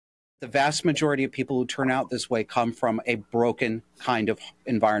The vast majority of people who turn out this way come from a broken kind of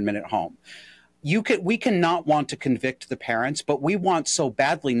environment at home. We cannot want to convict the parents, but we want so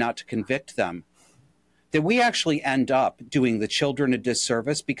badly not to convict them that we actually end up doing the children a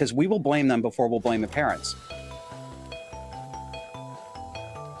disservice because we will blame them before we'll blame the parents.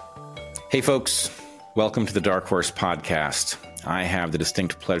 Hey folks, welcome to the DarkHorse podcast. I have the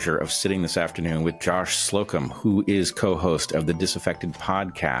distinct pleasure of sitting this afternoon with Josh Slocum, who is co-host of the Disaffected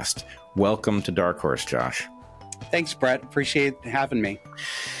podcast. Welcome to DarkHorse, Josh. Thanks, Brett. Appreciate having me.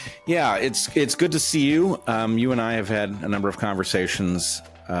 Yeah, it's good to see you. You and I have had a number of conversations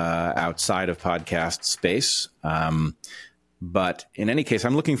outside of podcast space. But in any case,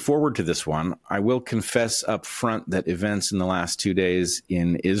 I'm looking forward to this one. I will confess up front that events in the last 2 days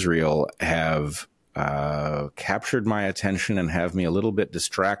in Israel have captured my attention and have me a little bit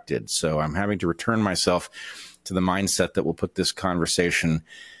distracted. So I'm having to return myself to the mindset that will put this conversation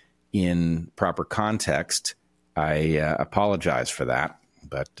in proper context. I apologize for that,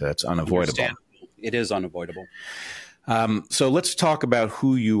 but it's unavoidable. It is unavoidable. So let's talk about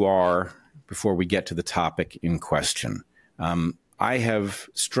who you are before we get to the topic in question. I have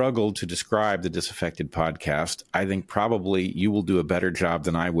struggled to describe the Disaffected podcast. I think probably you will do a better job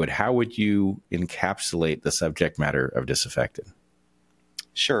than I would. How would you encapsulate the subject matter of Disaffected?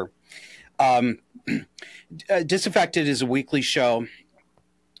 Sure. Disaffected is a weekly show.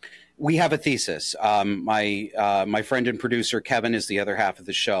 We have a thesis. My friend and producer, Kevin, is the other half of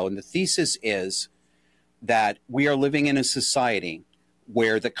the show. And the thesis is that we are living in a society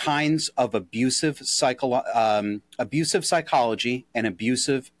where the kinds of abusive psychology and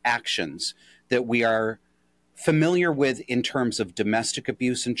abusive actions that we are familiar with in terms of domestic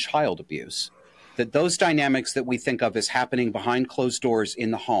abuse and child abuse, that those dynamics that we think of as happening behind closed doors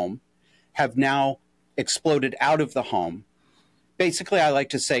in the home have now exploded out of the home. Basically, I like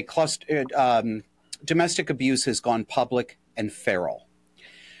to say domestic abuse has gone public and feral.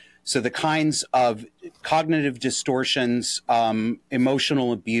 So the kinds of cognitive distortions,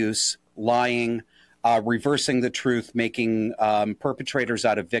 emotional abuse, lying, reversing the truth, making perpetrators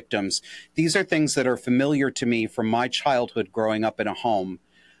out of victims, these are things that are familiar to me from my childhood growing up in a home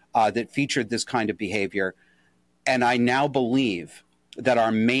that featured this kind of behavior. And I now believe that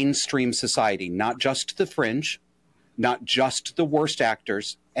our mainstream society, not just the fringe, not just the worst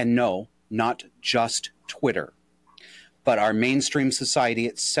actors, and no, not just Twitter, but our mainstream society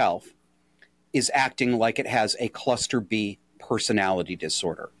itself is acting like it has a cluster B personality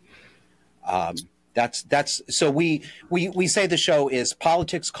disorder. So we say the show is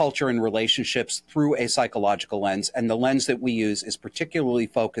politics, culture, and relationships through a psychological lens, and the lens that we use is particularly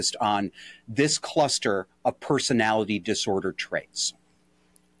focused on this cluster of personality disorder traits.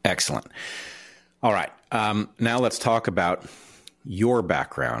 Excellent. All right. Now let's talk about your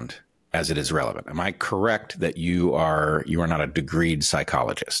background as it is relevant. Am I correct that you are not a degreed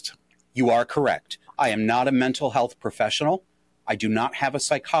psychologist? You are correct. I am not a mental health professional. I do not have a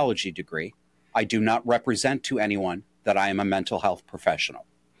psychology degree. I do not represent to anyone that I am a mental health professional.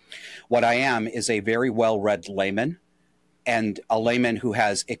 What I am is a very well-read layman, and a layman who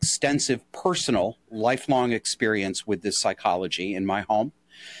has extensive personal, lifelong experience with this psychology in my home,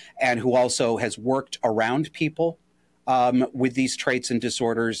 and who also has worked around people with these traits and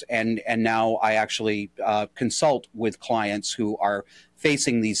disorders, and now I actually consult with clients who are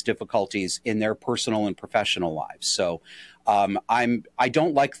facing these difficulties in their personal and professional lives. So I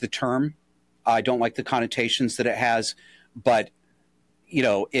don't like the term, I don't like the connotations that it has, but you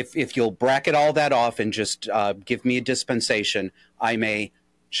know, if you'll bracket all that off and just give me a dispensation, I'm a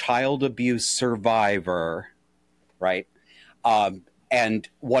child abuse survivor, right? And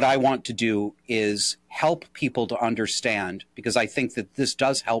what I want to do is help people to understand, because I think that this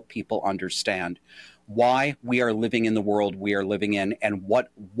does help people understand why we are living in the world we are living in and what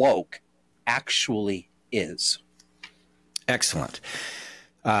woke actually is. Excellent.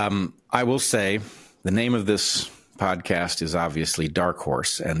 I will say the name of this podcast is obviously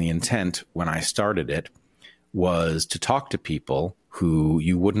DarkHorse, and the intent when I started it was to talk to people who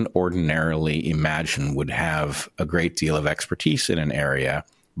you wouldn't ordinarily imagine would have a great deal of expertise in an area,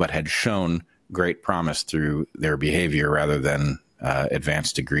 but had shown great promise through their behavior rather than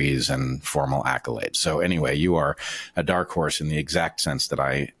advanced degrees and formal accolades. So anyway, you are a dark horse in the exact sense that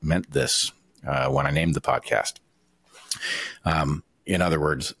I meant this when I named the podcast. In other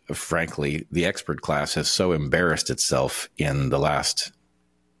words, frankly, the expert class has so embarrassed itself in the last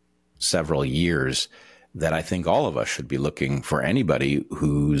several years that I think all of us should be looking for anybody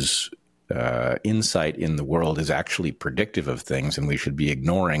whose insight in the world is actually predictive of things, and we should be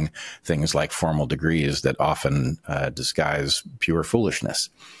ignoring things like formal degrees that often disguise pure foolishness.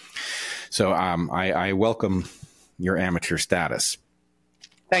 So I welcome your amateur status.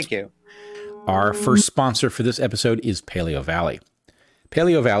 Thank you. Our first sponsor for this episode is Paleo Valley.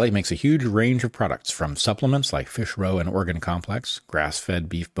 Paleo Valley makes a huge range of products, from supplements like fish roe and organ complex, grass-fed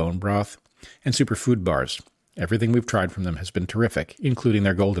beef bone broth, and superfood bars. Everything we've tried from them has been terrific, including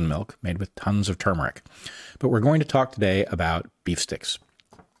their golden milk, made with tons of turmeric. But we're going to talk today about beef sticks.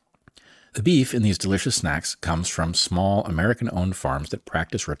 The beef in these delicious snacks comes from small American-owned farms that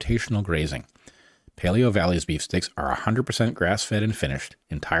practice rotational grazing. Paleo Valley's beef sticks are 100% grass-fed and finished,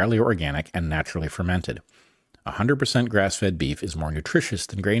 entirely organic, and naturally fermented. 100% grass-fed beef is more nutritious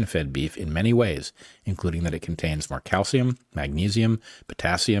than grain-fed beef in many ways, including that it contains more calcium, magnesium,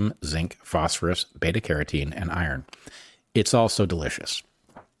 potassium, zinc, phosphorus, beta-carotene, and iron. It's also delicious.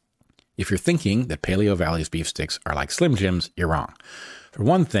 If you're thinking that Paleo Valley's beef sticks are like Slim Jims, you're wrong. For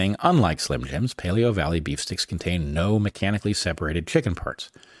one thing, unlike Slim Jims, Paleo Valley beef sticks contain no mechanically separated chicken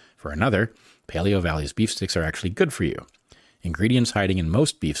parts. For another, Paleo Valley's beef sticks are actually good for you. Ingredients hiding in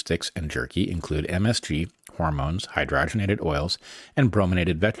most beef sticks and jerky include MSG, hormones, hydrogenated oils, and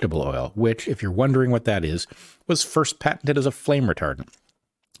brominated vegetable oil, which, if you're wondering what that is, was first patented as a flame retardant.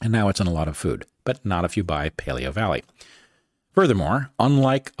 And now it's in a lot of food, but not if you buy Paleo Valley. Furthermore,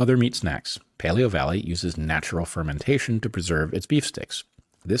 unlike other meat snacks, Paleo Valley uses natural fermentation to preserve its beef sticks.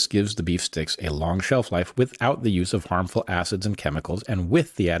 This gives the beef sticks a long shelf life without the use of harmful acids and chemicals, and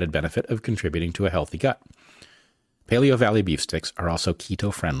with the added benefit of contributing to a healthy gut. Paleo Valley beef sticks are also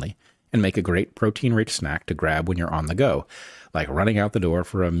keto-friendly and make a great protein-rich snack to grab when you're on the go, like running out the door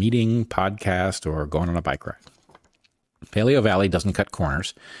for a meeting, podcast, or going on a bike ride. Paleo Valley doesn't cut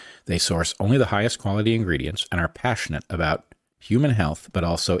corners. They source only the highest quality ingredients and are passionate about human health, but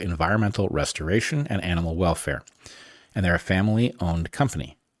also environmental restoration and animal welfare. And they're a family-owned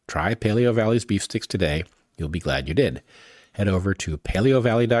company. Try Paleo Valley's beef sticks today. You'll be glad you did. Head over to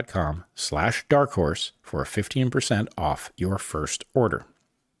paleovalley.com/darkhorse for 15% off your first order.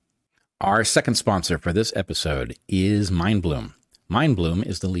 Our second sponsor for this episode is MindBloom. MindBloom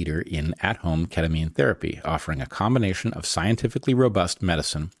is the leader in at-home ketamine therapy, offering a combination of scientifically robust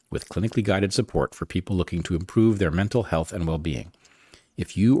medicine with clinically guided support for people looking to improve their mental health and well-being.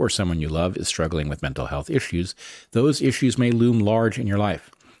 If you or someone you love is struggling with mental health issues, those issues may loom large in your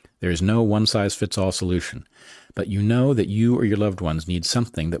life. There is no one-size-fits-all solution, but you know that you or your loved ones need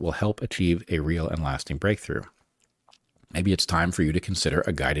something that will help achieve a real and lasting breakthrough. Maybe it's time for you to consider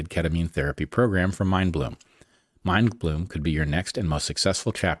a guided ketamine therapy program from MindBloom. MindBloom could be your next and most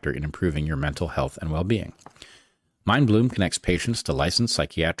successful chapter in improving your mental health and well-being. MindBloom connects patients to licensed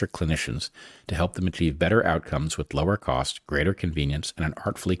psychiatric clinicians to help them achieve better outcomes with lower cost, greater convenience, and an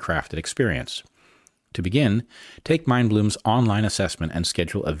artfully crafted experience. To begin, take MindBloom's online assessment and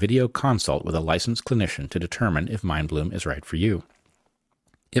schedule a video consult with a licensed clinician to determine if MindBloom is right for you.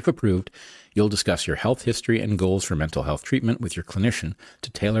 If approved, you'll discuss your health history and goals for mental health treatment with your clinician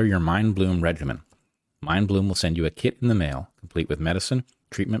to tailor your MindBloom regimen. MindBloom will send you a kit in the mail, complete with medicine,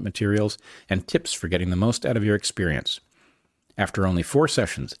 treatment materials, and tips for getting the most out of your experience. After only 4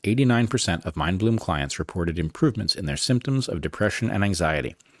 sessions, 89% of MindBloom clients reported improvements in their symptoms of depression and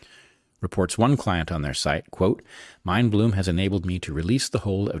anxiety. Reports one client on their site, quote, "MindBloom has enabled me to release the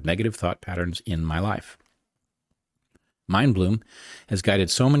hold of negative thought patterns in my life." MindBloom has guided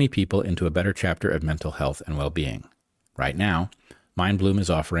so many people into a better chapter of mental health and well-being. Right now, MindBloom is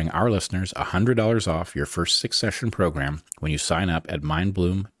offering our listeners $100 off your first 6-session program when you sign up at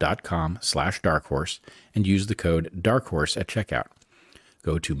mindbloom.com/darkhorse and use the code DARKHORSE at checkout.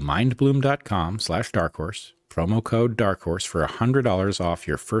 Go to mindbloom.com/darkhorse, promo code DARKHORSE for $100 off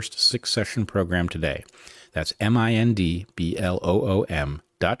your first 6-session program today. That's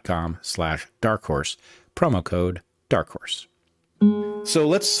mindbloom.com/darkhorse, promo code DARKHORSE. So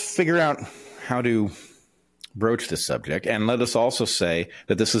let's figure out how to broach this subject. And let us also say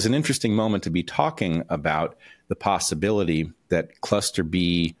that this is an interesting moment to be talking about the possibility that cluster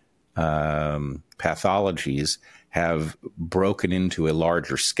B pathologies have broken into a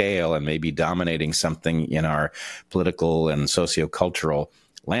larger scale and may be dominating something in our political and sociocultural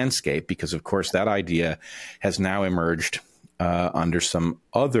landscape, because, of course, that idea has now emerged under some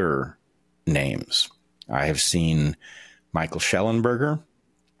other names. I have seen Michael Schellenberger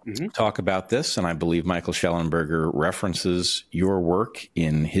talk about this, and I believe Michael Schellenberger references your work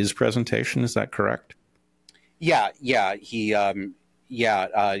in his presentation. Is that correct? Yeah. He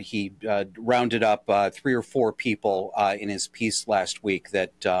rounded up 3 or 4 people in his piece last week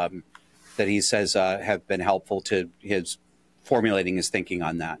that he says have been helpful to his formulating his thinking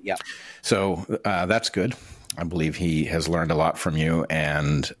on that. Yeah. So that's good. I believe he has learned a lot from you,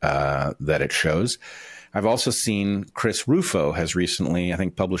 and that it shows. I've also seen Chris Rufo has recently, I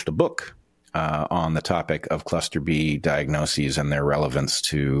think, published a book on the topic of cluster B diagnoses and their relevance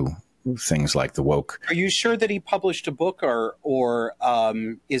to things like the woke. Are you sure that he published a book, or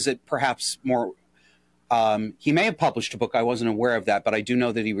is it perhaps more? He may have published a book. I wasn't aware of that, but I do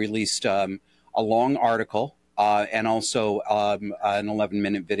know that he released a long article and also an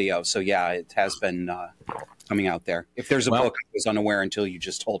 11-minute video. So yeah, it has been coming out there. If there's a book, I was unaware until you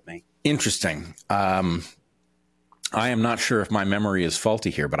just told me. Interesting. I am not sure if my memory is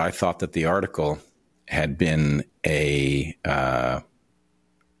faulty here, but I thought that the article had been an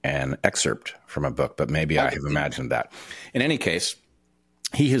excerpt from a book, but maybe I have imagined that. In any case,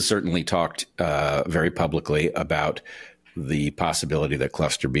 he has certainly talked very publicly about the possibility that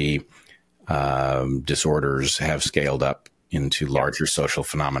cluster B disorders have scaled up into larger social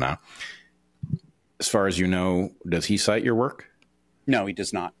phenomena. As far as you know, does he cite your work? No, he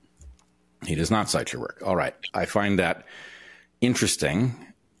does not. He does not cite your work. All right. I find that interesting.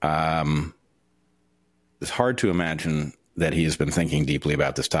 It's hard to imagine that he has been thinking deeply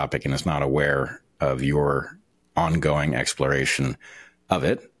about this topic and is not aware of your ongoing exploration of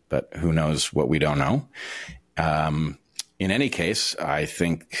it, but who knows what we don't know. In any case, I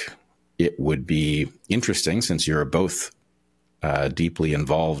think it would be interesting, since you're both deeply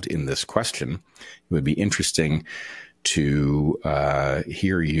involved in this question, it would be interesting to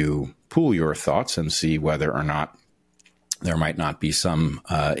hear you pool your thoughts and see whether or not there might not be some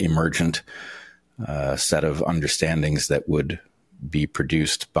emergent set of understandings that would be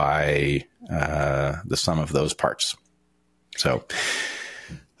produced by the sum of those parts. So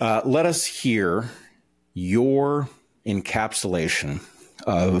let us hear your encapsulation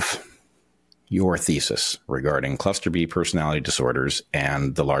of your thesis regarding cluster B personality disorders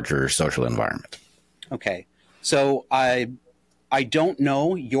and the larger social environment. Okay. So I don't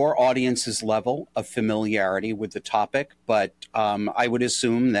know your audience's level of familiarity with the topic, but I would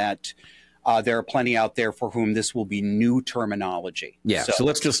assume that there are plenty out there for whom this will be new terminology. Yeah. So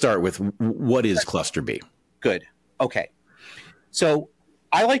let's just start with what is cluster B? Good. Okay. So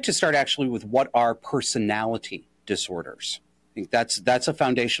I like to start actually with what are personality disorders. I think that's a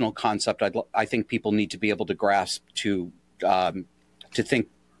foundational concept I think people need to be able to grasp to think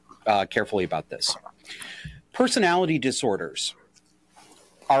carefully about this. Personality disorders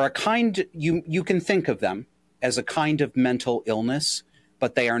are a kind, you can think of them as a kind of mental illness,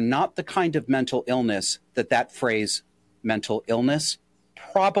 but they are not the kind of mental illness that phrase mental illness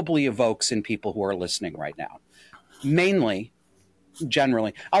probably evokes in people who are listening right now. Mainly,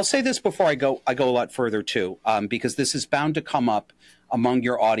 generally, I'll say this before I go a lot further too, because this is bound to come up among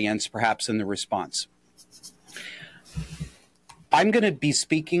your audience, perhaps in the response. I'm going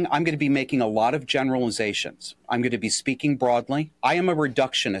to be making a lot of generalizations. I'm going to be speaking broadly. I am a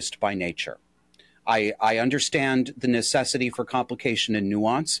reductionist by nature. I understand the necessity for complication and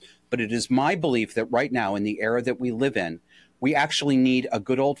nuance, but it is my belief that right now, in the era that we live in, we actually need a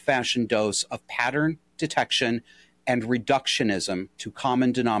good old-fashioned dose of pattern detection and reductionism to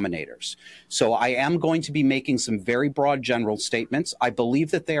common denominators. So I am going to be making some very broad general statements. I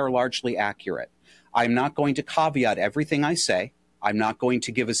believe that they are largely accurate. I'm not going to caveat everything I say. I'm not going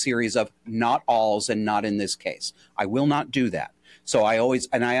to give a series of not alls and not in this case. I will not do that. So I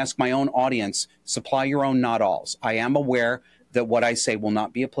ask my own audience, supply your own not alls. I am aware that what I say will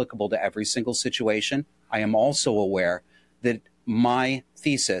not be applicable to every single situation. I am also aware that my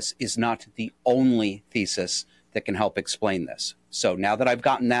thesis is not the only thesis that can help explain this. So now that I've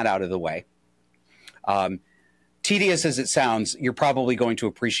gotten that out of the way, tedious as it sounds, you're probably going to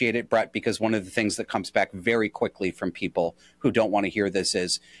appreciate it, Brett, because one of the things that comes back very quickly from people who don't want to hear this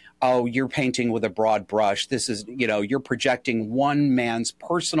is, oh, you're painting with a broad brush. This is, you're projecting one man's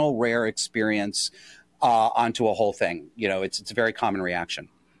personal rare experience onto a whole thing. It's a very common reaction.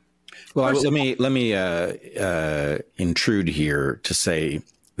 Well, let me intrude here to say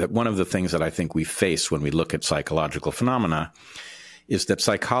that one of the things that I think we face when we look at psychological phenomena is that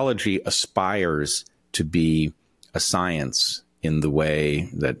psychology aspires to be a science in the way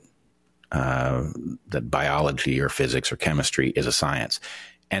that that biology or physics or chemistry is a science.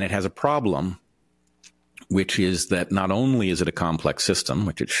 And it has a problem, which is that not only is it a complex system,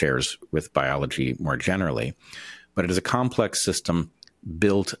 which it shares with biology more generally, but it is a complex system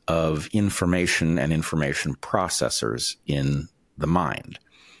built of information and information processors in the mind.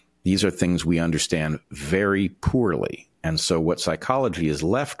 These are things we understand very poorly. And so what psychology is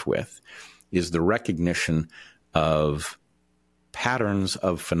left with is the recognition of patterns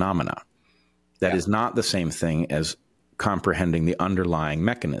of phenomena. That is not the same thing as comprehending the underlying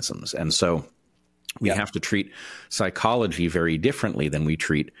mechanisms. And so we have to treat psychology very differently than we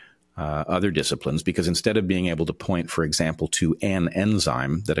treat other disciplines, because instead of being able to point, for example, to an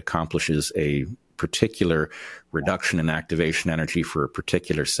enzyme that accomplishes a particular reduction in activation energy for a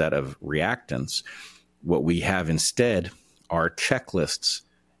particular set of reactants, what we have instead are checklists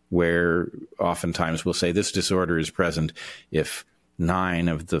where oftentimes we'll say this disorder is present if 9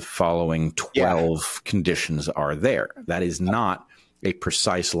 of the following 12 conditions are there. That is not a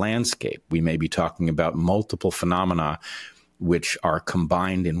precise landscape. We may be talking about multiple phenomena which are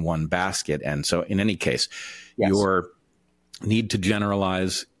combined in one basket. And so in any case, your need to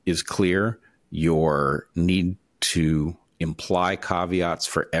generalize is clear. Your need to imply caveats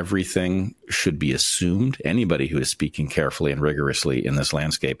for everything should be assumed. Anybody who is speaking carefully and rigorously in this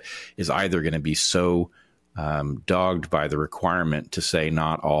landscape is either going to be so dogged by the requirement to say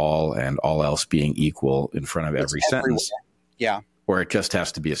not all and all else being equal in front of every sentence. Or it just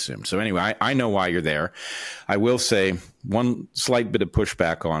has to be assumed. So anyway, I know why you're there. I will say one slight bit of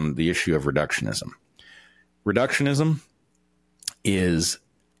pushback on the issue of reductionism. Reductionism is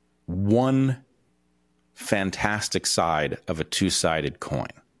one fantastic side of a two-sided coin.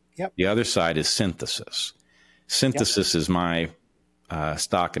 The other side is synthesis. Synthesis is my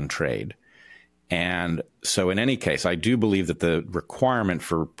stock and trade. And so in any case, I do believe that the requirement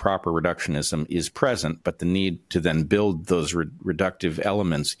for proper reductionism is present, but the need to then build those reductive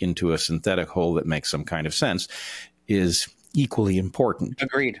elements into a synthetic whole that makes some kind of sense is equally important.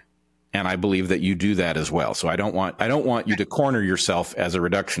 Agreed. And I believe that you do that as well. So I don't want you to corner yourself as a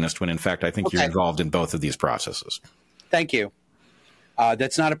reductionist when in fact I think you're involved in both of these processes. Thank you.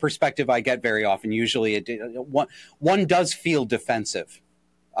 That's not a perspective I get very often. Usually one does feel defensive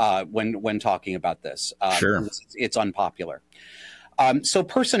when talking about this. Sure. It's unpopular. So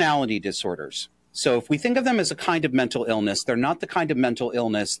personality disorders. So if we think of them as a kind of mental illness, they're not the kind of mental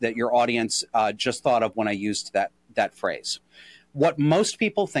illness that your audience just thought of when I used that phrase. What most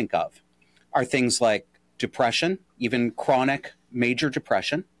people think of are things like depression, even chronic major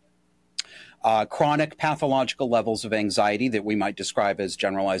depression, chronic pathological levels of anxiety that we might describe as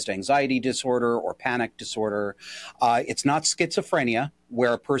generalized anxiety disorder or panic disorder. It's not schizophrenia,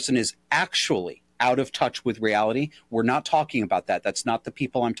 where a person is actually out of touch with reality. We're not talking about that. That's not the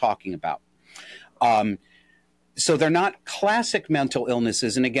people I'm talking about. So they're not classic mental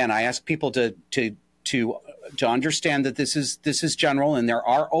illnesses. And again, I ask people to understand that this is general, and there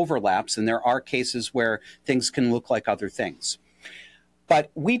are overlaps, and there are cases where things can look like other things. But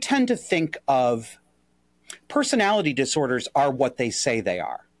we tend to think of personality disorders are what they say they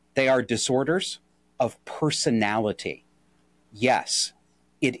are. They are disorders of personality. Yes,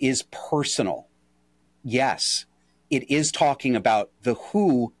 it is personal. Yes, it is talking about the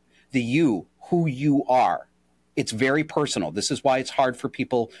who, the you, who you are. It's very personal. This is why it's hard for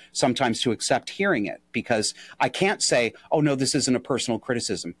people sometimes to accept hearing it, because I can't say, oh, no, this isn't a personal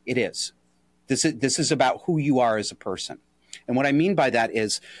criticism. It is. This is about who you are as a person. And what I mean by that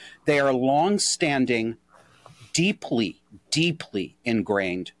is they are long-standing, deeply, deeply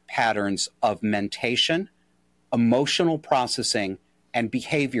ingrained patterns of mentation, emotional processing, and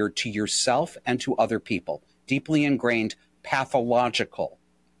behavior to yourself and to other people. Deeply ingrained pathological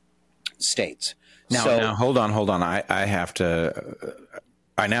states. Now, hold on. I have to.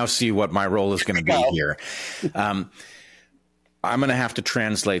 I now see what my role is going to be here. I'm going to have to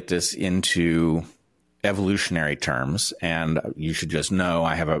translate this into evolutionary terms, and you should just know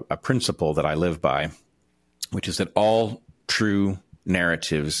I have a principle that I live by, which is that all true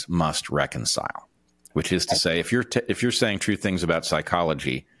narratives must reconcile. Which is to say, if you're saying true things about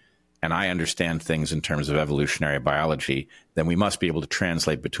psychology, and I understand things in terms of evolutionary biology, then we must be able to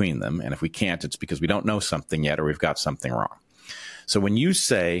translate between them. And if we can't, it's because we don't know something yet or we've got something wrong. So when you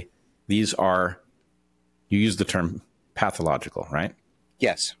say these are, you use the term pathological, right?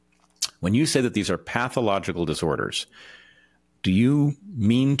 Yes. When you say that these are pathological disorders, do you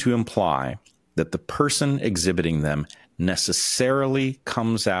mean to imply that the person exhibiting them necessarily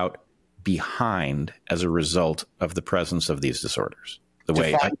comes out behind as a result of the presence of these disorders?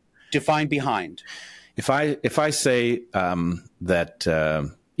 Define behind. If I say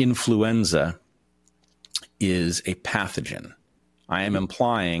that influenza is a pathogen, I am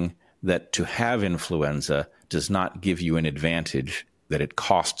implying that to have influenza does not give you an advantage that it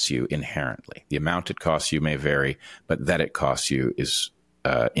costs you inherently. The amount it costs you may vary, but that it costs you is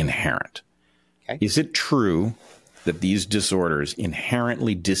inherent. Okay. Is it true that these disorders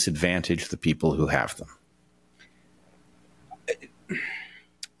inherently disadvantage the people who have them?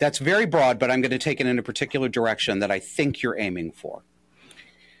 That's very broad, but I'm going to take it in a particular direction that I think you're aiming for.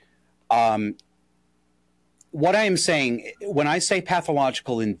 what I am saying, when I say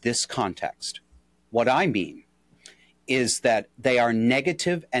pathological in this context, what I mean is that they are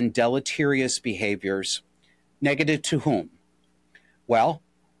negative and deleterious behaviors. Negative to whom? Well,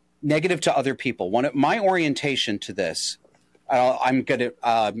 negative to other people. My orientation to this, I'm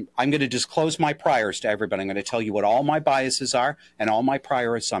going to disclose my priors to everybody. I'm going to tell you what all my biases are and all my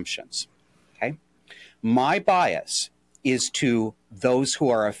prior assumptions. Okay, my bias is to those who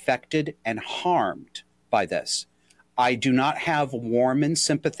are affected and harmed by this. I do not have warm and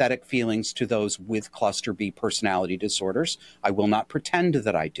sympathetic feelings to those with cluster B personality disorders. I will not pretend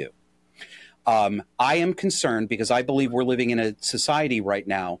that I do. I am concerned because I believe we're living in a society right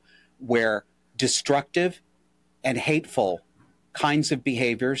now where destructive and hateful kinds of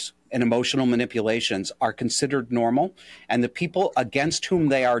behaviors and emotional manipulations are considered normal, and the people against whom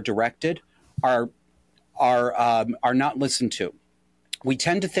they are directed are not listened to. We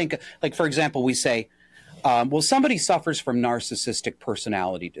tend to think, like, for example, we say, well, somebody suffers from narcissistic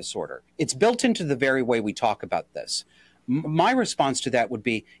personality disorder. It's built into the very way we talk about this. My response to that would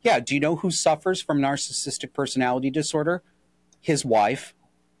be, yeah, do you know who suffers from narcissistic personality disorder? His wife,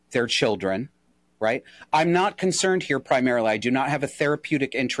 their children, right? I'm not concerned here primarily. I do not have a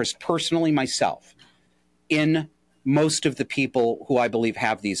therapeutic interest personally myself in most of the people who I believe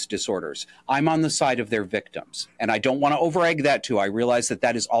have these disorders. I'm on the side of their victims, and I don't want to over-egg that too. I realize that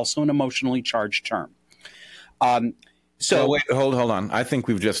that is also an emotionally charged term. So wait, hold on. I think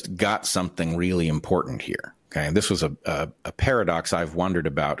we've just got something really important here. Okay, this was a paradox I've wondered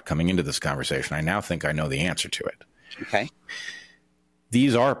about coming into this conversation. I now think I know the answer to it. Okay.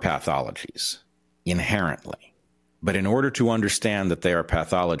 These are pathologies inherently, but in order to understand that they are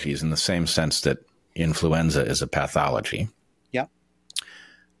pathologies in the same sense that influenza is a pathology, yeah,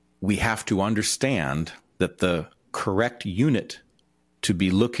 we have to understand that the correct unit to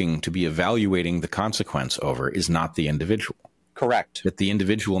be evaluating the consequence over is not the individual. Correct. That the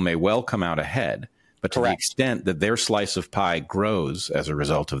individual may well come out ahead, but to Correct. the extent that their slice of pie grows as a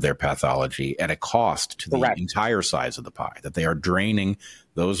result of their pathology at a cost to Correct. the entire size of the pie, that they are draining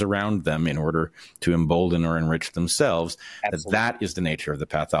those around them in order to embolden or enrich themselves, that is the nature of the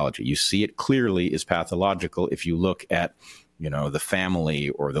pathology. You see it clearly is pathological if you look at, the family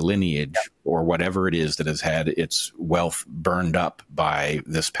or the lineage or whatever it is that has had its wealth burned up by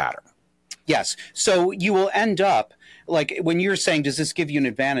this pattern. Yes. So you will end up, like when you're saying, does this give you an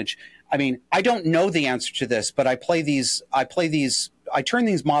advantage? I mean, I don't know the answer to this, but I turn these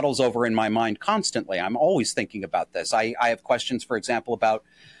models over in my mind constantly. I'm always thinking about this. I have questions, for example, about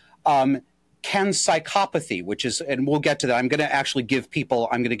can psychopathy, which is, and we'll get to that. I'm going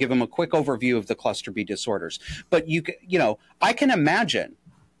to give them a quick overview of the cluster B disorders. But I can imagine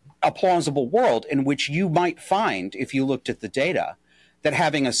a plausible world in which you might find, if you looked at the data, that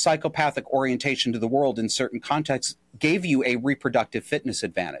having a psychopathic orientation to the world in certain contexts gave you a reproductive fitness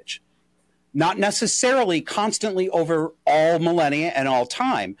advantage. Not necessarily constantly over all millennia and all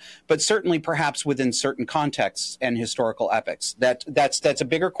time, but certainly perhaps within certain contexts and historical epochs. That's a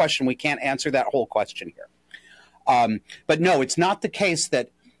bigger question. We can't answer that whole question here. But no, it's not the case that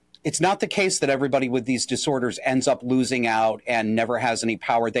everybody with these disorders ends up losing out and never has any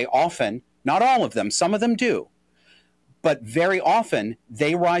power. They often, not all of them, some of them do, but very often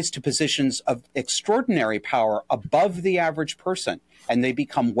they rise to positions of extraordinary power above the average person, and they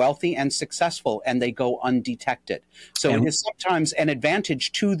become wealthy and successful, and they go undetected. So it is sometimes an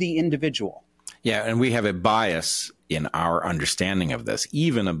advantage to the individual. Yeah, and we have a bias in our understanding of this,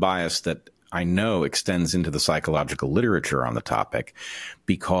 even a bias that I know extends into the psychological literature on the topic,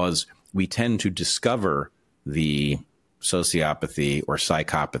 because we tend to discover the sociopathy or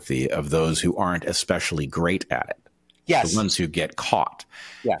psychopathy of those who aren't especially great at it. Yes. The ones who get caught.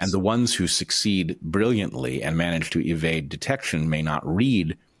 Yes. And the ones who succeed brilliantly and manage to evade detection may not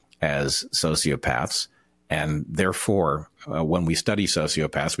read as sociopaths. And therefore, when we study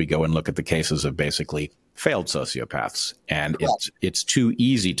sociopaths, we go and look at the cases of basically failed sociopaths. And it's too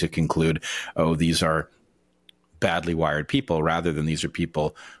easy to conclude, oh, these are badly wired people, rather than these are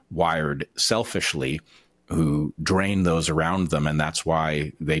people wired selfishly who drain those around them. And that's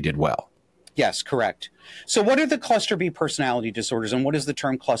why they did well. Yes, correct. So what are the cluster B personality disorders, and what does the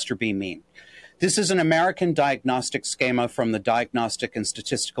term cluster B mean? This is an American diagnostic schema from the Diagnostic and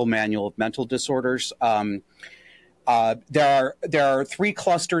Statistical Manual of Mental Disorders. There are three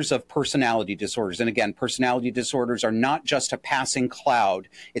clusters of personality disorders. And again, personality disorders are not just a passing cloud.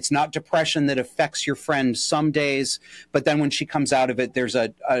 It's not depression that affects your friend some days, but then when she comes out of it, there's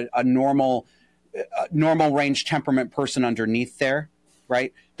a normal range temperament person underneath there.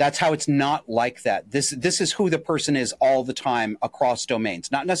 right? That's how it's not like that. This is who the person is all the time across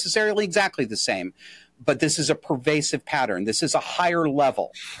domains. Not necessarily exactly the same, but this is a pervasive pattern. This is a higher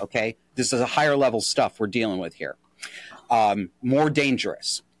level, okay? This is a higher level stuff we're dealing with here. More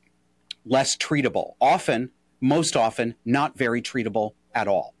dangerous, less treatable. Often, most often, not very treatable at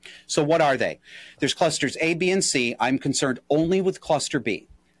all. So what are they? There's clusters A, B, and C. I'm concerned only with cluster B.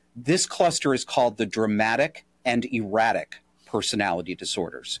 This cluster is called the dramatic and erratic personality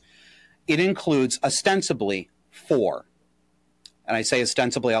disorders. It includes ostensibly 4. And I say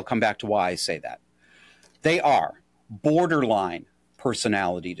ostensibly, I'll come back to why I say that. They are borderline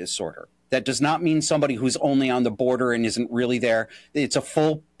personality disorder. That does not mean somebody who's only on the border and isn't really there. It's a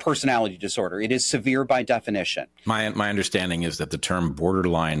full personality disorder. It is severe by definition. My understanding is that the term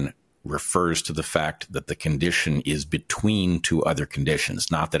borderline refers to the fact that the condition is between 2 other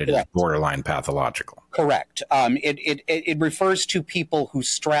conditions, not that it is borderline pathological. Correct. It refers to people who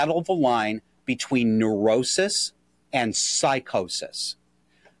straddle the line between neurosis and psychosis.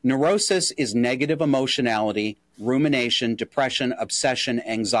 Neurosis is negative emotionality, rumination, depression, obsession,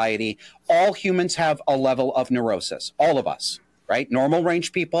 anxiety. All humans have a level of neurosis, all of us, right? Normal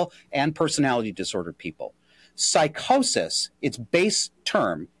range people and personality disordered people. Psychosis, its base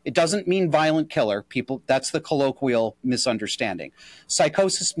term, it doesn't mean violent killer. People, that's the colloquial misunderstanding.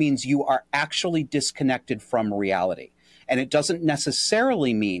 Psychosis means you are actually disconnected from reality. And it doesn't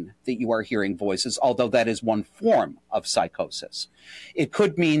necessarily mean that you are hearing voices, although that is one form of psychosis. It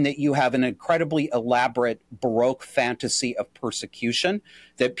could mean that you have an incredibly elaborate Baroque fantasy of persecution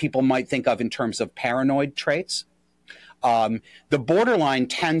that people might think of in terms of paranoid traits. The borderline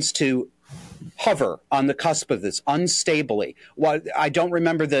tends to hover on the cusp of this unstably. Well, I don't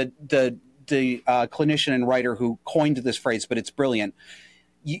remember the clinician and writer who coined this phrase, but it's brilliant.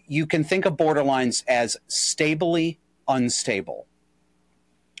 You can think of borderlines as stably unstable.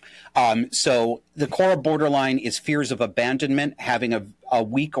 So the core of borderline is fears of abandonment, having a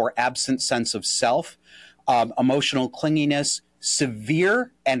weak or absent sense of self, emotional clinginess,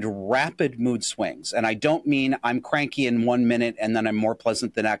 severe and rapid mood swings. And I don't mean I'm cranky in 1 minute and then I'm more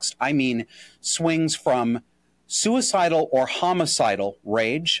pleasant the next. I mean swings from suicidal or homicidal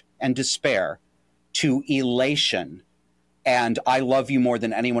rage and despair to elation and I love you more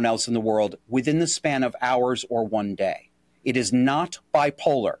than anyone else in the world within the span of hours or 1 day. It is not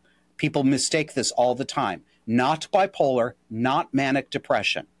bipolar. People mistake this all the time. Not bipolar, not manic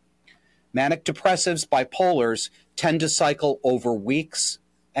depression. Manic depressives, bipolars, tend to cycle over weeks,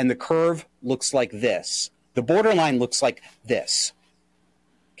 and the curve looks like this. The borderline looks like this.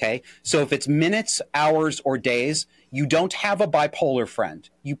 Okay? So if it's minutes, hours, or days, you don't have a bipolar friend.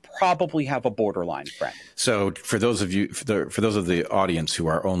 You probably have a borderline friend. So for those of you, for those of the audience who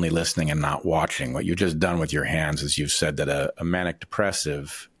are only listening and not watching, what you've just done with your hands is you've said that a manic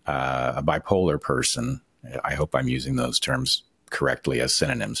depressive, a bipolar person, I hope I'm using those terms correctly as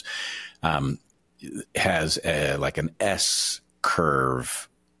synonyms, has like an S curve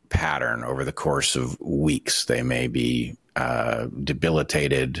pattern over the course of weeks. They may be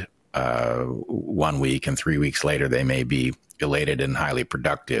debilitated 1 week, and 3 weeks later they may be elated and highly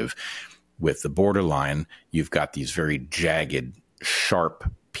productive. With the borderline, you've got these very jagged, sharp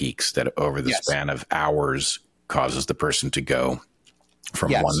peaks that over the span of hours causes the person to go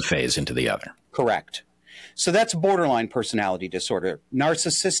from one phase into the other. Correct. So that's borderline personality disorder.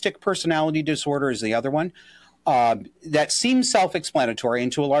 Narcissistic personality disorder is the other one. That seems self-explanatory,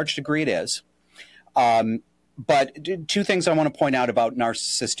 and to a large degree it is. But 2 things I want to point out about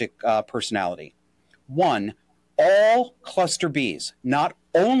narcissistic personality. 1, all cluster Bs, not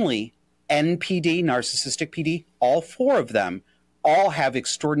only NPD, narcissistic PD, all 4 of them all have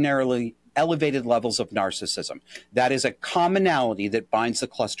extraordinarily elevated levels of narcissism. That is a commonality that binds the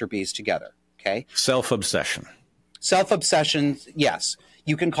cluster Bs together. Okay. Self-obsession. Self-obsession, yes.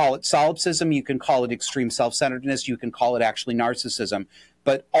 You can call it solipsism. You can call it extreme self-centeredness. You can call it actually narcissism.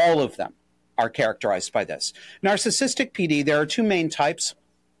 But all of them are characterized by this. Narcissistic PD, there are 2 main types.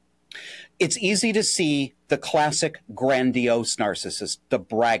 It's easy to see the classic grandiose narcissist, the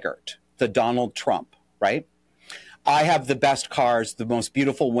braggart, the Donald Trump, right? I have the best cars, the most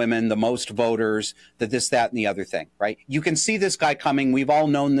beautiful women, the most voters, the this, that, and the other thing, right? You can see this guy coming. We've all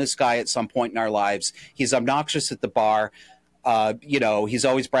known this guy at some point in our lives. He's obnoxious at the bar. He's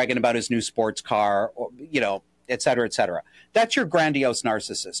always bragging about his new sports car, et cetera, et cetera. That's your grandiose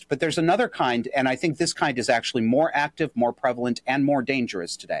narcissist. But there's another kind, and I think this kind is actually more active, more prevalent, and more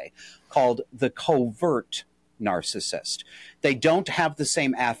dangerous today, called the covert narcissist. They don't have the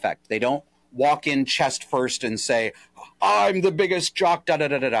same affect. They don't walk in chest first and say, I'm the biggest jock, da da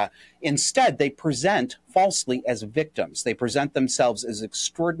da da da. Instead, they present falsely as victims. They present themselves as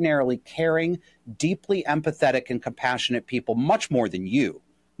extraordinarily caring, deeply empathetic and compassionate people, much more than you,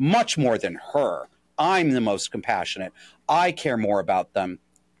 much more than her. I'm the most compassionate. I care more about them.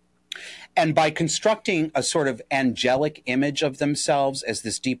 And by constructing a sort of angelic image of themselves as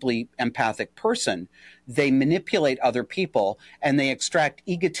this deeply empathic person, they manipulate other people and they extract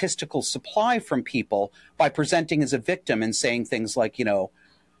egotistical supply from people by presenting as a victim and saying things like, you know,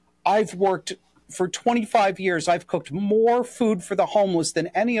 I've worked for 25 years. I've cooked more food for the homeless than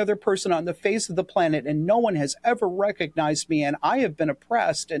any other person on the face of the planet, and no one has ever recognized me, and I have been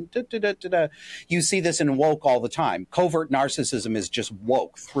oppressed, and da-da-da-da-da. You see this in woke all the time. Covert narcissism is just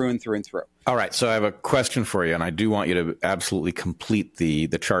woke through and through and through. All right, so I have a question for you, and I do want you to absolutely complete the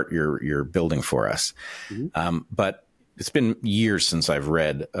chart you're building for us. Mm-hmm. But it's been years since I've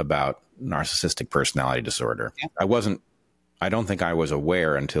read about narcissistic personality disorder. Yeah. I don't think I was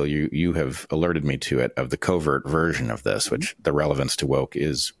aware until you have alerted me to it, of the covert version of this, which the relevance to woke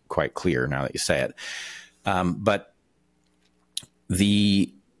is quite clear now that you say it. But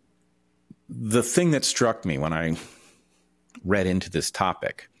the thing that struck me when I read into this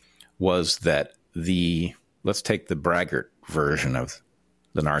topic was that let's take the braggart version of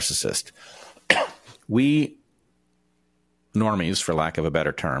the narcissist. We normies, for lack of a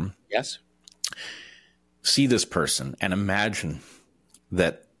better term, yes, see this person and imagine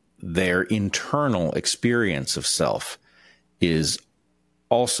that their internal experience of self is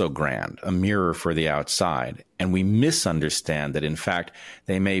also grand, a mirror for the outside. And we misunderstand that, in fact,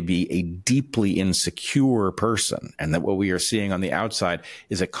 they may be a deeply insecure person, and that what we are seeing on the outside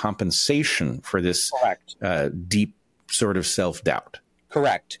is a compensation for this deep sort of self-doubt.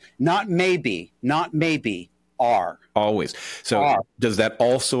 Correct. Not maybe, are. Always. So does that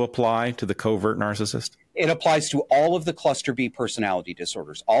also apply to the covert narcissist? It applies to all of the cluster B personality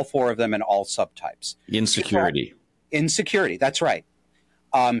disorders, all four of them and all subtypes. Insecurity, that's right.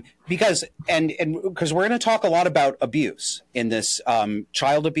 Because we're going to talk a lot about abuse in this,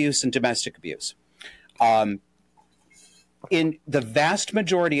 child abuse and domestic abuse. In the vast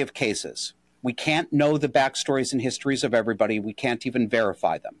majority of cases, we can't know the backstories and histories of everybody. We can't even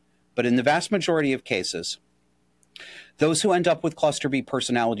verify them. But in the vast majority of cases, those who end up with cluster B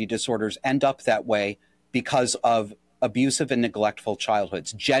personality disorders end up that way because of abusive and neglectful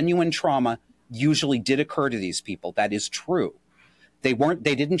childhoods. Genuine trauma usually did occur to these people. That is true. They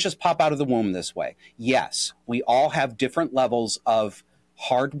didn't just pop out of the womb this way. Yes, we all have different levels of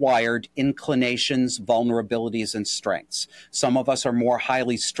hardwired inclinations, vulnerabilities, and strengths. Some of us are more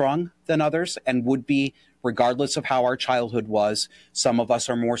highly strung than others and would be regardless of how our childhood was. Some of us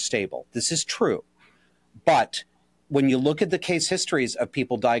are more stable. This is true. But when you look at the case histories of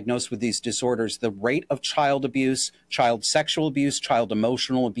people diagnosed with these disorders, the rate of child abuse, child sexual abuse, child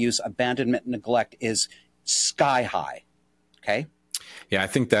emotional abuse, abandonment, and neglect is sky high. Okay? Yeah, I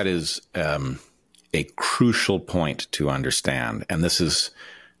think that is a crucial point to understand. And this is,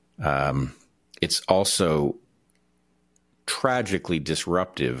 it's also tragically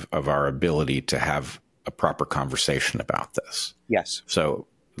disruptive of our ability to have a proper conversation about this. Yes. So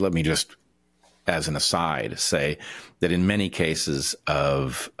let me just, as an aside, say that in many cases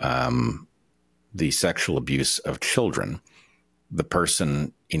of the sexual abuse of children, the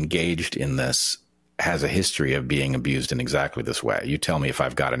person engaged in this has a history of being abused in exactly this way. You tell me if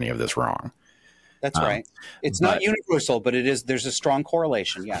I've got any of this wrong. That's right. It's not universal, but it is. There's a strong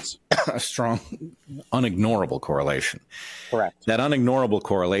correlation. Yes. A strong, unignorable correlation. Correct. That unignorable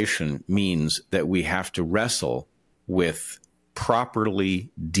correlation means that we have to wrestle with properly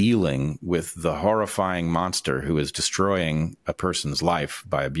dealing with the horrifying monster who is destroying a person's life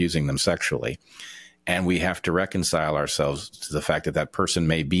by abusing them sexually. And we have to reconcile ourselves to the fact that that person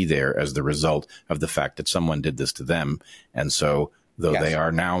may be there as the result of the fact that someone did this to them. And so, though they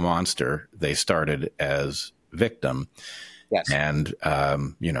are now monster, they started as victim. Yes. And,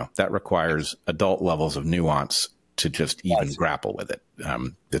 that requires adult levels of nuance to just even grapple with it.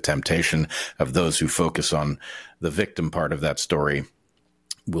 The temptation of those who focus on the victim part of that story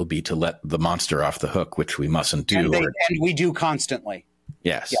will be to let the monster off the hook, which we mustn't do. And we do constantly.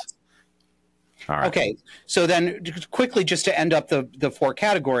 Yes. All right. Okay. So then quickly, just to end up the four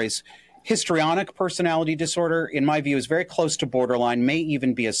categories, histrionic personality disorder, in my view, is very close to borderline, may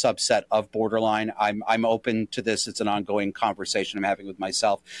even be a subset of borderline. I'm open to this. It's an ongoing conversation I'm having with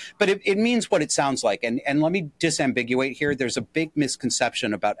myself. But it means what it sounds like. And let me disambiguate here. There's a big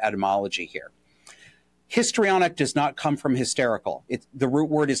misconception about etymology here. Histrionic does not come from hysterical. The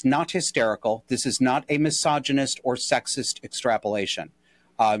root word is not hysterical. This is not a misogynist or sexist extrapolation.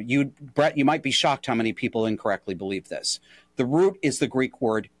 Brett, you might be shocked how many people incorrectly believe this. The root is the Greek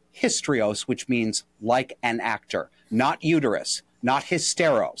word hystrios, which means like an actor, not uterus, not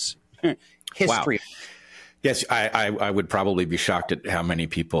hysteros. History. Wow. Yes, I would probably be shocked at how many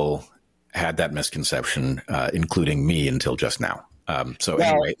people had that misconception, including me until just now.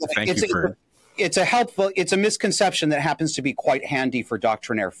 Anyway, thank you for... It's a misconception that happens to be quite handy for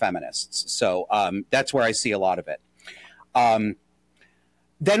doctrinaire feminists. So that's where I see a lot of it.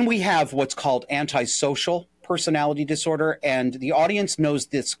 Then we have what's called antisocial personality disorder, and the audience knows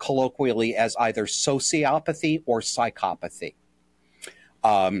this colloquially as either sociopathy or psychopathy.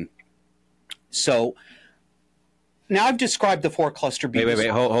 So now I've described the 4 cluster B. Wait,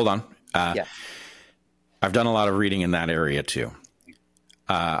 hold on. Yeah. I've done a lot of reading in that area too.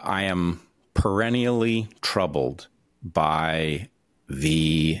 I am perennially troubled by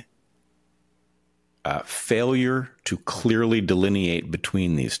the failure to clearly delineate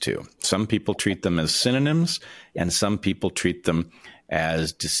between these two. Some people treat them as synonyms, and some people treat them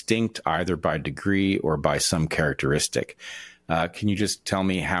as distinct either by degree or by some characteristic. Can you just tell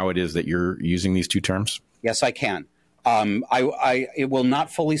me how it is that you're using these two terms? Yes, I can. It will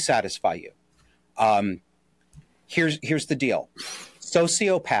not fully satisfy you. Here's the deal.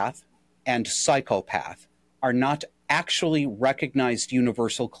 Sociopath and psychopath are not actually recognized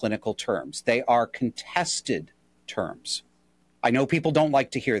universal clinical terms. They are contested terms. I know people don't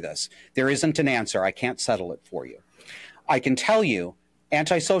like to hear this. There isn't an answer. I can't settle it for you. I can tell you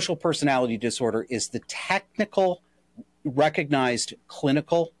antisocial personality disorder is the technical recognized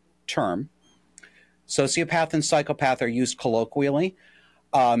clinical term. Sociopath and psychopath are used colloquially.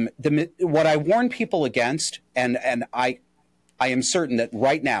 What I warn people against, and I am certain that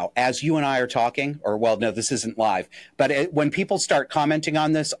right now, as you and I are talking, or well, no, this isn't live, but when people start commenting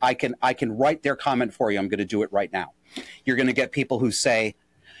on this, I can write their comment for you. I'm going to do it right now. You're going to get people who say,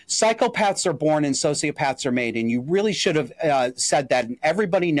 psychopaths are born and sociopaths are made, and you really should have said that, and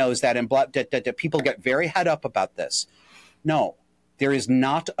everybody knows that, and blah, people get very head up about this. No, there is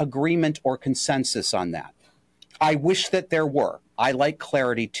not agreement or consensus on that. I wish that there were. I like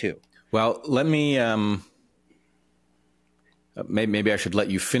clarity too. Well, let me... Maybe I should let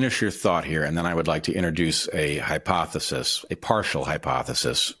you finish your thought here, and then I would like to introduce a hypothesis, a partial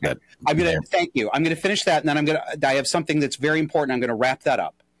hypothesis. That thank you. I'm going to finish that, and then I have something that's very important. I'm going to wrap that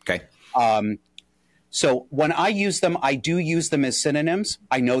up. Okay. So when I use them, I do use them as synonyms.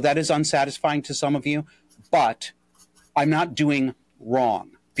 I know that is unsatisfying to some of you, but I'm not doing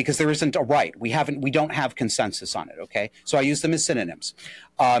wrong because there isn't a right. We don't have consensus on it. Okay. So I use them as synonyms.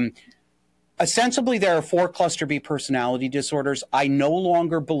 Ostensibly, there are 4 cluster B personality disorders. I no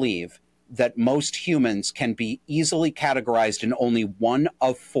longer believe that most humans can be easily categorized in only one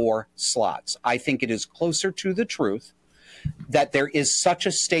of 4 slots. I think it is closer to the truth that there is such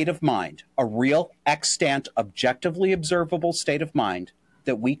a state of mind, a real extant, objectively observable state of mind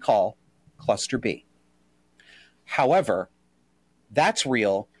that we call cluster B. However, that's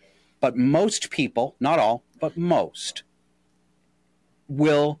real, but most people, not all, but most,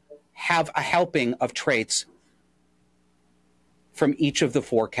 will have a helping of traits from each of the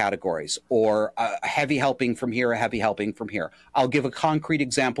 4 categories, or a heavy helping from here, a heavy helping from here. I'll give a concrete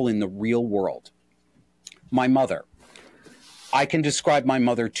example in the real world. My mother. I can describe my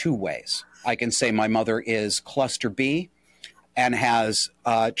mother 2 ways. I can say my mother is cluster B and has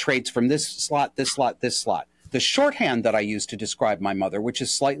traits from this slot, this slot, this slot. The shorthand that I use to describe my mother, which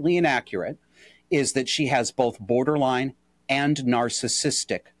is slightly inaccurate, is that she has both borderline and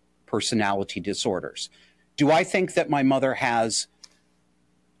narcissistic personality disorders. Do I think that my mother has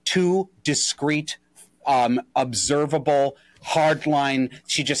 2 discrete, observable, hardline,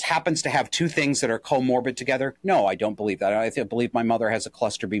 she just happens to have 2 things that are comorbid together? No, I don't believe that. I believe my mother has a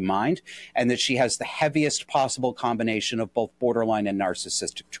cluster B mind and that she has the heaviest possible combination of both borderline and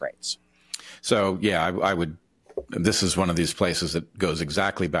narcissistic traits. So, yeah, I would. This is one of these places that goes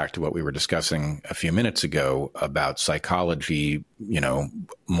exactly back to what we were discussing a few minutes ago about psychology,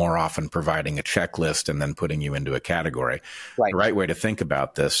 more often providing a checklist and then putting you into a category. Right. The right way to think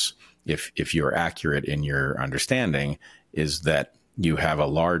about this, if you're accurate in your understanding, is that you have a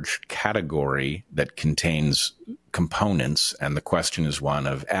large category that contains components, and the question is one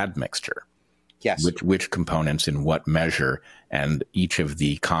of admixture. Yes. Which components in what measure, and each of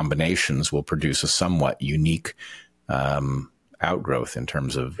the combinations will produce a somewhat unique outgrowth in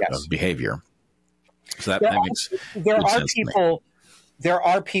terms of behavior. So that makes sense. There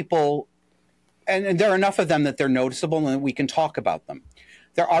are people, and there are enough of them that they're noticeable and we can talk about them.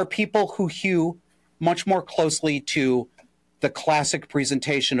 There are people who hew much more closely to the classic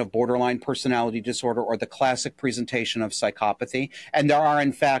presentation of borderline personality disorder or the classic presentation of psychopathy. And there are,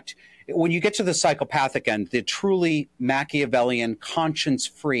 in fact, when you get to the psychopathic end, the truly Machiavellian,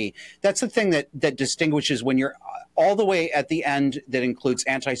 conscience-free, that's the thing that distinguishes when you're all the way at the end that includes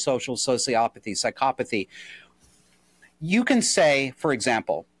antisocial, sociopathy, psychopathy. You can say, for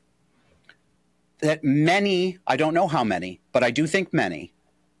example, that many, I don't know how many, but I do think many,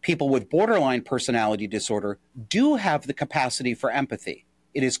 people with borderline personality disorder do have the capacity for empathy.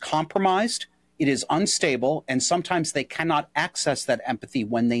 It is compromised, it is unstable, and sometimes they cannot access that empathy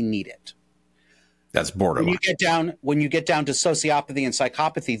when they need it. That's borderline. When you get down to sociopathy and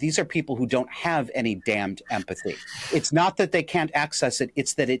psychopathy, these are people who don't have any damned empathy. It's not that they can't access it,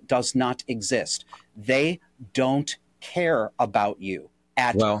 it's that it does not exist. They don't care about you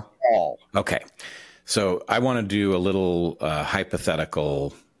at all. Okay. So I want to do a little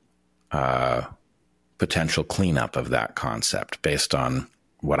hypothetical potential cleanup of that concept based on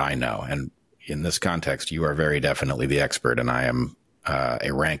what I know. And in this context, you are very definitely the expert, and I am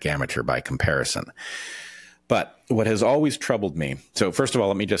a rank amateur by comparison. But what has always troubled me, so first of all,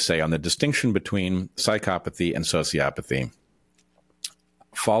 let me just say on the distinction between psychopathy and sociopathy,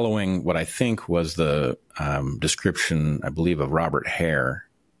 following what I think was the description, I believe, of Robert Hare.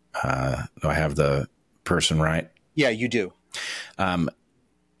 Do I have the person right? Yeah, you do.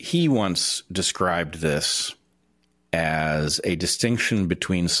 He once described this as a distinction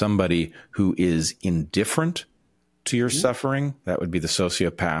between somebody who is indifferent to your suffering, that would be the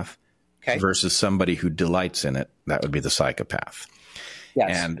sociopath, versus somebody who delights in it, that would be the psychopath.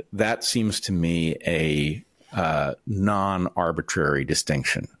 Yes. And that seems to me a non-arbitrary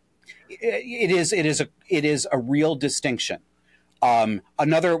distinction. It is a real distinction.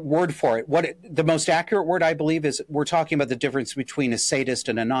 Another word for it, the most accurate word, I believe, is we're talking about the difference between a sadist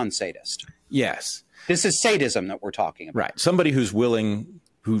and a non-sadist. Yes. This is sadism that we're talking about. Right. Somebody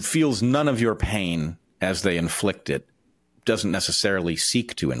who feels none of your pain as they inflict it, doesn't necessarily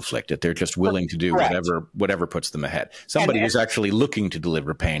seek to inflict it. They're just willing to do whatever puts them ahead. Somebody who's actually looking to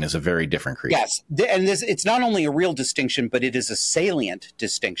deliver pain is a very different creature. Yes. And it's not only a real distinction, but it is a salient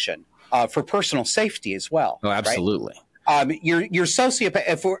distinction for personal safety as well. Oh, absolutely. Right? Your sociopath.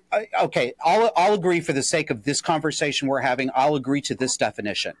 If we're okay, I'll agree for the sake of this conversation we're having. I'll agree to this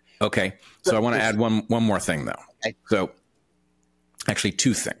definition. Okay, so I want to add one more thing though. Okay. So, actually,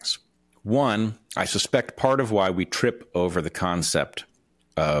 two things. One, I suspect part of why we trip over the concept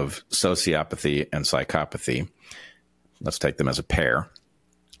of sociopathy and psychopathy, let's take them as a pair,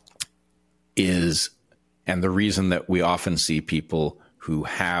 and the reason that we often see people who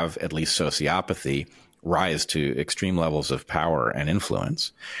have at least sociopathy rise to extreme levels of power and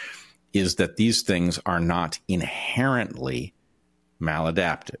influence, is that these things are not inherently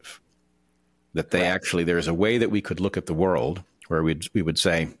maladaptive. That they actually, there's a way that we could look at the world where we would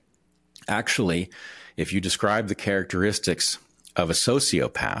say, actually, if you describe the characteristics of a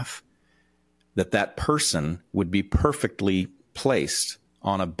sociopath, that person would be perfectly placed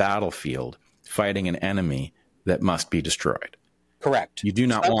on a battlefield fighting an enemy that must be destroyed. Correct. You do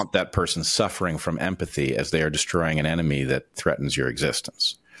not want that person suffering from empathy as they are destroying an enemy that threatens your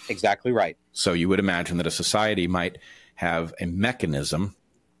existence. Exactly right. So you would imagine that a society might have a mechanism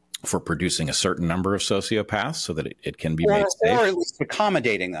for producing a certain number of sociopaths so that it can be made safe. Or at least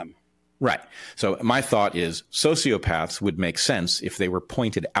accommodating them. Right. So my thought is sociopaths would make sense if they were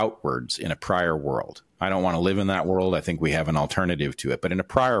pointed outwards in a prior world. I don't want to live in that world. I think we have an alternative to it. But in a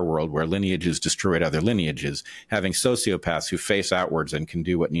prior world where lineages destroyed other lineages, having sociopaths who face outwards and can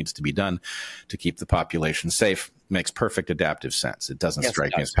do what needs to be done to keep the population safe makes perfect adaptive sense. It doesn't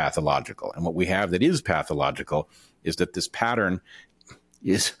strike me as pathological. And what we have that is pathological is that this pattern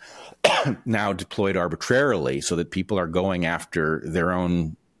is now deployed arbitrarily so that people are going after their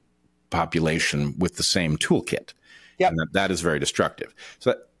own population with the same toolkit. Yep. And that is very destructive.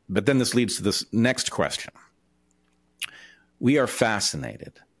 But then this leads to this next question. We are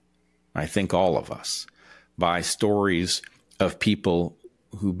fascinated, I think all of us, by stories of people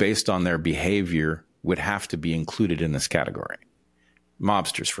who, based on their behavior, would have to be included in this category.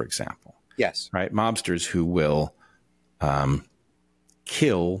 Mobsters, for example. Yes. Right? Mobsters who will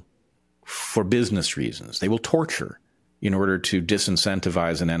kill for business reasons. They will torture in order to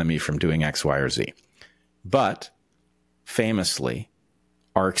disincentivize an enemy from doing X, Y, or Z. But famously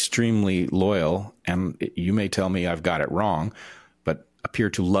are extremely loyal, and you may tell me I've got it wrong, but appear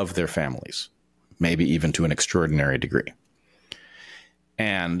to love their families, maybe even to an extraordinary degree.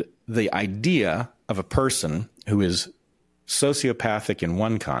 And the idea of a person who is sociopathic in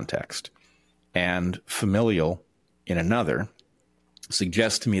one context and familial in another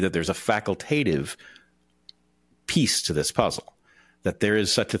suggests to me that there's a facultative piece to this puzzle, that there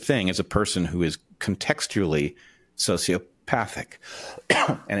is such a thing as a person who is contextually sociopathic.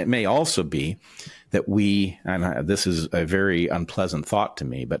 And it may also be that this is a very unpleasant thought to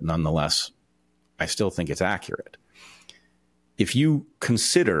me, but nonetheless, I still think it's accurate. If you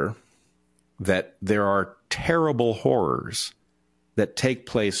consider that there are terrible horrors that take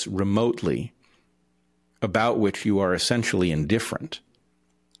place remotely about which you are essentially indifferent,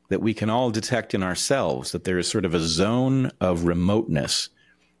 that we can all detect in ourselves that there is sort of a zone of remoteness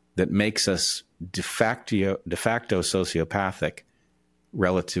that makes us de facto sociopathic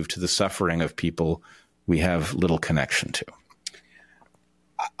relative to the suffering of people we have little connection to.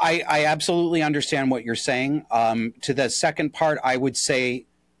 I absolutely understand what you're saying. To the second part, I would say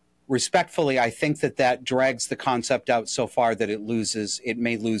respectfully, I think that drags the concept out so far that it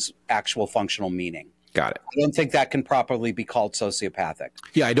may lose actual functional meaning. Got it. I don't think that can properly be called sociopathic.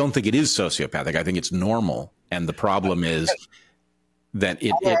 Yeah, I don't think it is sociopathic. I think it's normal. And the problem is that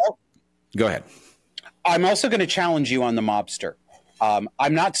go ahead. I'm also going to challenge you on the mobster.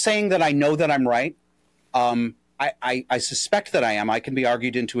 I'm not saying that I know that I'm right. I suspect that I am. I can be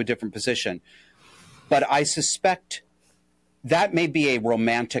argued into a different position. But I suspect that may be a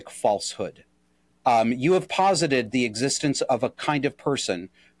romantic falsehood. You have posited the existence of a kind of person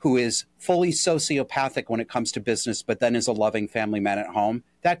who is fully sociopathic when it comes to business, but then is a loving family man at home.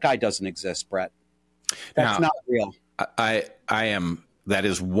 That guy doesn't exist, Brett. That's not real. That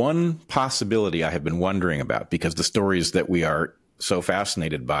is one possibility I have been wondering about, because the stories that we are so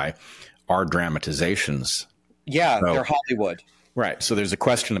fascinated by are dramatizations. Yeah, they're Hollywood. Right. So there's a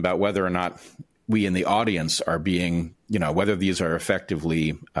question about whether or not we in the audience are being, whether these are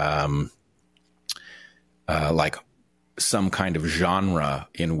effectively like some kind of genre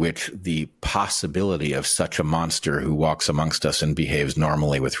in which the possibility of such a monster who walks amongst us and behaves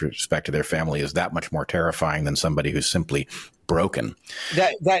normally with respect to their family is that much more terrifying than somebody who's simply broken.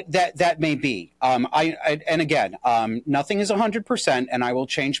 That may be. And again, nothing is 100%, and I will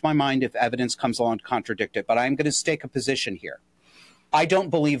change my mind if evidence comes along to contradict it. But I'm going to stake a position here. I don't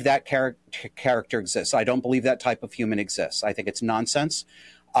believe that character exists. I don't believe that type of human exists. I think it's nonsense.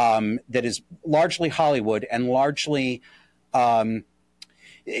 That is largely Hollywood and largely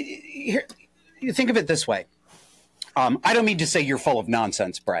here, you think of it this way. I don't mean to say you're full of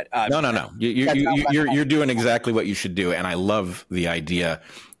nonsense, Brett. No. You're doing exactly what you should do. And I love the idea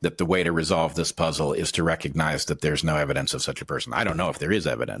that the way to resolve this puzzle is to recognize that there's no evidence of such a person. I don't know if there is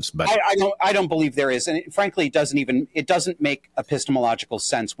evidence, but I don't believe there is. And frankly, it doesn't make epistemological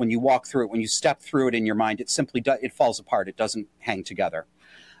sense when you walk through it, when you step through it in your mind. It simply it falls apart. It doesn't hang together.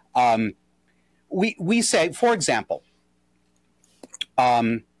 We say, for example,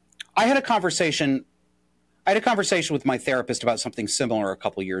 I had a conversation with my therapist about something similar a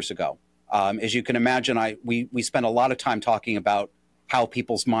couple years ago. As you can imagine, we spent a lot of time talking about how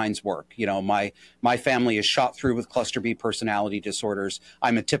people's minds work. My family is shot through with cluster B personality disorders.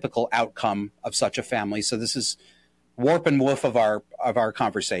 I'm a typical outcome of such a family. So this is warp and woof of our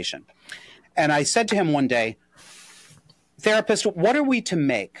conversation. And I said to him one day, therapist, what are we to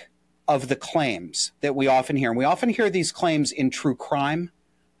make of the claims that we often hear? And we often hear these claims in true crime,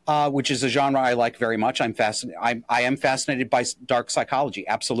 which is a genre I like very much. I am fascinated by dark psychology,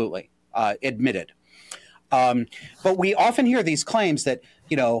 absolutely, admitted. But we often hear these claims that,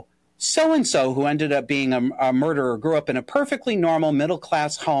 so-and-so who ended up being a murderer grew up in a perfectly normal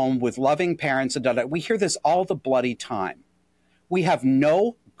middle-class home with loving parents. We hear this all the bloody time. We have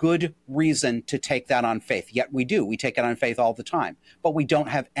no good reason to take that on faith. Yet we do. We take it on faith all the time. But we don't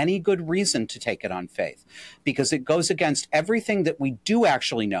have any good reason to take it on faith because it goes against everything that we do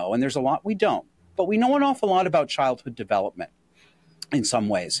actually know. And there's a lot we don't. But we know an awful lot about childhood development in some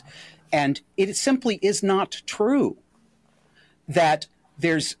ways. And it simply is not true that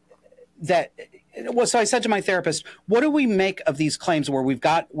there's that. Well, so I said to my therapist, what do we make of these claims where we've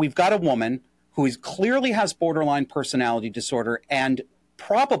got a woman who clearly has borderline personality disorder and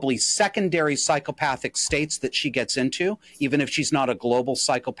probably secondary psychopathic states that she gets into, even if she's not a global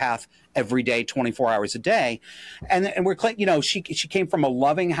psychopath every day, 24 hours a day. And we're, she came from a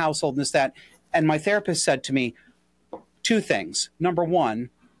loving household and this, that. And my therapist said to me two things. Number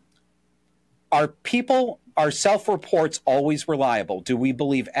one, are self-reports always reliable? Do we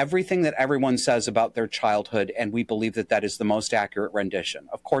believe everything that everyone says about their childhood and we believe that that is the most accurate rendition?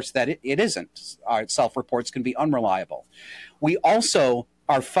 Of course, that it isn't. Our self-reports can be unreliable. We also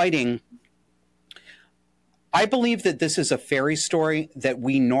are fighting. I believe that this is a fairy story that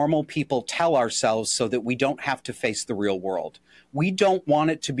we normal people tell ourselves so that we don't have to face the real world. We don't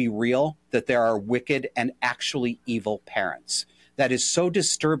want it to be real that there are wicked and actually evil parents. That is so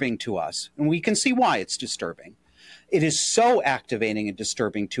disturbing to us, and we can see why it's disturbing. It is so activating and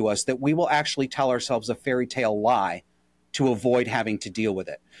disturbing to us that we will actually tell ourselves a fairy tale lie to avoid having to deal with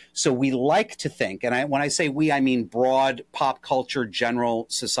it. So we like to think, and when I say we, I mean broad pop culture, general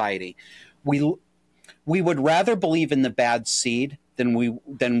society. We would rather believe in the bad seed than we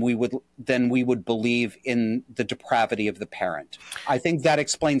would believe in the depravity of the parent. I think that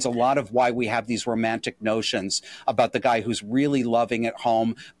explains a lot of why we have these romantic notions about the guy who's really loving at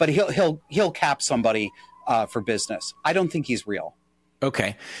home, but he'll cap somebody for business. I don't think he's real.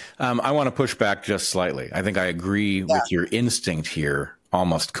 Okay. I want to push back just slightly. I think I agree with your instinct here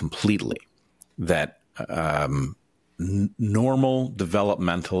almost completely that normal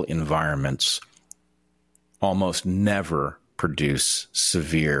developmental environments almost never produce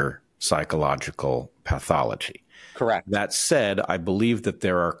severe psychological pathology. Correct. That said, I believe that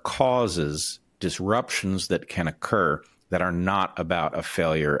there are causes, disruptions that can occur that are not about a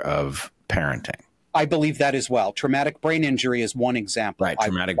failure of parenting. I believe that as well. Traumatic brain injury is one example. Right.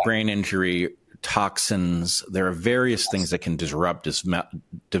 Traumatic brain injury, toxins. There are various things that can disrupt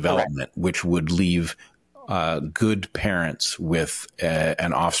development, correct, which would leave good parents with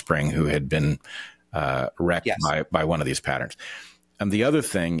an offspring who had been wrecked yes, by one of these patterns. And the other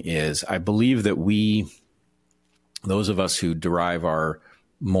thing is, I believe that those of us who derive our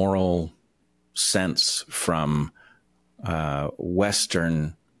moral sense from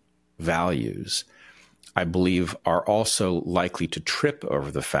Western values, I believe, are also likely to trip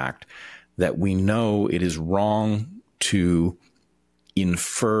over the fact that we know it is wrong to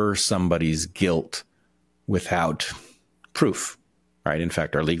infer somebody's guilt without proof, right? In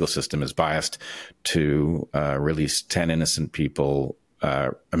fact, our legal system is biased to release 10 innocent people,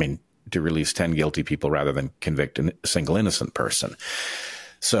 to release 10 guilty people rather than convict a single innocent person.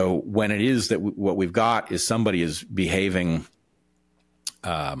 So when it is that what we've got is somebody is behaving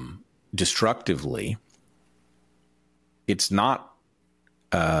destructively, it's not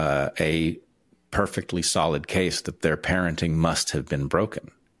a perfectly solid case that their parenting must have been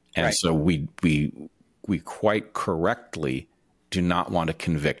broken. And right, so we quite correctly do not want to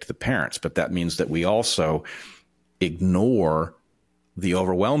convict the parents, but that means that we also ignore the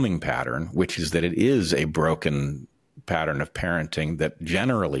overwhelming pattern, which is that it is a broken pattern of parenting that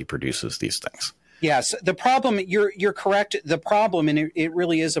generally produces these things. Yes, the problem, you're correct. The problem, and it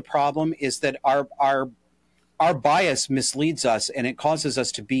really is a problem, is that our bias misleads us and it causes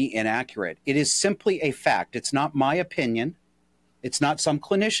us to be inaccurate. It is simply a fact. It's not my opinion. It's not some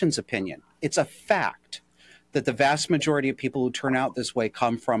clinician's opinion. It's a fact that the vast majority of people who turn out this way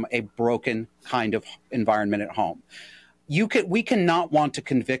come from a broken kind of environment at home. We cannot want to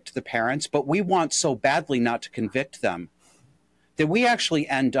convict the parents, but we want so badly not to convict them that we actually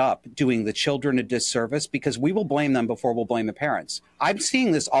end up doing the children a disservice because we will blame them before we'll blame the parents. I'm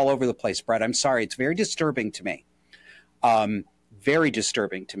seeing this all over the place, Brett. I'm sorry. It's very disturbing to me. Very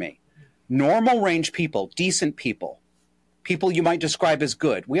disturbing to me. Normal range people, decent people you might describe as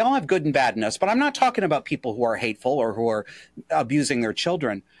good. We all have good and bad in us, but I'm not talking about people who are hateful or who are abusing their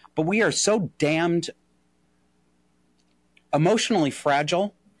children. But we are so damned emotionally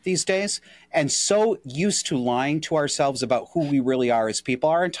fragile these days and so used to lying to ourselves about who we really are as people.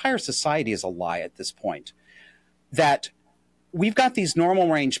 Our entire society is a lie at this point. That we've got these normal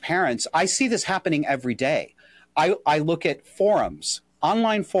range parents. I see this happening every day. I look at forums,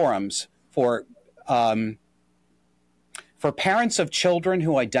 online forums for parents of children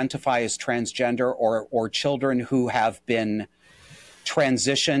who identify as transgender or children who have been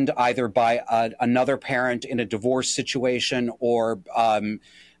transitioned either by another parent in a divorce situation or an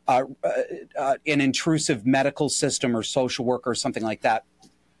intrusive medical system or social worker or something like that.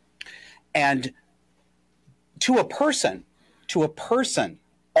 And to a person,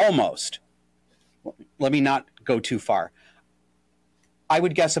 almost, let me not go too far, I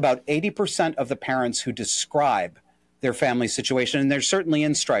would guess about 80% of the parents who describe their family situation, and they're certainly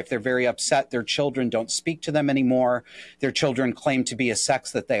in strife. They're very upset. Their children don't speak to them anymore. Their children claim to be a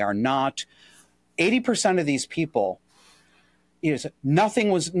sex that they are not. 80% of these people,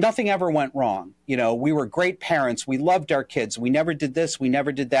 nothing ever went wrong. We were great parents. We loved our kids. We never did this. We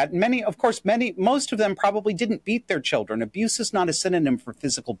never did that. And most of them probably didn't beat their children. Abuse is not a synonym for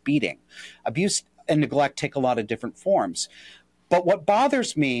physical beating. Abuse and neglect take a lot of different forms. But what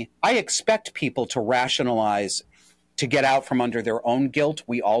bothers me, I expect people to rationalize to get out from under their own guilt.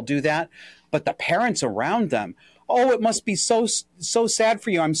 We all do that. But the parents around them, oh, it must be so sad for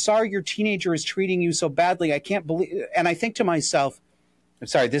you. I'm sorry your teenager is treating you so badly. I can't believe. And I think to myself, I'm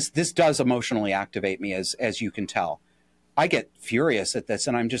sorry, this does emotionally activate me, as you can tell. I get furious at this,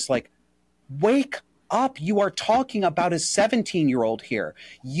 and I'm just like, wake up. You are talking about a 17-year-old here.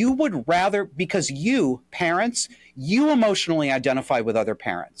 You would rather, because you, parents, you emotionally identify with other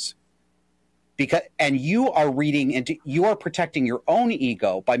parents. And you are you are protecting your own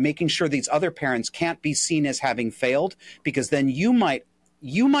ego by making sure these other parents can't be seen as having failed, because then you might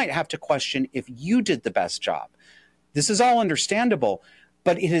have to question if you did the best job. This is all understandable,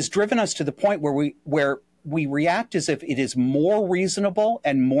 but it has driven us to the point where we react as if it is more reasonable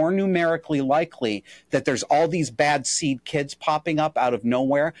and more numerically likely that there's all these bad seed kids popping up out of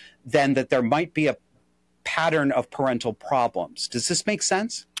nowhere than that there might be a pattern of parental problems. Does this make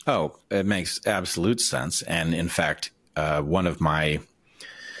sense? Oh, it makes absolute sense. And in fact, one of my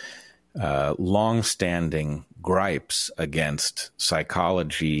longstanding gripes against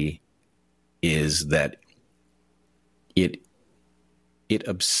psychology is that it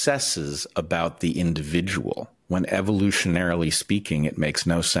obsesses about the individual when, evolutionarily speaking, it makes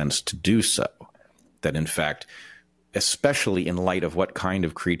no sense to do so. That in fact, especially in light of what kind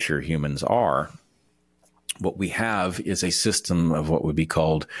of creature humans are, what we have is a system of what would be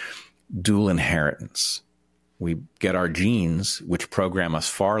called dual inheritance. We get our genes, which program us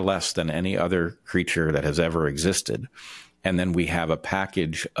far less than any other creature that has ever existed. And then we have a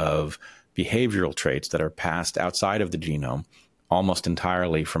package of behavioral traits that are passed outside of the genome, almost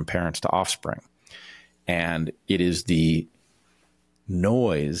entirely from parents to offspring. And it is the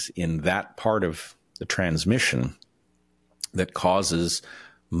noise in that part of the transmission that causes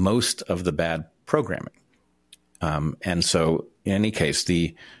most of the bad programming. And so in any case,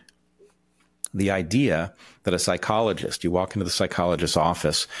 the idea that a psychologist, you walk into the psychologist's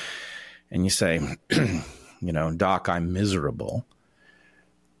office and you say, Doc, I'm miserable.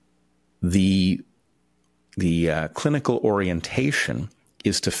 The clinical orientation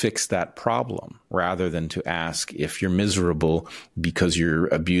is to fix that problem rather than to ask if you're miserable because you're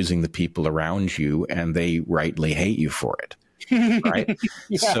abusing the people around you and they rightly hate you for it. Right.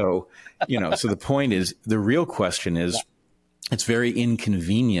 Yeah. So the point is, the real question is, it's very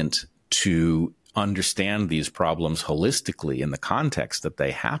inconvenient to understand these problems holistically in the context that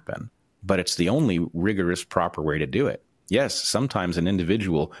they happen, but it's the only rigorous, proper way to do it. Yes, sometimes an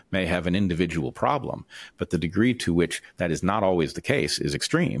individual may have an individual problem, but the degree to which that is not always the case is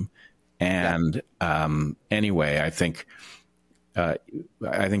extreme. And anyway, I think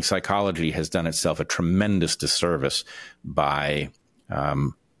psychology has done itself a tremendous disservice by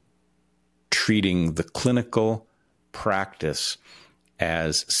treating the clinical practice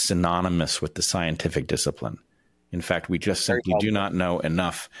as synonymous with the scientific discipline. In fact, we just simply do not know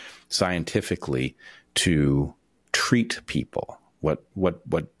enough scientifically to treat people. What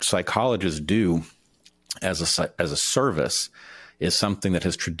psychologists do as a service is something that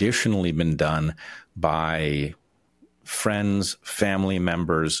has traditionally been done by friends, family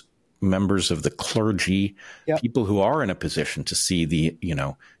members, members of the clergy, people who are in a position to see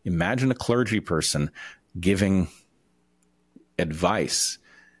imagine a clergy person giving advice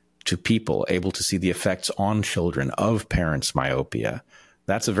to people, able to see the effects on children of parents' myopia.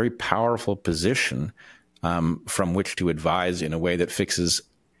 That's a very powerful position from which to advise in a way that fixes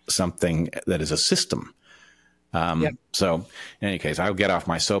something that is a system. So in any case, I'll get off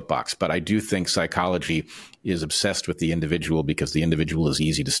my soapbox, but I do think psychology is obsessed with the individual because the individual is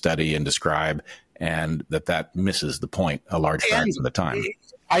easy to study and describe, and that misses the point a large fraction of the time.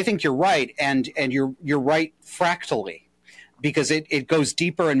 I think you're right. And you're right fractally, because it goes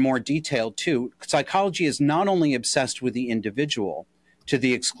deeper and more detailed too. Psychology is not only obsessed with the individual to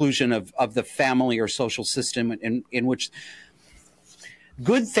the exclusion of the family or social system in which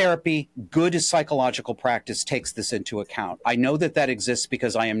good therapy, good psychological practice takes this into account. I know that exists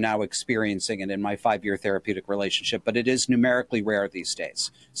because I am now experiencing it in my 5-year therapeutic relationship, but it is numerically rare these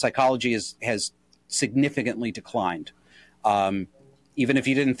days. Psychology has significantly declined. Even if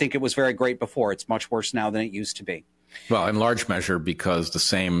you didn't think it was very great before, it's much worse now than it used to be. Well, in large measure because the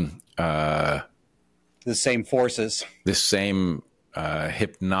same forces, the same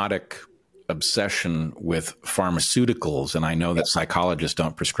hypnotic obsession with pharmaceuticals, and I know that psychologists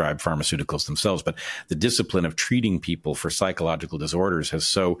don't prescribe pharmaceuticals themselves, but the discipline of treating people for psychological disorders has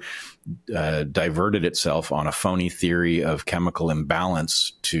so diverted itself on a phony theory of chemical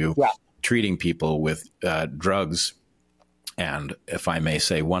imbalance to treating people with drugs. And if I may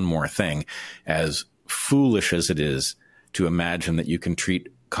say one more thing, as foolish as it is to imagine that you can treat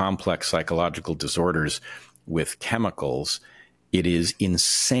complex psychological disorders with chemicals, it is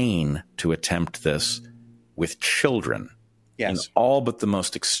insane to attempt this with children. Yes. In all but the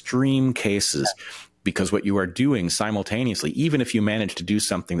most extreme cases, because what you are doing simultaneously, even if you manage to do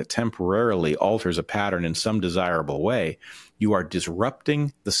something that temporarily alters a pattern in some desirable way, you are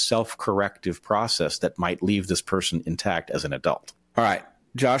disrupting the self-corrective process that might leave this person intact as an adult. All right,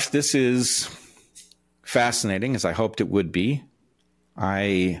 Josh, this is fascinating, as I hoped it would be.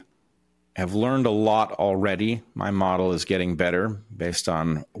 I have learned a lot already. My model is getting better based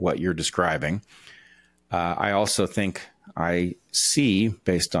on what you're describing. I also think I see,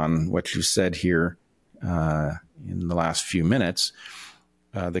 based on what you said here in the last few minutes,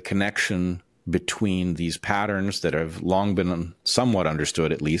 the connection between these patterns that have long been somewhat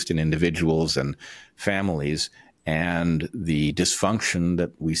understood, at least in individuals and families, and the dysfunction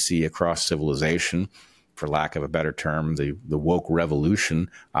that we see across civilization. For lack of a better term, the woke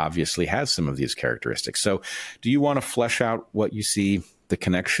revolution obviously has some of these characteristics. So do you want to flesh out what you see the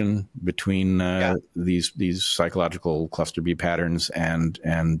connection between these psychological cluster B patterns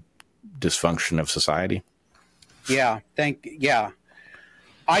and dysfunction of society? Yeah.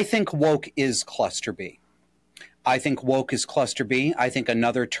 I think woke is cluster B. I think woke is cluster B. I think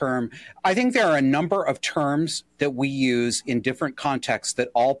another term, I think there are a number of terms that we use in different contexts that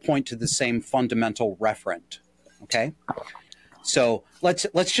all point to the same fundamental referent. Okay? So let's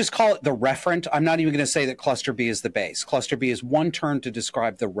just call it the referent. I'm not even going to say that cluster B is the base. Cluster B is one term to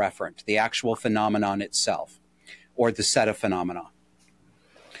describe the referent, the actual phenomenon itself, or the set of phenomena.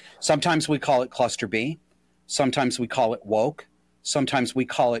 Sometimes we call it cluster B. Sometimes we call it woke. Sometimes we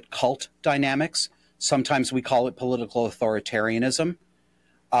call it cult dynamics. Sometimes we call it political authoritarianism.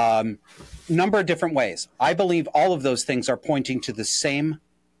 Number of different ways. I believe all of those things are pointing to the same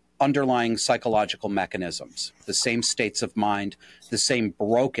underlying psychological mechanisms, the same states of mind, the same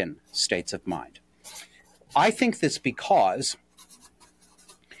broken states of mind. I think this because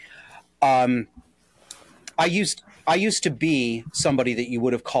I used to be somebody that you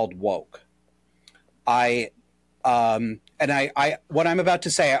would have called woke. What I'm about to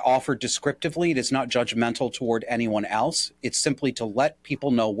say, I offer descriptively. It is not judgmental toward anyone else. It's simply to let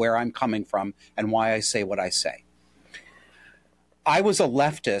people know where I'm coming from and why I say what I say. I was a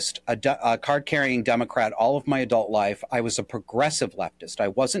leftist, a card-carrying Democrat all of my adult life. I was a progressive leftist. I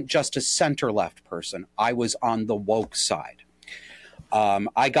wasn't just a center-left person. I was on the woke side.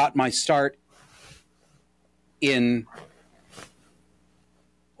 I got my start in,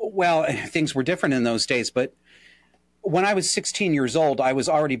 well, things were different in those days, but when I was 16 years old, I was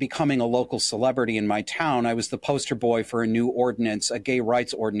already becoming a local celebrity in my town. I was the poster boy for a new ordinance, a gay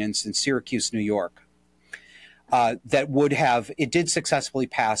rights ordinance in Syracuse, New York, it did successfully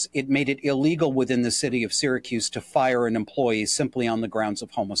pass. It made it illegal within the city of Syracuse to fire an employee simply on the grounds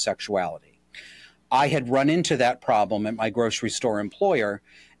of homosexuality. I had run into that problem at my grocery store employer,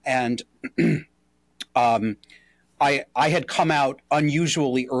 and I had come out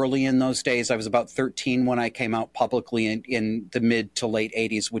unusually early in those days. I was about 13 when I came out publicly in the mid to late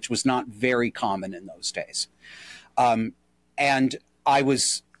 80s, which was not very common in those days. And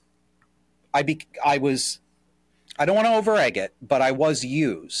I don't want to over-egg it, but I was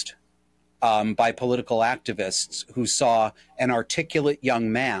used by political activists who saw an articulate young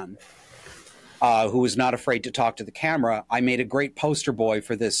man who was not afraid to talk to the camera. I made a great poster boy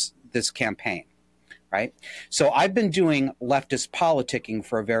for this campaign. Right? So I've been doing leftist politicking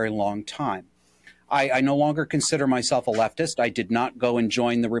for a very long time. I no longer consider myself a leftist. I did not go and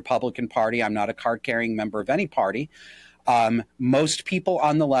join the Republican Party. I'm not a card-carrying member of any party. Most people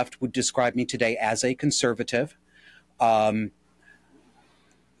on the left would describe me today as a conservative. But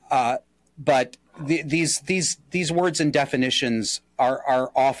these words and definitions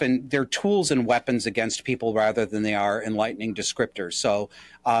are often, they're tools and weapons against people rather than they are enlightening descriptors. So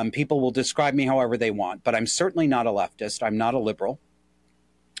people will describe me however they want, but I'm certainly not a leftist. I'm not a liberal.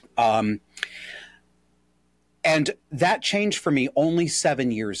 And that changed for me only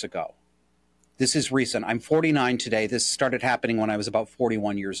 7 years ago. This is recent. I'm 49 today. This started happening when I was about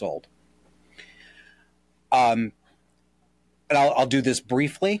 41 years old. And I'll do this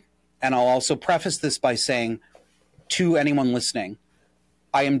briefly. And I'll also preface this by saying to anyone listening,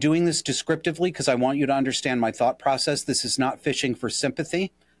 I am doing this descriptively because I want you to understand my thought process. This is not fishing for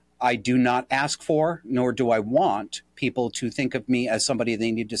sympathy. I do not ask for, nor do I want people to think of me as somebody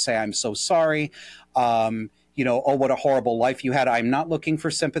they need to say, I'm so sorry. Oh, what a horrible life you had. I'm not looking for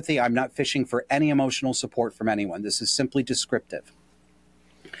sympathy. I'm not fishing for any emotional support from anyone. This is simply descriptive.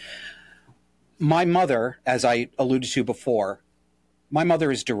 My mother, as I alluded to before, my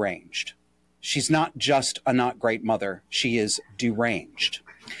mother is deranged. She's not just a not great mother. She is deranged.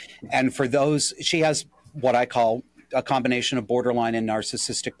 And for those, she has what I call a combination of borderline and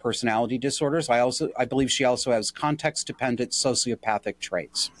narcissistic personality disorders. I believe she also has context-dependent sociopathic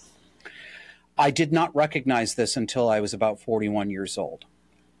traits. I did not recognize this until I was about 41 years old.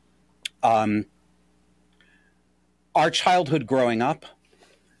 Our childhood growing up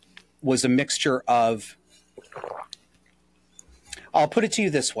was a mixture of, I'll put it to you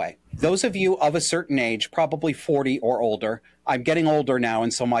this way. Those of you of a certain age, probably 40 or older, I'm getting older now,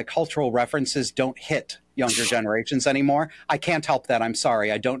 and so my cultural references don't hit younger generations anymore. I can't help that. I'm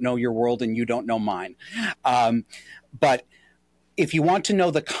sorry. I don't know your world and you don't know mine. But if you want to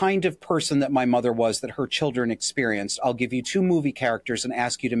know the kind of person that my mother was that her children experienced, I'll give you 2 movie characters and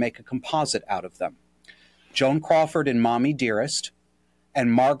ask you to make a composite out of them. Joan Crawford in Mommy Dearest,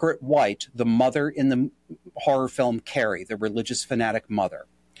 and Margaret White, the mother in the horror film Carrie, the religious fanatic mother.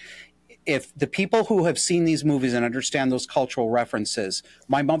 If the people who have seen these movies and understand those cultural references,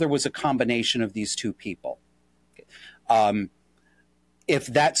 my mother was a combination of these 2 people. If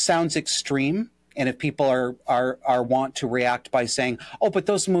that sounds extreme, and if people are want to react by saying, oh, but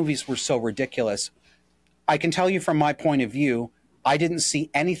those movies were so ridiculous, I can tell you from my point of view, I didn't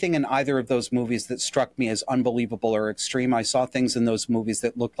see anything in either of those movies that struck me as unbelievable or extreme. I saw things in those movies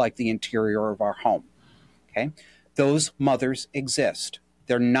that looked like the interior of our home. Okay? Those mothers exist.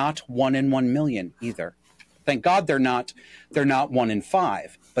 They're not 1 in 1 million either. Thank God they're not 1 in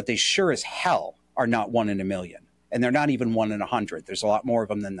 5, but they sure as hell are not 1 in a million. And they're not even 1 in 100. There's a lot more of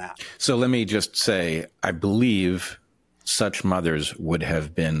them than that. So let me just say, I believe such mothers would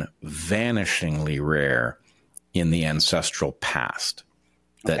have been vanishingly rare in the ancestral past.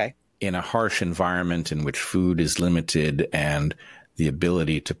 That in a harsh environment in which food is limited and the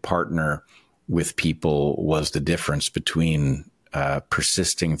ability to partner with people was the difference between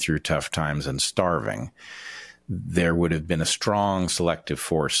persisting through tough times and starving, there would have been a strong selective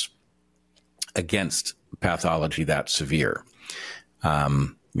force against pathology that severe. A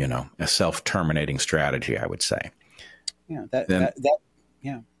self-terminating strategy, I would say.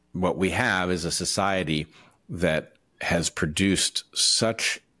 Yeah. What we have is a society that has produced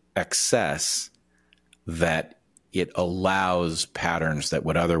such excess that it allows patterns that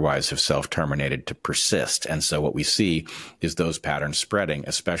would otherwise have self-terminated to persist. And so what we see is those patterns spreading,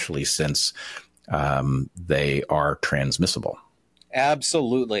 especially since they are transmissible.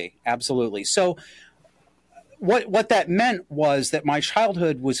 Absolutely. Absolutely. So what that meant was that my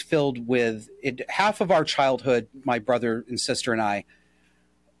childhood was filled with half of our childhood, my brother and sister and I,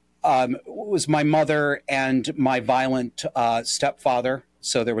 was my mother and my violent stepfather.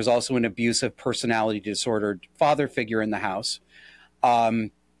 So there was also an abusive personality disordered father figure in the house.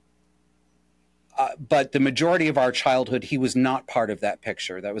 But the majority of our childhood, he was not part of that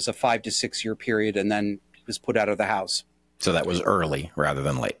picture. That was a 5 to 6 year period, and then he was put out of the house. So that was early rather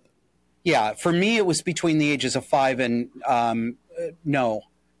than late. Yeah, for me, it was between the ages of 4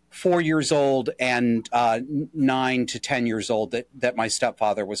 years old and 9 to 10 years old that my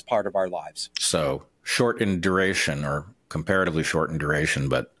stepfather was part of our lives. So short in duration, or comparatively short in duration,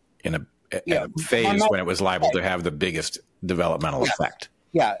 but in a phase when it was liable to have the biggest developmental effect.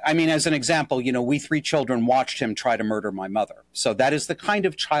 Yeah, I mean, as an example, we 3 children watched him try to murder my mother. So that is the kind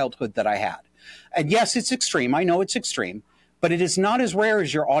of childhood that I had. And yes, it's extreme. I know it's extreme, but it is not as rare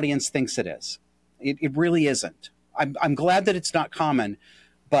as your audience thinks it is. It really isn't. I'm glad that it's not common,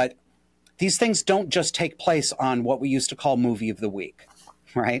 but these things don't just take place on what we used to call movie of the week,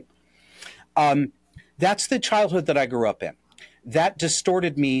 right? That's the childhood that I grew up in. That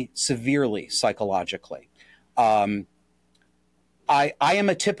distorted me severely psychologically. I am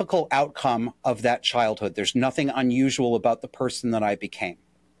a typical outcome of that childhood. There's nothing unusual about the person that I became.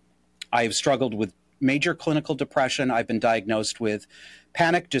 I have struggled with major clinical depression. I've been diagnosed with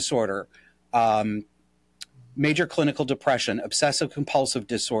panic disorder, major clinical depression, obsessive compulsive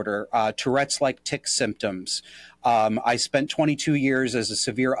disorder, Tourette's-like tic symptoms. I spent 22 years as a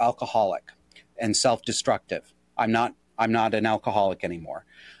severe alcoholic and self-destructive. I'm not an alcoholic anymore.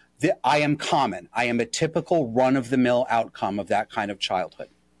 I am common. I am a typical run-of-the-mill outcome of that kind of childhood.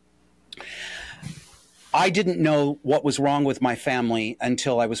 I didn't know what was wrong with my family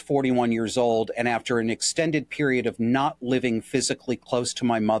until I was 41 years old, and after an extended period of not living physically close to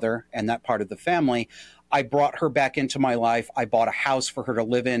my mother and that part of the family, I brought her back into my life. I bought a house for her to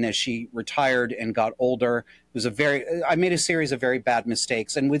live in as she retired and got older. I made a series of very bad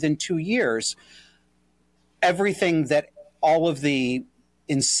mistakes, and within 2 years, all of the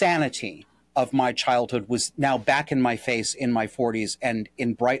insanity of my childhood was now back in my face in my 40s and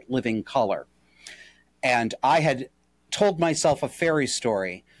in bright living color. And I had told myself a fairy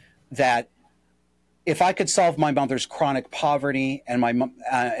story that if I could solve my mother's chronic poverty and my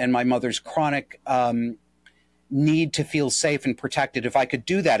mother's chronic need to feel safe and protected, if I could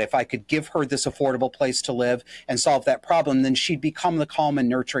do that, if I could give her this affordable place to live and solve that problem, then she'd become the calm and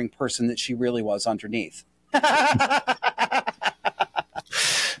nurturing person that she really was underneath.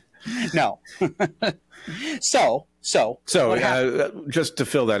 No. So just to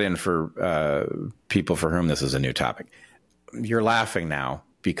fill that in for people for whom this is a new topic, you're laughing now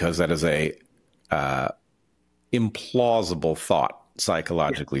because that is a implausible thought,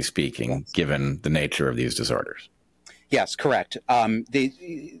 psychologically speaking, yes, given the nature of these disorders. Yes, correct.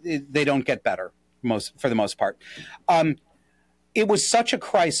 They don't get better for the most part. It was such a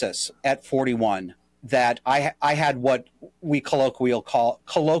crisis at 41 that I had what we colloquially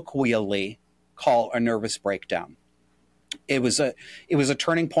call a nervous breakdown. It was a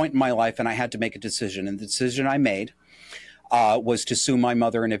turning point in my life, and I had to make a decision. And the decision I made was to sue my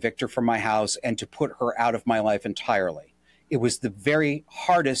mother and evict her from my house and to put her out of my life entirely. It was the very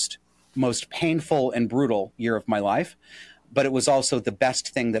hardest, most painful and brutal year of my life, but it was also the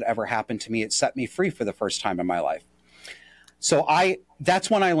best thing that ever happened to me. It set me free for the first time in my life. So that's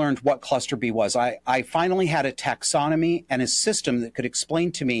when I learned what cluster B was. I finally had a taxonomy and a system that could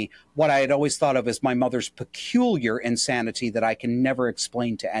explain to me what I had always thought of as my mother's peculiar insanity that I can never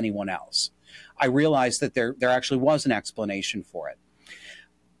explain to anyone else. I realized that there actually was an explanation for it.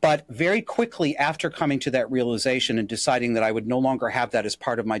 But very quickly after coming to that realization and deciding that I would no longer have that as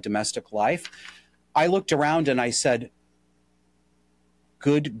part of my domestic life, I looked around and I said,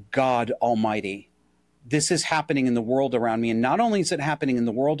 good God Almighty, this is happening in the world around me. And not only is it happening in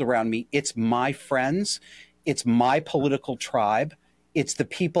the world around me, it's my friends, it's my political tribe, it's the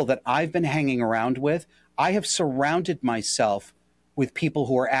people that I've been hanging around with. I have surrounded myself with people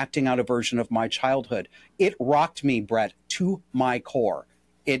who are acting out a version of my childhood. It rocked me, Brett, to my core.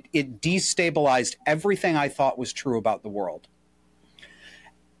 It destabilized everything I thought was true about the world.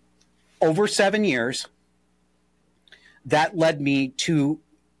 Over 7 years, that led me to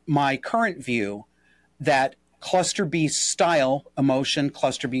my current view that cluster B style emotion,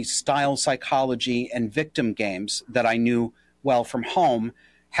 cluster B style psychology, and victim games that I knew well from home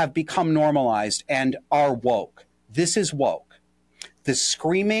have become normalized and are woke. This is woke. The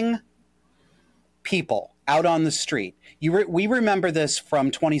screaming people out on the street. We remember this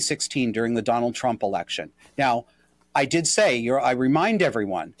from 2016 during the Donald Trump election. Now, I did say, I remind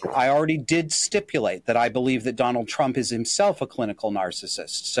everyone, I already did stipulate that I believe that Donald Trump is himself a clinical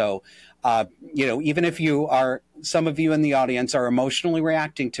narcissist. So, even if some of you in the audience are emotionally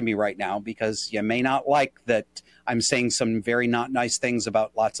reacting to me right now because you may not like that I'm saying some very not nice things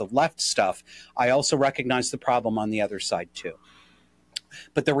about lots of left stuff, I also recognize the problem on the other side too.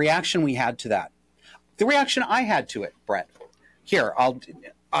 But the reaction we had to that, the reaction I had to it, Brett, here,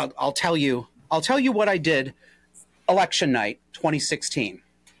 I'll tell you what I did election night 2016.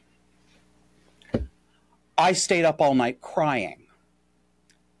 I stayed up all night crying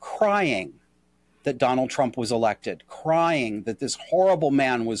that Donald Trump was elected, crying that this horrible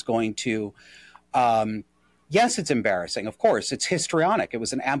man was going to, yes, it's embarrassing. Of course, it's histrionic. It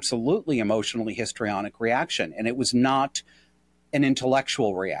was an absolutely emotionally histrionic reaction, and it was not an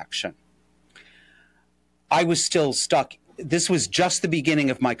intellectual reaction. I was still stuck. This was just the beginning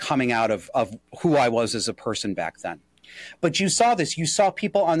of my coming out of who I was as a person back then. But you saw this. You saw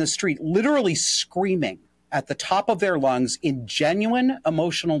people on the street literally screaming at the top of their lungs in genuine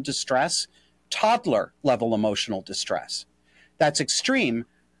emotional distress, toddler level emotional distress. That's extreme,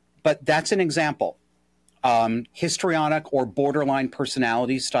 but that's an example. Histrionic or borderline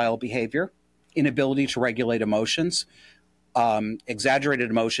personality style behavior, inability to regulate emotions, exaggerated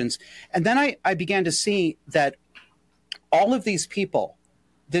emotions. And then I began to see that all of these people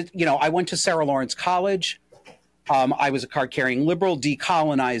that, I went to Sarah Lawrence College. I was a card-carrying liberal,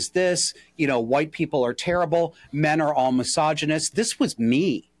 decolonized this, white people are terrible, men are all misogynist. This was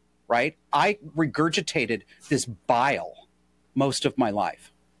me, right? I regurgitated this bile most of my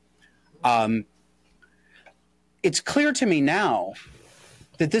life. It's clear to me now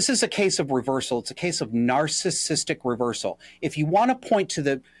that this is a case of reversal. It's a case of narcissistic reversal. If you want to point to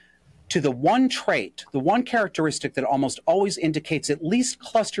the one trait, the one characteristic that almost always indicates at least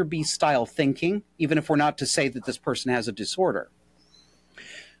cluster B style thinking, even if we're not to say that this person has a disorder,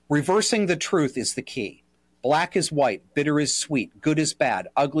 reversing the truth is the key. Black is white, bitter is sweet, good is bad,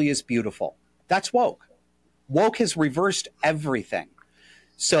 ugly is beautiful. That's woke. Woke has reversed everything.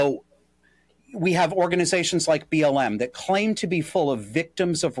 So we have organizations like BLM that claim to be full of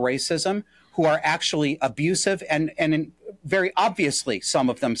victims of racism who are actually abusive and very obviously, some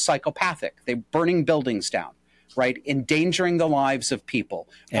of them psychopathic. They're burning buildings down, right? Endangering the lives of people,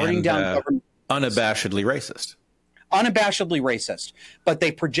 burning down government. Unabashedly racist. unabashedly racist, but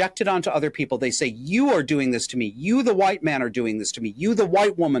they project it onto other people. They say, you are doing this to me. You, the white man, are doing this to me. You, the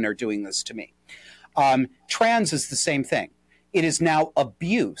white woman, are doing this to me. Trans is the same thing. It is now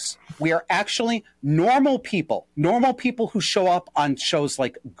abuse. We are actually normal people who show up on shows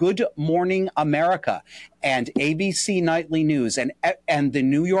like Good Morning America and ABC Nightly News and the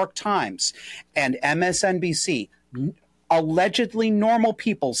New York Times and MSNBC. Allegedly normal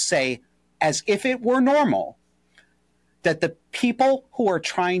people say, as if it were normal, that the people who are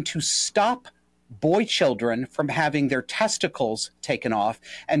trying to stop boy children from having their testicles taken off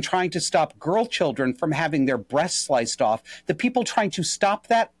and trying to stop girl children from having their breasts sliced off, the people trying to stop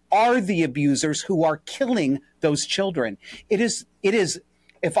that are the abusers who are killing those children. It is,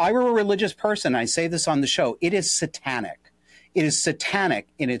 if I were a religious person, I say this on the show, it is satanic. It is satanic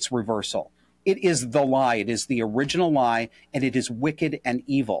in its reversal. It is the lie. It is the original lie, and it is wicked and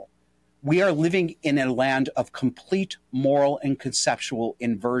evil. We are living in a land of complete moral and conceptual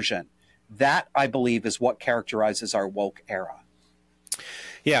inversion. That, I believe, is what characterizes our woke era.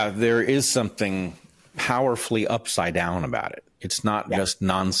 Yeah, there is something powerfully upside down about it. It's not just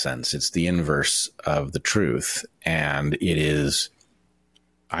nonsense. It's the inverse of the truth. And it is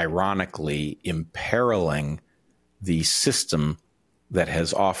ironically imperiling the system that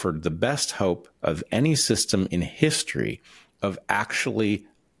has offered the best hope of any system in history of actually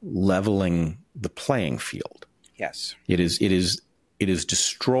leveling the playing field. Yes. It is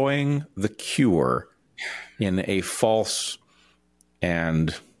destroying the cure in a false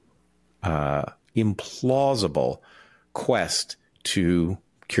and implausible quest to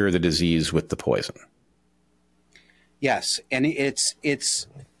cure the disease with the poison. Yes, and it's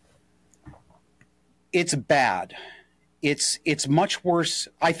bad. It's much worse.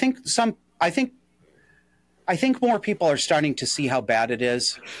 I think more people are starting to see how bad it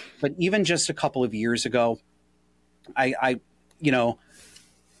is. But even just a couple of years ago, I'm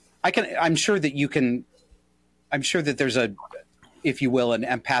sure that there's a, if you will, an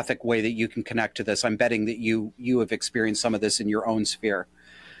empathic way that you can connect to this. I'm betting that you have experienced some of this in your own sphere.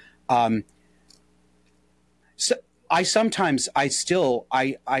 So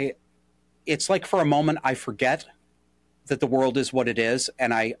it's like for a moment I forget that the world is what it is,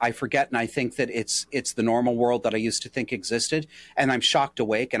 and I forget, and I think that it's the normal world that I used to think existed, and I'm shocked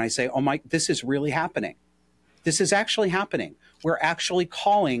awake, and I say, oh my, this is really happening. This is actually happening. We're actually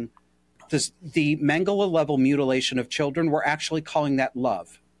calling this, the Mengele level mutilation of children, we're actually calling that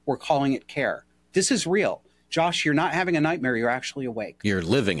love. We're calling it care. This is real. Josh, you're not having a nightmare. You're actually awake. You're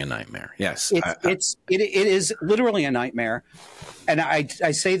living a nightmare. Yes. It is literally a nightmare. And I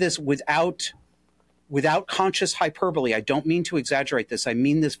say this without conscious hyperbole. I don't mean to exaggerate this. I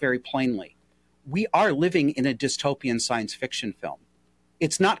mean this very plainly. We are living in a dystopian science fiction film.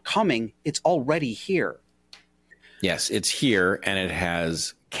 It's not coming. It's already here. Yes, it's here, and it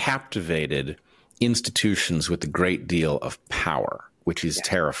has captivated institutions with a great deal of power, which is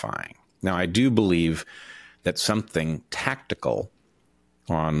terrifying. Now, I do believe that something tactical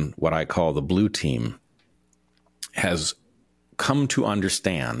on what I call the blue team has come to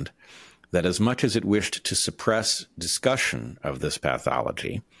understand that as much as it wished to suppress discussion of this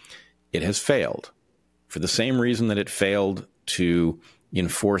pathology, it has failed for the same reason that it failed to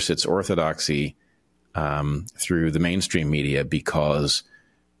enforce its orthodoxy through the mainstream media, because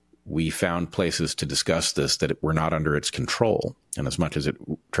we found places to discuss this that were not under its control. And as much as it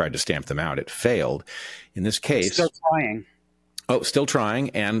tried to stamp them out, it failed. In this case... Still trying. Oh, still trying.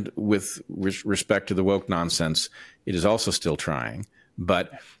 And with respect to the woke nonsense, it is also still trying.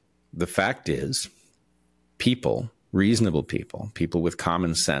 But the fact is, people, reasonable people with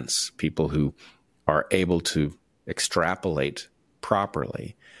common sense, people who are able to extrapolate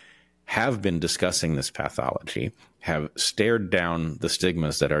properly, have been discussing this pathology, have stared down the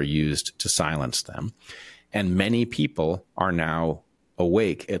stigmas that are used to silence them. And many people are now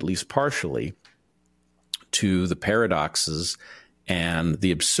awake, at least partially, to the paradoxes and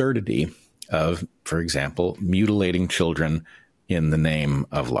the absurdity of, for example, mutilating children in the name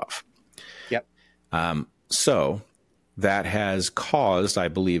of love. Yep. So that has caused, I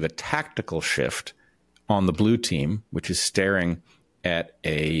believe, a tactical shift on the blue team, which is staring at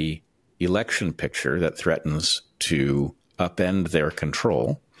a election picture that threatens to upend their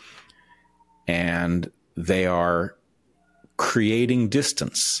control. And they are creating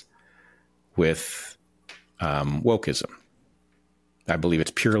distance with wokeism. I believe it's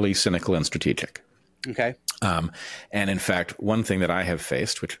purely cynical and strategic. Okay. And in fact, one thing that I have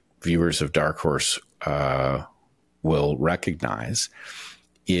faced, which viewers of DarkHorse will recognize,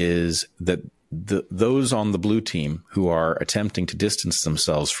 is that those on the blue team who are attempting to distance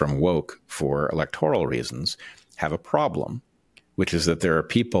themselves from woke for electoral reasons have a problem, which is that there are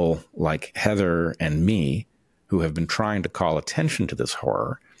people like Heather and me who have been trying to call attention to this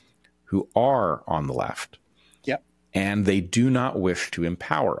horror, who are on the left. Yep. And they do not wish to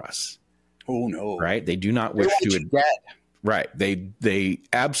empower us. Oh, no. Right? They do not wish to. Right. They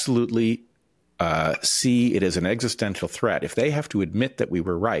absolutely see it as an existential threat. If they have to admit that we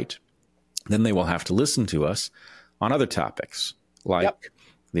were right, then they will have to listen to us on other topics, like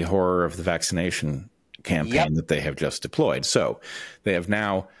the horror of the vaccination campaign that they have just deployed. So they have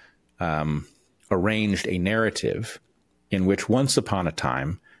now arranged a narrative in which once upon a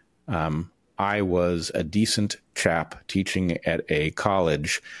time, I was a decent chap teaching at a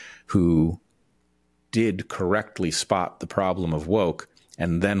college who did correctly spot the problem of woke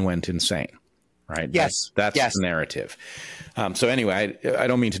and then went insane. Right? Yes. That's the narrative. So anyway, I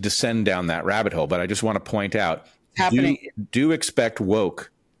don't mean to descend down that rabbit hole, but I just want to point out, do expect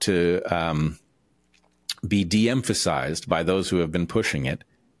woke to be de-emphasized by those who have been pushing it,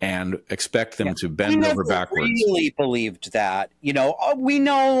 and expect them to bend over backwards. We really believed that. We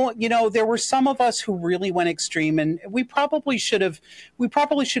know, there were some of us who really went extreme, and we probably should have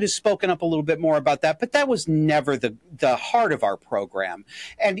spoken up a little bit more about that, but that was never the heart of our program.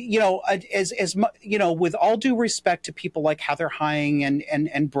 And, with all due respect to people like Heather Hying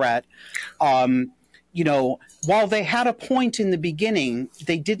and Brett, while they had a point in the beginning,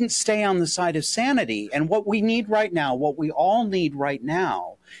 they didn't stay on the side of sanity. And what we need right now, what we all need right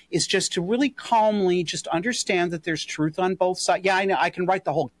now, is just to really calmly just understand that there's truth on both sides. Yeah, I know. I can write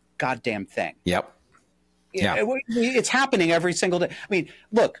the whole goddamn thing. Yep. Yeah. It's happening every single day. I mean,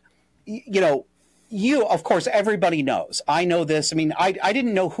 look, of course, everybody knows. I know this. I mean, I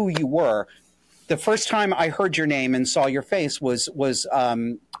didn't know who you were. The first time I heard your name and saw your face was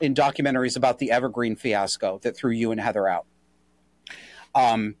in documentaries about the Evergreen fiasco that threw you and Heather out.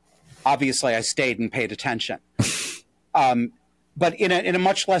 Obviously, I stayed and paid attention. But in a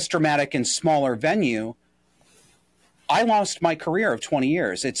much less dramatic and smaller venue, I lost my career of 20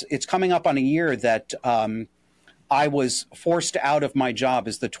 years. It's coming up on a year that I was forced out of my job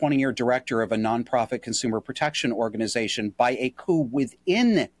as the 20-year director of a nonprofit consumer protection organization by a coup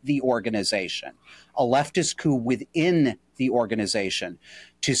within the organization, a leftist coup within the organization,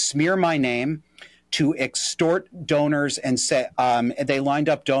 to smear my name, to extort donors, and say they lined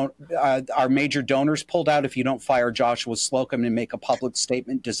up. Our major donors pulled out. If you don't fire Joshua Slocum and make a public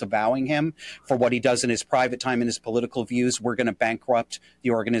statement disavowing him for what he does in his private time and his political views, we're going to bankrupt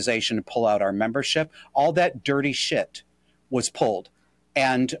the organization and pull out our membership. All that dirty shit was pulled,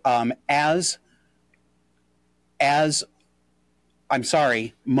 and as I'm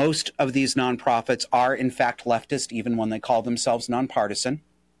sorry, most of these nonprofits are in fact leftist, even when they call themselves nonpartisan.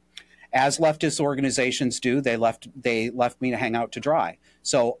 As leftist organizations do, they left me to hang out to dry.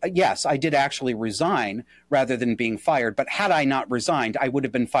 So yes, I did actually resign rather than being fired. But had I not resigned, I would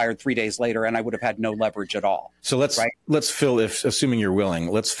have been fired 3 days later, and I would have had no leverage at all. So let's fill, assuming you're willing,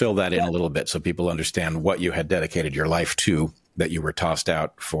 let's fill that in a little bit so people understand what you had dedicated your life to, that you were tossed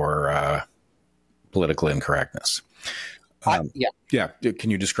out for political incorrectness. Yeah. Can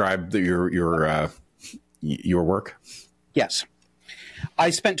you describe your work? Yes.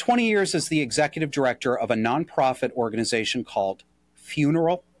 I spent 20 years as the executive director of a nonprofit organization called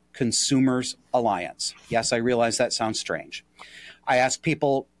Funeral Consumers Alliance. Yes, I realize that sounds strange. I asked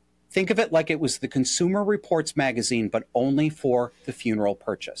people, think of it like it was the Consumer Reports magazine, but only for the funeral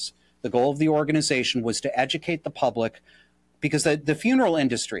purchase. The goal of the organization was to educate the public, because the funeral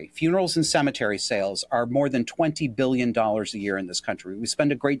industry, funerals and cemetery sales, are more than $20 billion a year in this country. We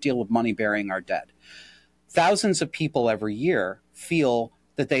spend a great deal of money burying our dead. Thousands of people every year feel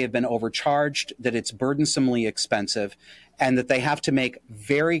that they have been overcharged, that it's burdensomely expensive, and that they have to make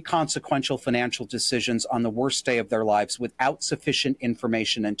very consequential financial decisions on the worst day of their lives without sufficient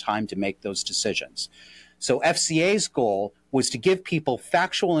information and time to make those decisions. So FCA's goal was to give people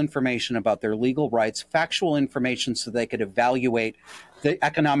factual information about their legal rights, factual information so they could evaluate the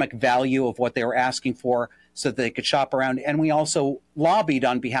economic value of what they were asking for so that they could shop around. And we also lobbied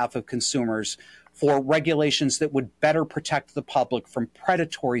on behalf of consumers for regulations that would better protect the public from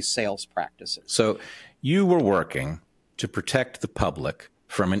predatory sales practices. So you were working to protect the public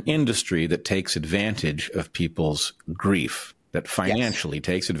from an industry that takes advantage of people's grief, that financially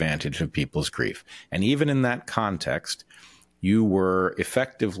takes advantage of people's grief. And even in that context, you were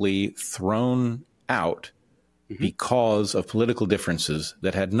effectively thrown out because of political differences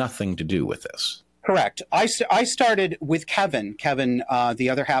that had nothing to do with this. Correct. I started with Kevin, the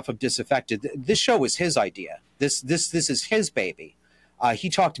other half of Disaffected. This show was his idea. This is his baby. He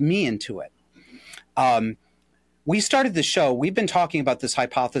talked me into it. We started the show. We've been talking about this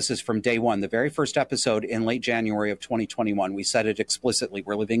hypothesis from day one. The very first episode in late January of 2021, we said it explicitly.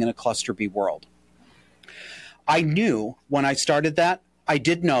 We're living in a cluster B world. I knew when I started that, I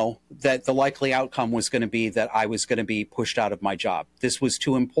did know that the likely outcome was going to be that I was going to be pushed out of my job. This was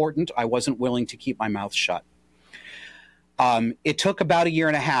too important. I wasn't willing to keep my mouth shut. It took about 1.5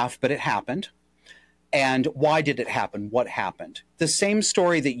 years, but it happened. And why did it happen? What happened? The same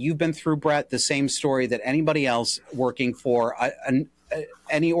story that you've been through, Brett, the same story that anybody else working for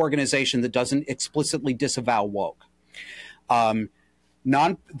any organization that doesn't explicitly disavow woke. This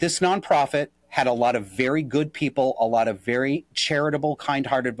nonprofit had a lot of very good people, a lot of very charitable,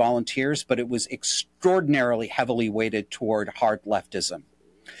 kind-hearted volunteers, but it was extraordinarily heavily weighted toward hard leftism.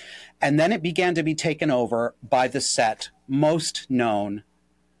 And then it began to be taken over by the set most known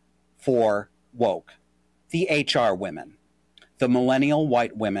for woke. The HR women, the millennial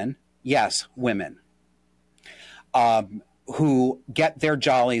white women, yes, women, who get their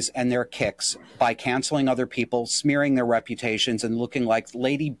jollies and their kicks by canceling other people, smearing their reputations, and looking like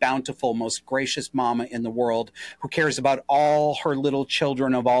Lady Bountiful, most gracious mama in the world, who cares about all her little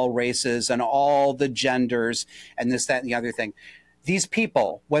children of all races and all the genders and this, that, and the other thing. These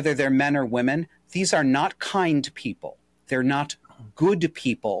people, whether they're men or women, these are not kind people. They're not good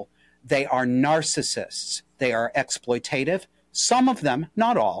people. They are narcissists. They are exploitative. Some of them,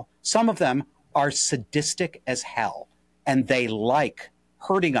 not all, some of them are sadistic as hell. And they like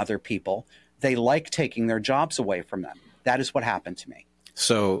hurting other people. They like taking their jobs away from them. That is what happened to me.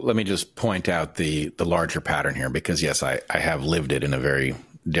 So let me just point out the larger pattern here, because, yes, I have lived it in a very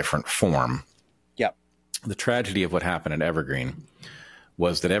different form. Yep. The tragedy of what happened at Evergreen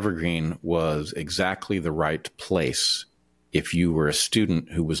was that Evergreen was exactly the right place if you were a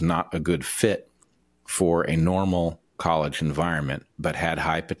student who was not a good fit for a normal college environment but had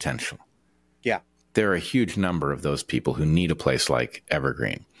high potential. Yeah. There are a huge number of those people who need a place like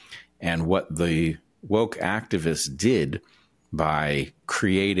Evergreen. And what the woke activists did by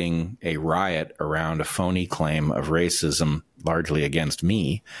creating a riot around a phony claim of racism, largely against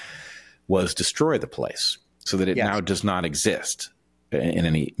me, was destroy the place so that it now does not exist in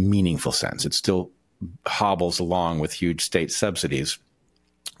any meaningful sense. It still hobbles along with huge state subsidies.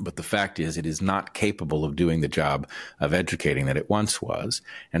 But the fact is, it is not capable of doing the job of educating that it once was.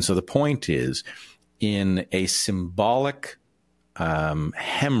 And so the point is, in a symbolic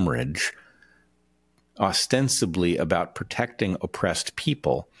hemorrhage, ostensibly about protecting oppressed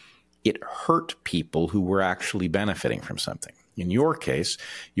people, it hurt people who were actually benefiting from something. In your case,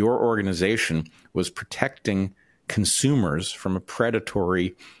 your organization was protecting consumers from a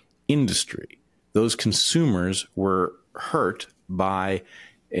predatory industry. Those consumers were hurt by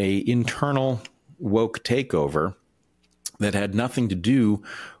an internal woke takeover that had nothing to do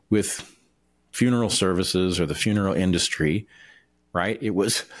with funeral services or the funeral industry, right? It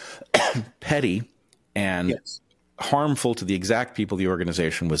was petty and harmful to the exact people the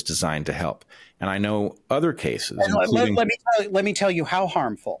organization was designed to help. And I know other cases. Let me tell you how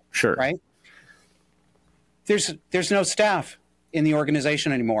harmful. Sure. Right? There's no staff in the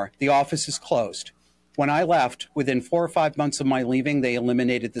organization anymore. The office is closed. When I left, within 4 or 5 months of my leaving, they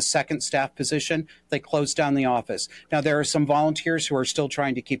eliminated the second staff position. They closed down the office. Now, there are some volunteers who are still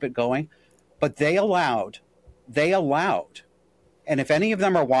trying to keep it going, but they allowed, and if any of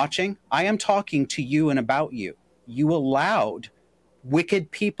them are watching, I am talking to you and about you. You allowed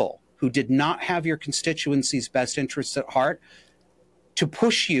wicked people who did not have your constituency's best interests at heart to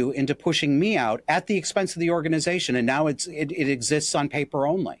push you into pushing me out at the expense of the organization. And now it exists on paper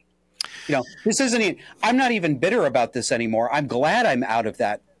only. You know, this isn't even, I'm not even bitter about this anymore. I'm glad I'm out of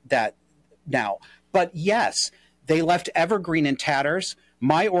that now. But yes, they left Evergreen in tatters.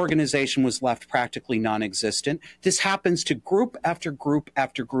 My organization was left practically non-existent. This happens to group after group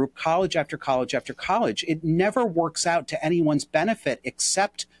after group, college after college after college. It never works out to anyone's benefit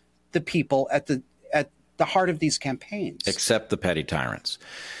except the people at the heart of these campaigns. Except the petty tyrants.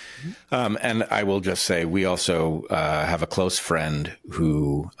 And I will just say, we also have a close friend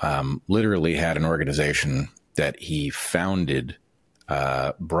who literally had an organization that he founded,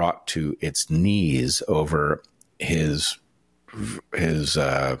 brought to its knees over his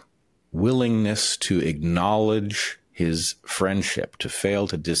willingness to acknowledge his friendship, to fail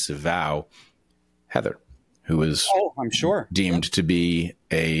to disavow Heather, who is I'm sure deemed to be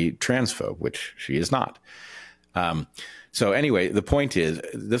a transphobe, which she is not. So anyway, the point is,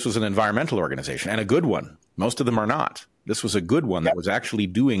 this was an environmental organization, and a good one. Most of them are not. This was a good one that was actually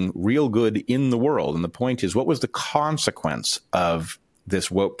doing real good in the world. And the point is, what was the consequence of this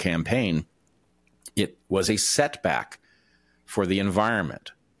woke campaign? It was a setback for the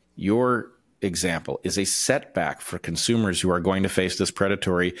environment. Your example, is a setback for consumers who are going to face this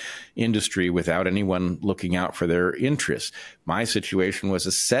predatory industry without anyone looking out for their interests. My situation was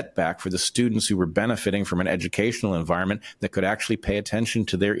a setback for the students who were benefiting from an educational environment that could actually pay attention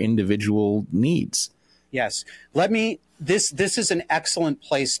to their individual needs. Yes. This is an excellent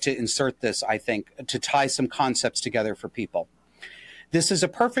place to insert this, I think, to tie some concepts together for people. This is a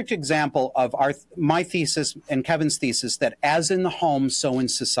perfect example of my thesis and Kevin's thesis that as in the home, so in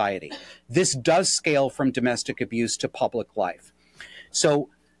society. This does scale from domestic abuse to public life. So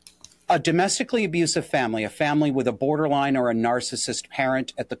a domestically abusive family, a family with a borderline or a narcissist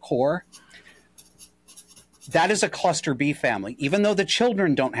parent at the core, that is a cluster B family. Even though the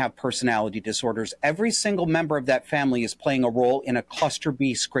children don't have personality disorders, every single member of that family is playing a role in a cluster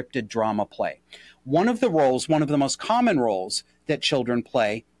B scripted drama play. One of the most common roles that children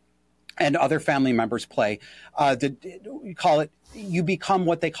play and other family members play, you become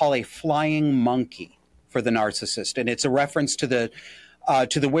what they call a flying monkey for the narcissist. And it's a reference to the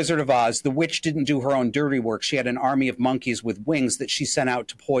Wizard of Oz. The witch didn't do her own dirty work. She had an army of monkeys with wings that she sent out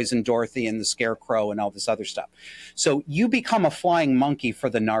to poison Dorothy and the Scarecrow and all this other stuff. So you become a flying monkey for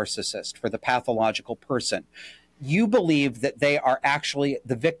the narcissist, for the pathological person. You believe that they are actually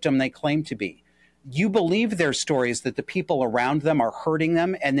the victim they claim to be. You believe their stories, that the people around them are hurting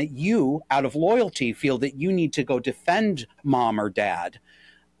them, and that you, out of loyalty, feel that you need to go defend mom or dad.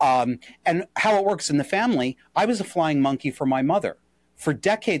 And how it works in the family, I was a flying monkey for my mother. For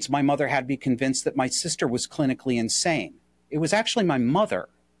decades, my mother had me convinced that my sister was clinically insane. It was actually my mother,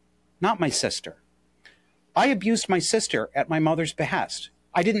 not my sister. I abused my sister at my mother's behest.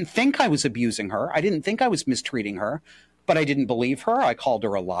 I didn't think I was abusing her. I didn't think I was mistreating her, but I didn't believe her. I called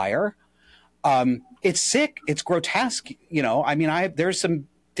her a liar. It's sick. It's grotesque. There's some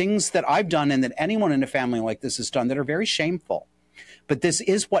things that I've done and that anyone in a family like this has done that are very shameful. But this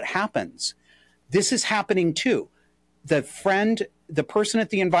is what happens. This is happening too. The person at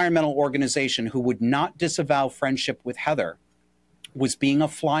the environmental organization who would not disavow friendship with Heather was being a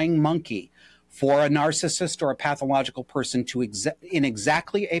flying monkey for a narcissist or a pathological person in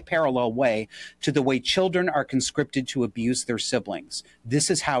exactly a parallel way to the way children are conscripted to abuse their siblings. This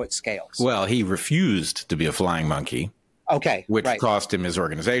is how it scales. Well, he refused to be a flying monkey. Okay. Which cost him his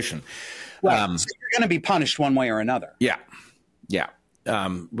organization. Right. So you're going to be punished one way or another. Yeah. Yeah.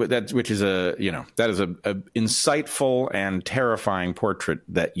 But that is a insightful and terrifying portrait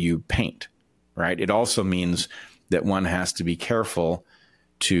that you paint, right? It also means that one has to be careful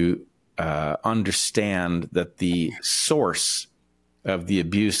to understand that the source of the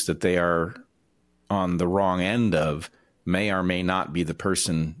abuse that they are on the wrong end of may or may not be the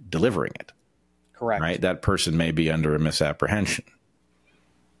person delivering it. Correct. Right? That person may be under a misapprehension.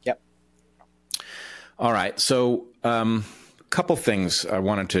 Yep. All right. So, couple things I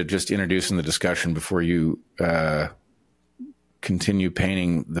wanted to just introduce in the discussion before you continue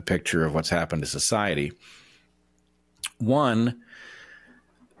painting the picture of what's happened to society. One,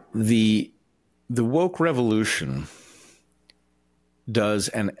 the woke revolution does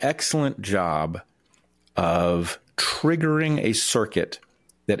an excellent job of triggering a circuit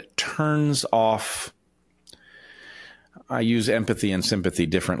that turns off. I use empathy and sympathy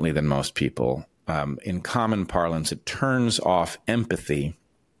differently than most people. In common parlance, it turns off empathy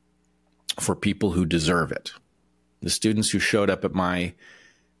for people who deserve it. The students who showed up at my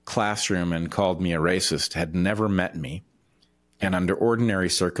classroom and called me a racist had never met me. And under ordinary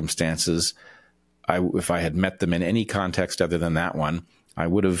circumstances, if I had met them in any context other than that one, I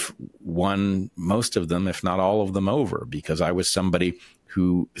would have won most of them, if not all of them, over, because I was somebody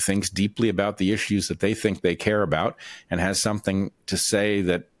who thinks deeply about the issues that they think they care about and has something to say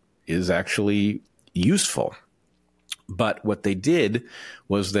that is actually useful. But what they did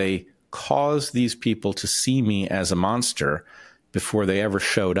was they caused these people to see me as a monster before they ever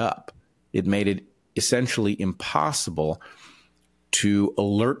showed up. It made it essentially impossible to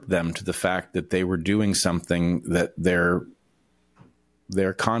alert them to the fact that they were doing something that their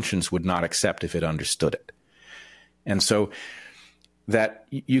conscience would not accept if it understood it. And so that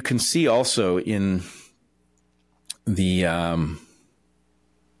you can see also in the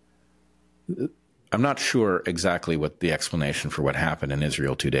I'm not sure exactly what the explanation for what happened in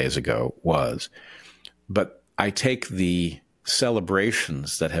Israel 2 days ago was, but I take the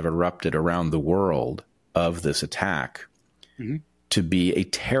celebrations that have erupted around the world of this attack to be a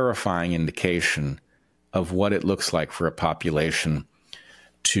terrifying indication of what it looks like for a population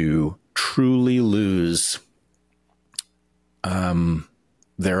to truly lose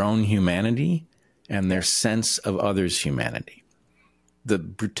their own humanity and their sense of others' humanity. the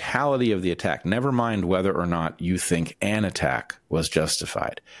brutality of the attack, never mind whether or not you think an attack was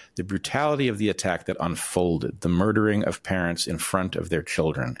justified, the brutality of the attack that unfolded, the murdering of parents in front of their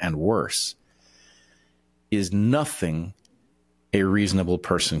children, and worse, is nothing a reasonable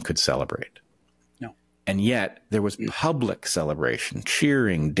person could celebrate. No. And yet there was public celebration,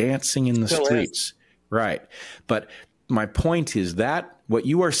 cheering, dancing in the streets. Right. But my point is that what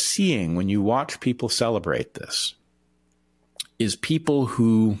you are seeing when you watch people celebrate this is people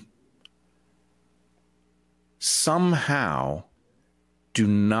who somehow do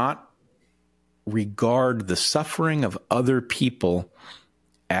not regard the suffering of other people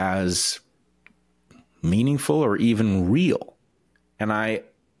as meaningful or even real. And I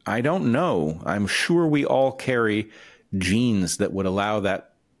don't know. I'm sure we all carry genes that would allow that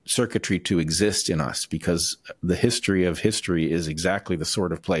circuitry to exist in us, because the history of history is exactly the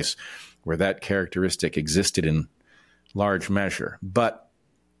sort of place where that characteristic existed in large measure. But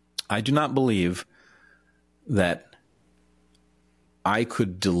I do not believe that I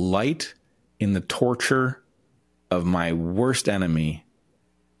could delight in the torture of my worst enemy,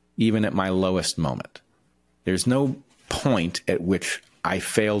 even at my lowest moment. There's no point at which I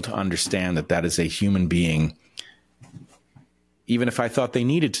fail to understand that that is a human being, even if I thought they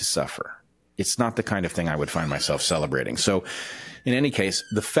needed to suffer. It's not the kind of thing I would find myself celebrating. So in any case,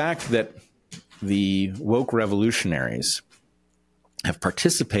 the fact that the woke revolutionaries have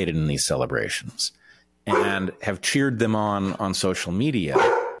participated in these celebrations and have cheered them on social media,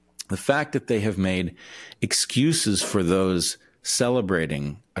 the fact that they have made excuses for those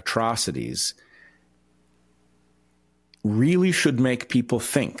celebrating atrocities really should make people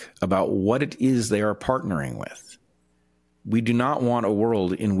think about what it is they are partnering with. We do not want a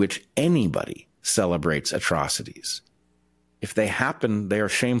world in which anybody celebrates atrocities. If they happen, they are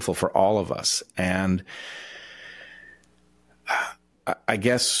shameful for all of us. And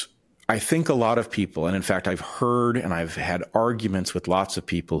I think a lot of people, and in fact, I've heard and I've had arguments with lots of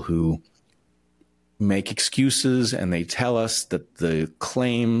people who make excuses, and they tell us that the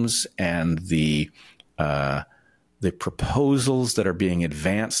claims and the proposals that are being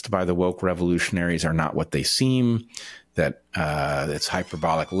advanced by the woke revolutionaries are not what they seem, that it's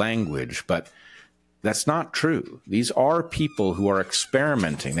hyperbolic language. But that's not true. These are people who are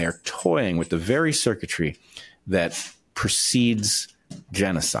experimenting. They are toying with the very circuitry that precedes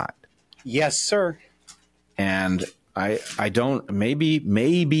genocide. Yes, sir. And I don't,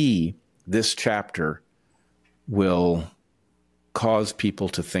 maybe this chapter will cause people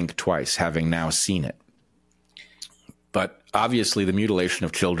to think twice, having now seen it. But obviously the mutilation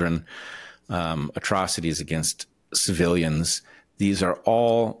of children, atrocities against civilians, these are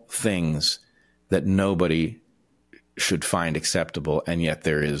all things that nobody should find acceptable, and yet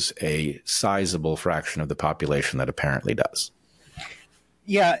there is a sizable fraction of the population that apparently does.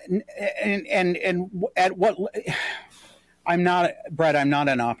 Yeah, and at what I'm not, Brett, I'm not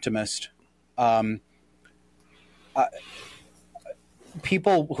an optimist.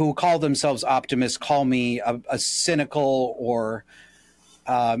 People who call themselves optimists call me a cynical or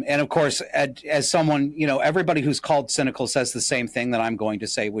and of course, as someone, everybody who's called cynical says the same thing that I'm going to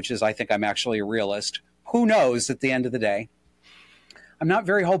say, which is I think I'm actually a realist. Who knows at the end of the day? I'm not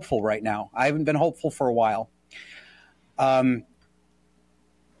very hopeful right now. I haven't been hopeful for a while. The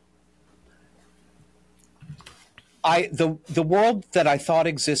world that I thought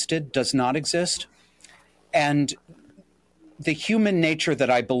existed does not exist. And the human nature that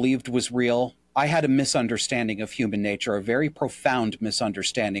I believed was real, I had a misunderstanding of human nature, a very profound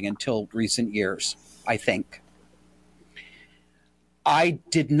misunderstanding until recent years, I think. I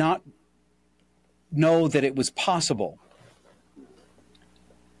did not know that it was possible.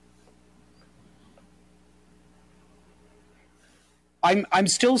 I'm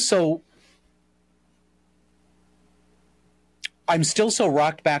still so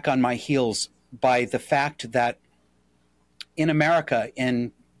rocked back on my heels by the fact that in America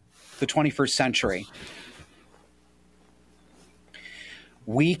in the 21st century,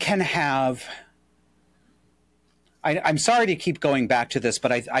 we can have, I'm sorry to keep going back to this,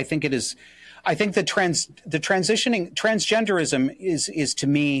 but I think it is, I think the transgenderism is to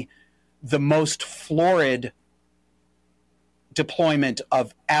me the most florid deployment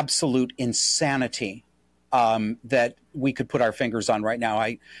of absolute insanity that we could put our fingers on right now.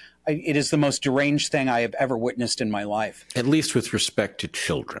 It is the most deranged thing I have ever witnessed in my life. At least with respect to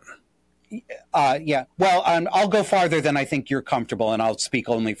children. Yeah. Well, I'll go farther than I think you're comfortable, and I'll speak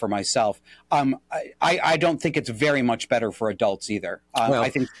only for myself. I don't think it's very much better for adults either. I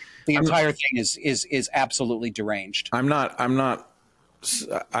think the entire thing is absolutely deranged. I'm not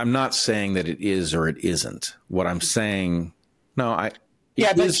saying that it is or it isn't. What I'm saying,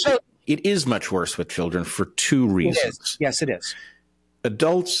 It is much worse with children for two reasons. Yes, it is.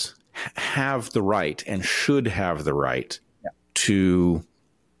 Adults have the right and should have the right to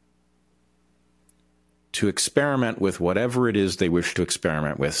experiment with whatever it is they wish to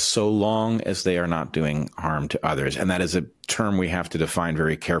experiment with, so long as they are not doing harm to others. And that is a term we have to define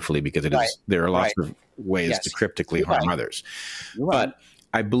very carefully, because there are lots of ways to cryptically harm others. But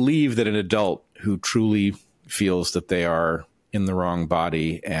I believe that an adult who truly feels that they are in the wrong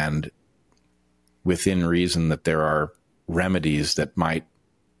body, and within reason that there are remedies that might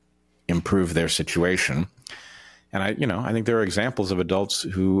improve their situation. And I think there are examples of adults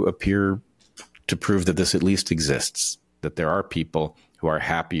who appear to prove that this at least exists, that there are people who are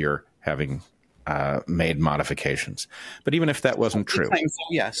happier having made modifications. But even if that wasn't true,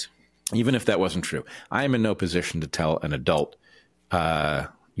 even if that wasn't true, I am in no position to tell an adult,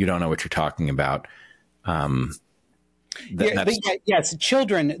 you don't know what you're talking about. Yes,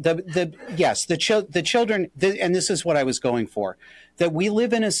 children. The children. And this is what I was going for. That we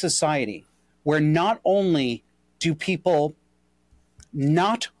live in a society where not only do people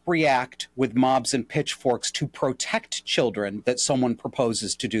not react with mobs and pitchforks to protect children that someone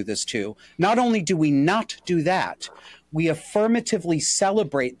proposes to do this to, not only do we not do that, we affirmatively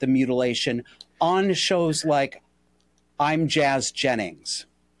celebrate the mutilation on shows like I'm Jazz Jennings.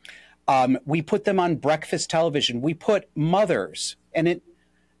 We put them on breakfast television. We put mothers, and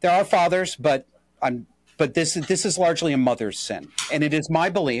there are fathers, but this is largely a mother's sin. And it is my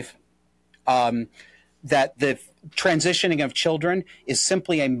belief that the transitioning of children is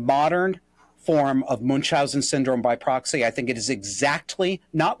simply a modern form of Munchausen syndrome by proxy. I think it is exactly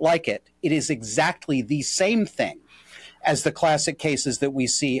not like it. It is exactly the same thing as the classic cases that we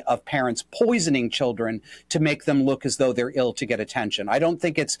see of parents poisoning children to make them look as though they're ill to get attention. I don't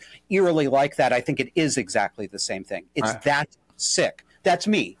think it's eerily like that. I think it is exactly the same thing. It's that sick. That's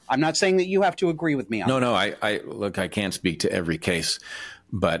me. I'm not saying that you have to agree with me on that. No, I can't speak to every case,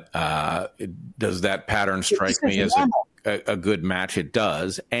 but does that pattern strike me as a good match? It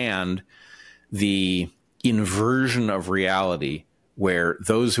does. And the inversion of reality where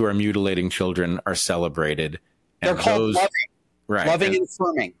those who are mutilating children are celebrated. They're called loving and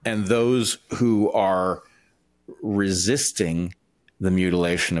affirming. And those who are resisting the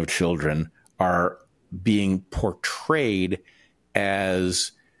mutilation of children are being portrayed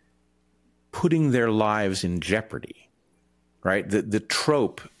as putting their lives in jeopardy, right? The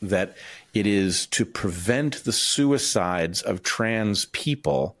trope that it is to prevent the suicides of trans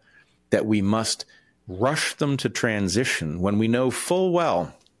people that we must rush them to transition, when we know full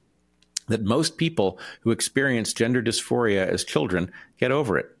well that most people who experience gender dysphoria as children get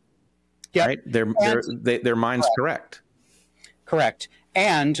over it. Yep. Right? Their mind's correct. Correct.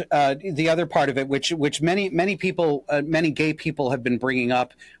 And the other part of it, which many people, many gay people have been bringing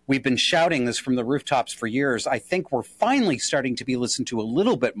up, we've been shouting this from the rooftops for years. I think we're finally starting to be listened to a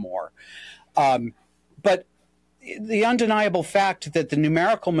little bit more. But the undeniable fact that the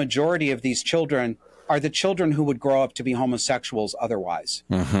numerical majority of these children are the children who would grow up to be homosexuals otherwise.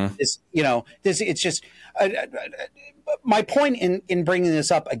 Mm-hmm. It's just my point in bringing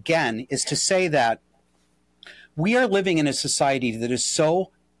this up again is to say that we are living in a society that is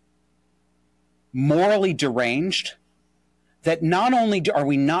so morally deranged that not only are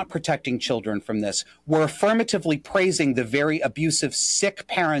we not protecting children from this, we're affirmatively praising the very abusive, sick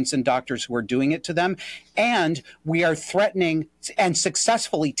parents and doctors who are doing it to them, and we are threatening and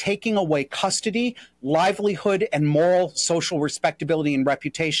successfully taking away custody, livelihood, and moral social respectability and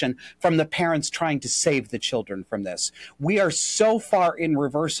reputation from the parents trying to save the children from this. We are so far in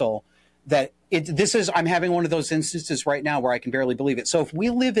reversal that I'm having one of those instances right now where I can barely believe it. So if we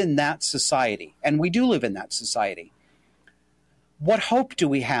live in that society, and we do live in that society, what hope do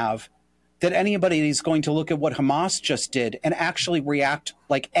we have that anybody is going to look at what Hamas just did and actually react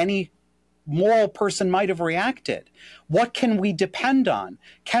like any moral person might have reacted? What can we depend on?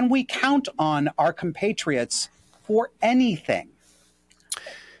 Can we count on our compatriots for anything?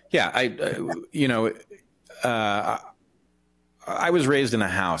 Yeah, I was raised in a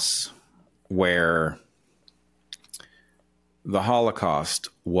house where the Holocaust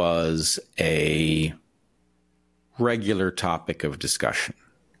was a regular topic of discussion.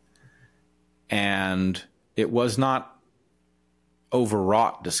 And it was not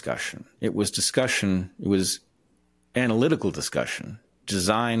overwrought discussion. It was analytical discussion,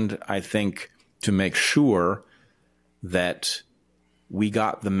 designed, I think, to make sure that we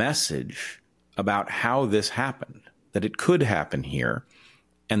got the message about how this happened, that it could happen here,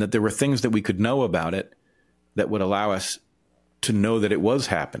 and that there were things that we could know about it that would allow us to know that it was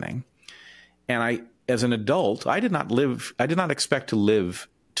happening. And as an adult, I did not expect to live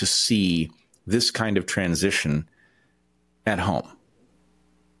to see this kind of transition at home.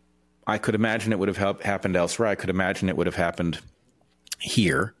 I could imagine it would have happened elsewhere. I could imagine it would have happened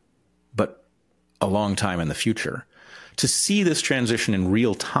here, but a long time in the future. To see this transition in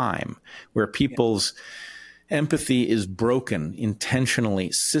real time, where people's empathy is broken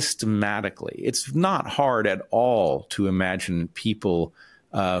intentionally, systematically. It's not hard at all to imagine people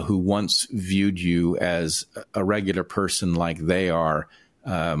who once viewed you as a regular person like they are,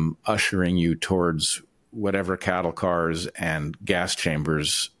 ushering you towards whatever cattle cars and gas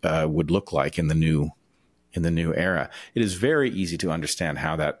chambers would look like in the new era. It is very easy to understand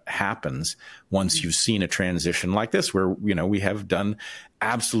how that happens once you've seen a transition like this, where we have done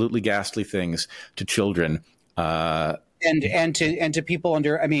absolutely ghastly things to children, and to people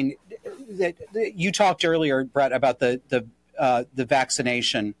under. I mean, you talked earlier, Brett, about the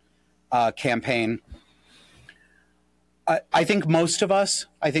vaccination campaign. I think most of us.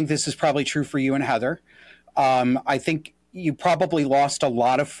 I think this is probably true for you and Heather. I think you probably lost a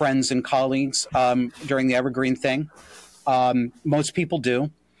lot of friends and colleagues during the Evergreen thing. Most people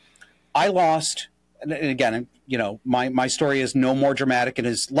do. I lost, and again, my story is no more dramatic and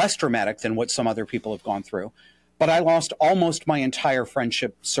is less dramatic than what some other people have gone through. But I lost almost my entire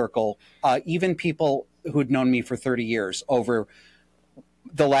friendship circle, even people who'd known me for 30 years over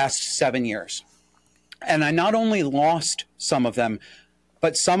the last 7 years. And I not only lost some of them,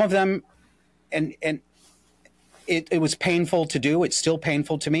 but some of them, and it was painful to do. It's still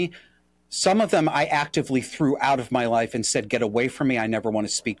painful to me. Some of them I actively threw out of my life and said, get away from me. I never want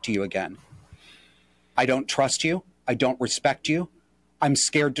to speak to you again. I don't trust you. I don't respect you. I'm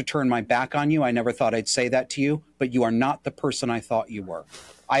scared to turn my back on you. I never thought I'd say that to you, but you are not the person I thought you were.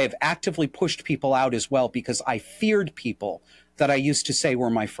 I have actively pushed people out as well because I feared people that I used to say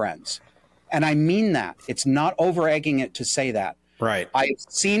were my friends. And I mean that. It's not over-egging it to say that. Right. I've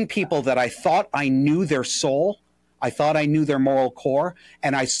seen people that I thought I knew their soul. I thought I knew their moral core.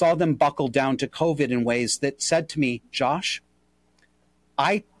 And I saw them buckle down to COVID in ways that said to me, Josh,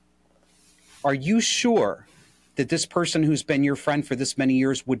 are you sure that this person who's been your friend for this many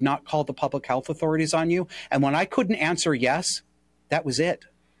years would not call the public health authorities on you? And when I couldn't answer yes, that was it.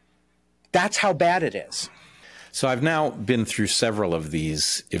 That's how bad it is. So I've now been through several of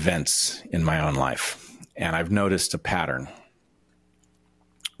these events in my own life, and I've noticed a pattern,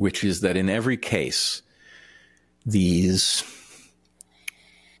 which is that in every case, these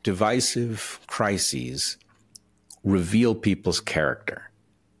divisive crises reveal people's character.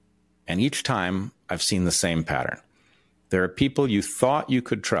 And each time I've seen the same pattern. There are people you thought you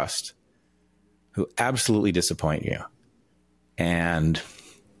could trust who absolutely disappoint you. And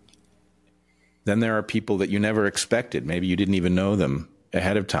then there are people that you never expected, maybe you didn't even know them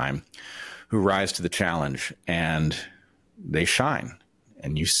ahead of time, who rise to the challenge and they shine.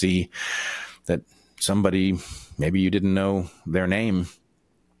 And you see that somebody, maybe you didn't know their name,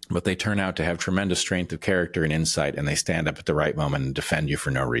 but they turn out to have tremendous strength of character and insight, and they stand up at the right moment and defend you for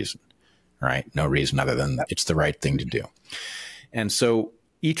no reason, right? No reason other than it's the right thing to do. And so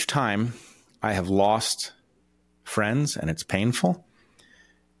each time I have lost friends, and it's painful,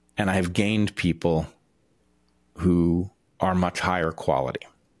 and I have gained people who are much higher quality.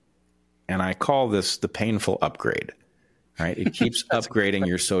 And I call this the painful upgrade, right? It keeps upgrading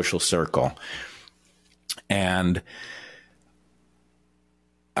your social circle. And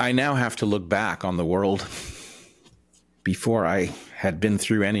I now have to look back on the world before I had been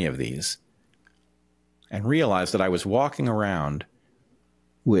through any of these and realize that I was walking around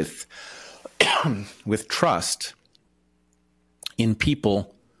with trust in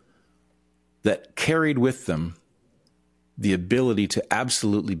people that carried with them the ability to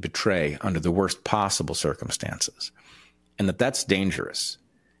absolutely betray under the worst possible circumstances, and that's dangerous.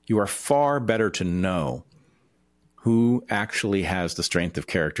 You are far better to know who actually has the strength of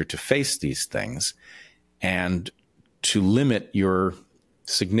character to face these things and to limit your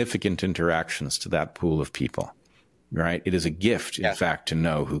significant interactions to that pool of people, right? It is a gift, in fact, to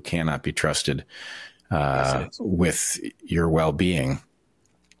know who cannot be trusted with your well-being.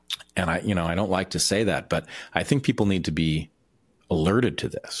 And I don't like to say that, but I think people need to be alerted to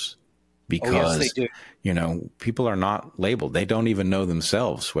this because, people are not labeled. They don't even know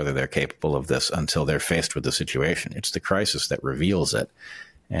themselves whether they're capable of this until they're faced with the situation. It's the crisis that reveals it.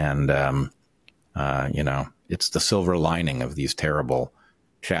 And, it's the silver lining of these terrible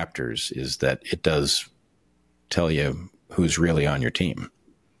chapters is that it does tell you who's really on your team.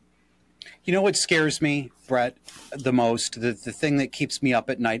 You know what scares me, Brett, the most, the thing that keeps me up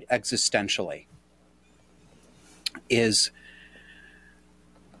at night existentially is,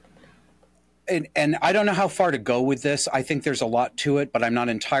 and I don't know how far to go with this. I think there's a lot to it, but I'm not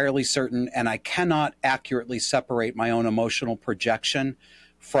entirely certain. And I cannot accurately separate my own emotional projection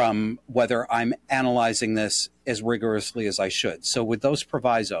from whether I'm analyzing this as rigorously as I should. So with those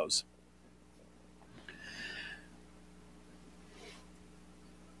provisos,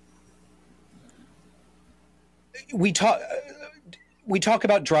 we talk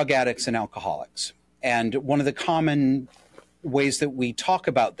about drug addicts and alcoholics. And one of the common ways that we talk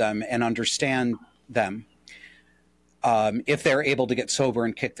about them and understand them, if they're able to get sober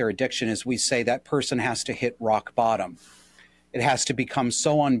and kick their addiction, is we say that person has to hit rock bottom. It has to become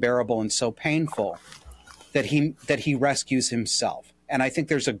so unbearable and so painful that he rescues himself. And I think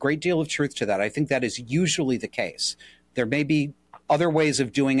there's a great deal of truth to that. I think that is usually the case. There may be other ways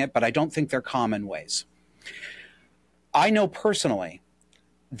of doing it, but I don't think they're common ways. I know personally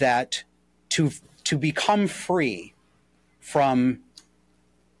that to become free from,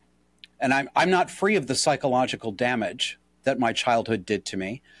 and I'm not free of the psychological damage that my childhood did to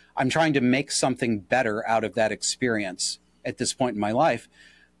me. I'm trying to make something better out of that experience at this point in my life.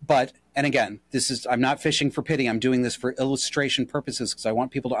 But, and again, I'm not fishing for pity. I'm doing this for illustration purposes because I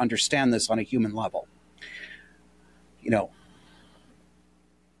want people to understand this on a human level. You know,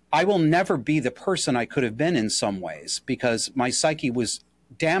 I will never be the person I could have been in some ways because my psyche was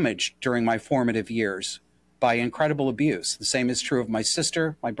damaged during my formative years by incredible abuse. The same is true of my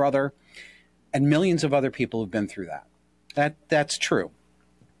sister, my brother, and millions of other people who've been through that. That's true.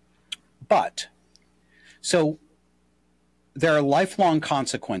 But, so there are lifelong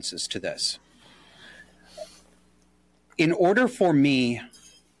consequences to this. In order for me,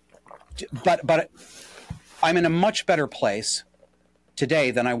 but I'm in a much better place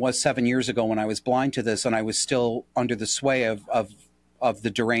today than I was 7 years ago when I was blind to this and I was still under the sway of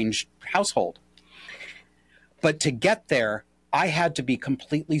the deranged household. But to get there, I had to be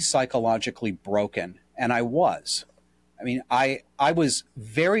completely psychologically broken, and I was. I mean, I was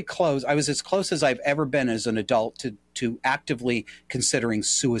very close. I was as close as I've ever been as an adult to actively considering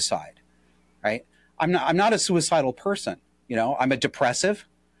suicide, right? I'm not a suicidal person. You know, I'm a depressive.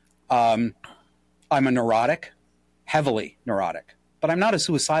 I'm a neurotic, heavily neurotic, but I'm not a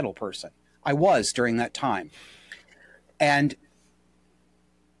suicidal person. I was during that time. And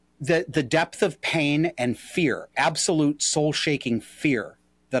the depth of pain and fear, absolute soul-shaking fear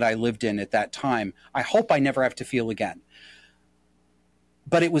that I lived in at that time, I hope I never have to feel again.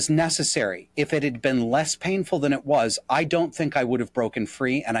 But it was necessary. If it had been less painful than it was, I don't think I would have broken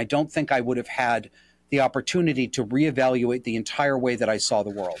free, and I don't think I would have had the opportunity to reevaluate the entire way that I saw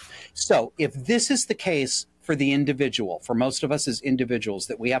the world. So if this is the case for the individual, for most of us as individuals,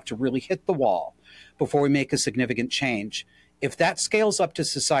 that we have to really hit the wall before we make a significant change, if that scales up to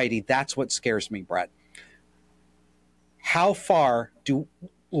society, that's what scares me, Brett. How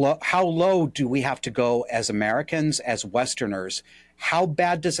low do we have to go as Americans, as Westerners? How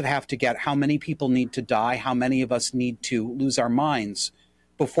bad does it have to get? How many people need to die? How many of us need to lose our minds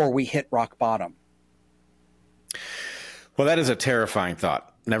before we hit rock bottom? Well, that is a terrifying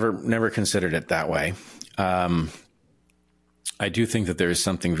thought. Never considered it that way. I do think that there is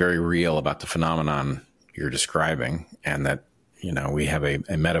something very real about the phenomenon you're describing, and that, you know, we have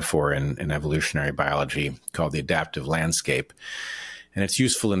a metaphor in evolutionary biology called the adaptive landscape, and it's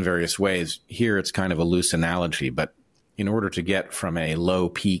useful in various ways. Here, it's kind of a loose analogy, but in order to get from a low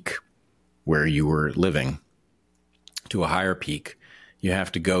peak where you were living to a higher peak, you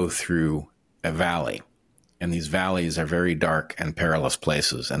have to go through a valley. And these valleys are very dark and perilous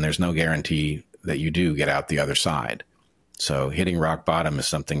places, and there's no guarantee that you do get out the other side. So hitting rock bottom is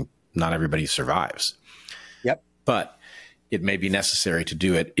something not everybody survives. Yep. But it may be necessary to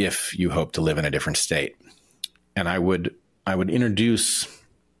do it if you hope to live in a different state. And I would introduce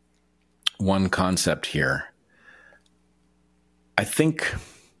one concept here. I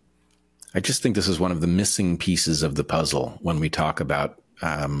just think this is one of the missing pieces of the puzzle when we talk about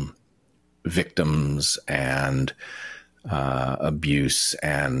victims and abuse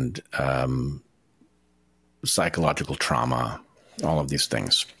and psychological trauma, all of these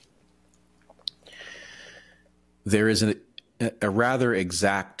things. There is a rather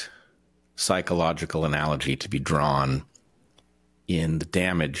exact psychological analogy to be drawn in the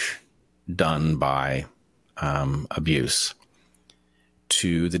damage done by abuse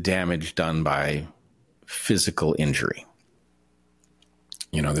to the damage done by physical injury.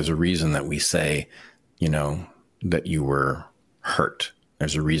 You know, there's a reason that we say, you know, that you were hurt.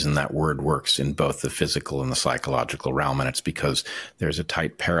 There's a reason that word works in both the physical and the psychological realm, and it's because there's a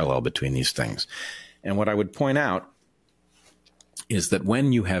tight parallel between these things. And what I would point out is that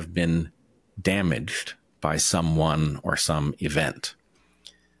when you have been damaged by someone or some event,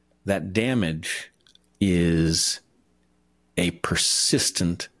 that damage is a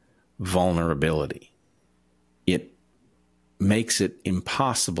persistent vulnerability. It makes it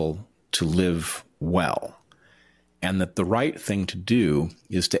impossible to live well. And that the right thing to do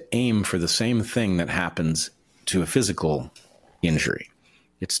is to aim for the same thing that happens to a physical injury.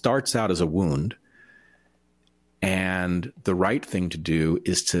 It starts out as a wound, and the right thing to do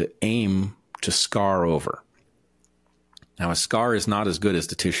is to aim to scar over. Now, a scar is not as good as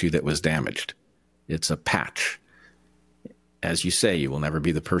the tissue that was damaged. It's a patch. As you say, you will never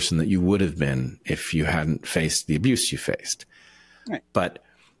be the person that you would have been if you hadn't faced the abuse you faced. Right. But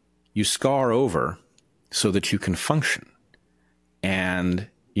you scar over so that you can function. And,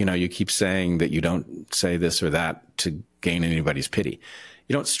 you know, you keep saying that you don't say this or that to gain anybody's pity.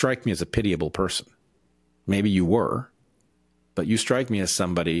 You don't strike me as a pitiable person. Maybe you were, but you strike me as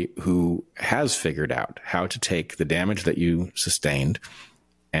somebody who has figured out how to take the damage that you sustained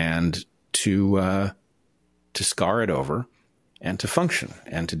and to scar it over and to function,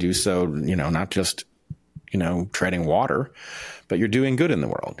 and to do so, you know, not just, you know, treading water, but you're doing good in the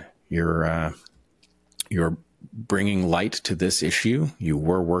world. You're bringing light to this issue. You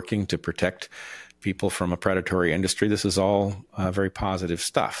were working to protect people from a predatory industry. This is all very positive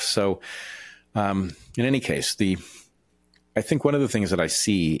stuff. So, in any case, I think one of the things that I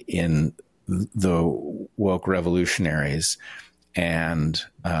see in the woke revolutionaries and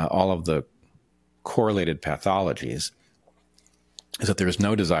all of the correlated pathologies is that there is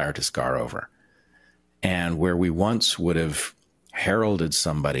no desire to scar over. And where we once would have heralded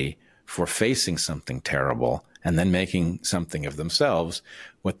somebody for facing something terrible and then making something of themselves,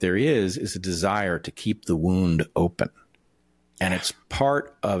 what there is a desire to keep the wound open. And it's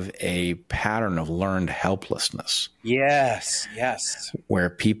part of a pattern of learned helplessness. Yes, yes. Where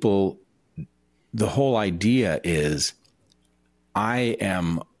people, the whole idea is, I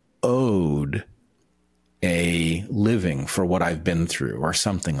am owed a living for what I've been through, or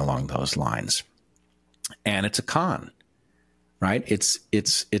something along those lines. And it's a con, right? It's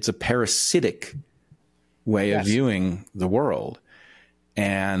a parasitic way of viewing the world.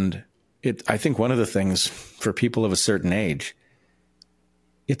 And I think one of the things for people of a certain age,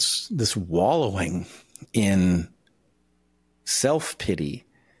 it's this wallowing in self-pity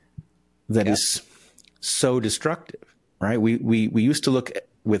that is so destructive, right? We used to look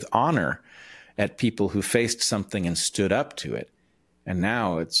with honor at people who faced something and stood up to it. And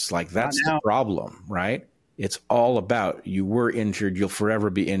now it's like, that's the problem, right? It's all about, you were injured, you'll forever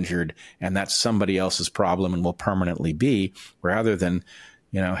be injured, and that's somebody else's problem and will permanently be, rather than,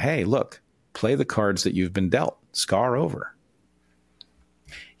 you know, hey, look, play the cards that you've been dealt, scar over.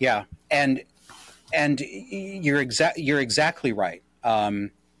 Yeah. And you're exactly right.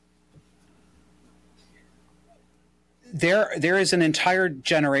 There is an entire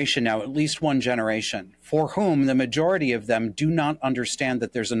generation now, at least one generation, for whom the majority of them do not understand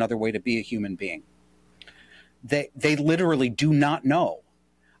that there's another way to be a human being. They literally do not know.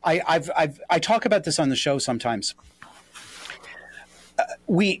 I talk about this on the show sometimes.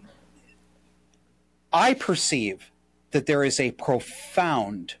 I perceive that there is a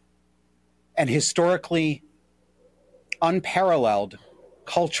profound and historically unparalleled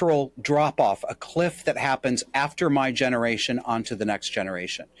cultural drop-off, a cliff that happens after my generation onto the next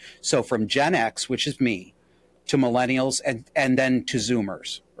generation. So from Gen X, which is me, to millennials, and then to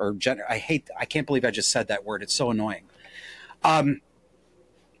Zoomers. Or I can't believe I just said that word. It's so annoying.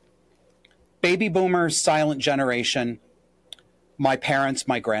 Baby boomers, silent generation, my parents,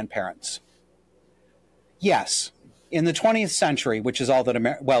 my grandparents. Yes, in the 20th century, which is all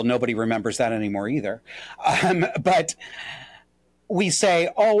that nobody remembers that anymore either. But we say,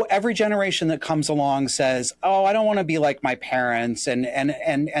 oh, every generation that comes along says, oh, I don't want to be like my parents. And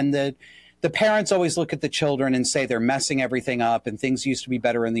the parents always look at the children and say they're messing everything up and things used to be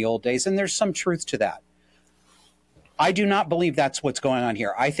better in the old days. And there's some truth to that. I do not believe that's what's going on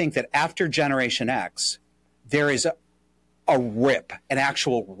here. I think that after Generation X, there is a rip, an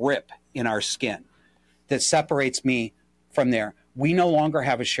actual rip in our skin that separates me from there. We no longer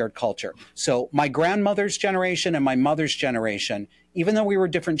have a shared culture. So my grandmother's generation and my mother's generation, even though we were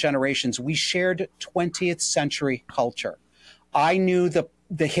different generations, we shared 20th century culture. I knew the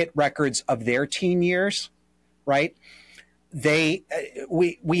hit records of their teen years, right?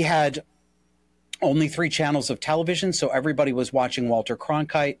 We had only 3 channels of television, so everybody was watching Walter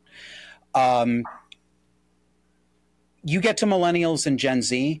Cronkite. You get to millennials and Gen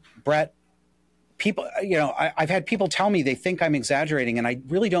Z, Brett, people, I've had people tell me they think I'm exaggerating, and I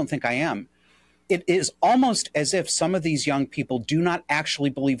really don't think I am. it is almost as if some of these young people do not actually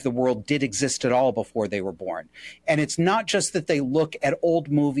believe the world did exist at all before they were born. And it's not just that they look at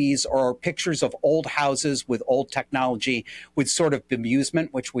old movies or pictures of old houses with old technology with sort of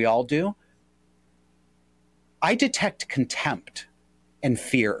bemusement, which we all do. I detect contempt and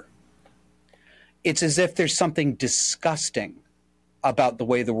fear. It's as if there's something disgusting about the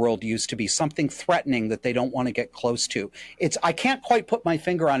way the world used to be, something threatening that they don't want to get close to. I can't quite put my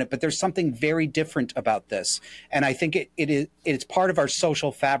finger on it, but there's something very different about this. And I think it's part of our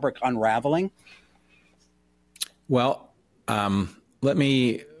social fabric unraveling. Well, I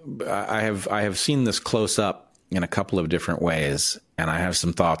have seen this close up in a couple of different ways, and I have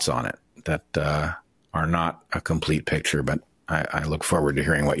some thoughts on it that are not a complete picture, but I look forward to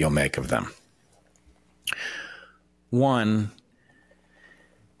hearing what you'll make of them. One,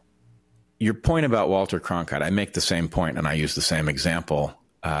 your point about Walter Cronkite, I make the same point and I use the same example,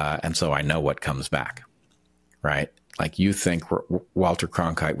 and so I know what comes back, right? Like you think Walter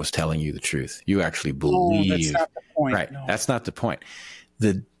Cronkite was telling you the truth. You actually believe. No, that's not the point. Right, no. That's not the point.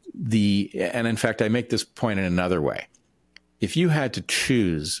 And in fact, I make this point in another way. If you had to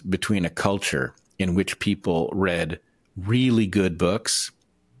choose between a culture in which people read really good books,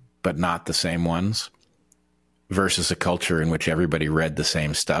 but not the same ones, versus a culture in which everybody read the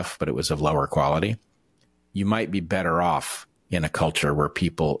same stuff, but it was of lower quality, you might be better off in a culture where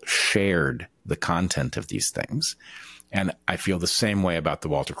people shared the content of these things. And I feel the same way about the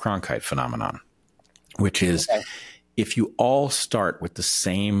Walter Cronkite phenomenon, which is if you all start with the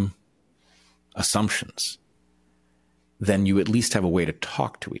same assumptions, then you at least have a way to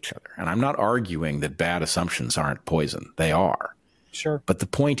talk to each other. And I'm not arguing that bad assumptions aren't poison. They are. Sure. But the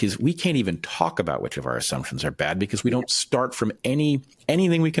point is we can't even talk about which of our assumptions are bad because we don't start from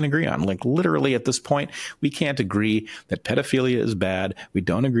anything we can agree on. Like literally at this point, we can't agree that pedophilia is bad. We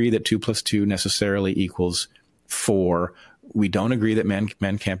don't agree that 2 + 2 necessarily equals 4. We don't agree that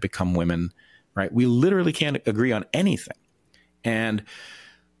men can't become women, right? We literally can't agree on anything. And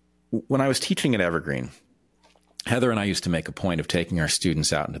when I was teaching at Evergreen, Heather and I used to make a point of taking our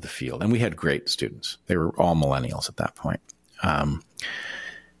students out into the field, and we had great students. They were all millennials at that point.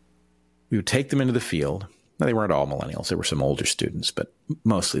 We would take them into the field. Now, they weren't all millennials. There were some older students, but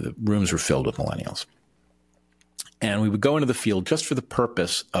mostly the rooms were filled with millennials. And we would go into the field just for the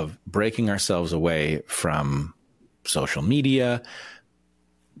purpose of breaking ourselves away from social media,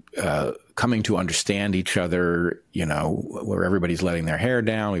 coming to understand each other, where everybody's letting their hair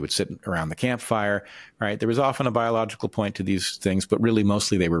down. We would sit around the campfire, right? There was often a biological point to these things, but really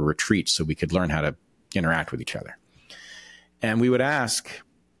mostly they were retreats so we could learn how to interact with each other. And we would ask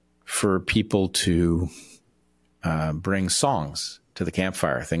for people to bring songs to the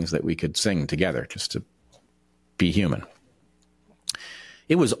campfire, things that we could sing together just to be human.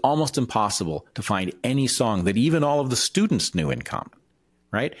 It was almost impossible to find any song that even all of the students knew in common,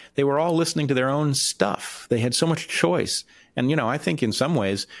 right? They were all listening to their own stuff. They had so much choice. And, I think in some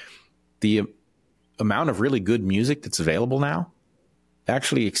ways, the amount of really good music that's available now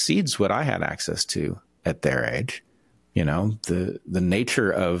actually exceeds what I had access to at their age. The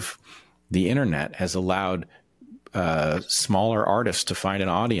nature of the internet has allowed smaller artists to find an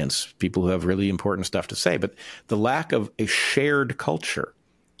audience, people who have really important stuff to say. But the lack of a shared culture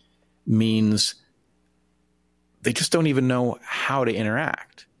means they just don't even know how to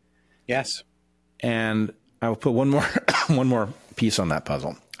interact. Yes. And I will put one more piece on that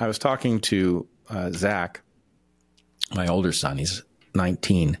puzzle. I was talking to Zach, my older son, he's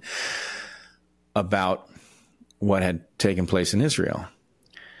 19, about what had taken place in Israel.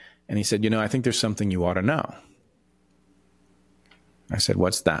 And he said, I think there's something you ought to know. I said,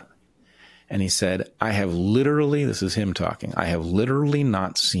 what's that? And he said, this is him talking, I have literally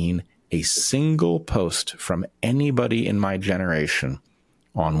not seen a single post from anybody in my generation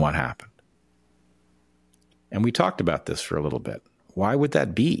on what happened. And we talked about this for a little bit. Why would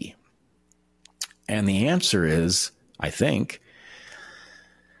that be? And the answer is, I think,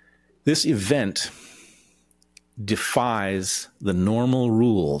 this event defies the normal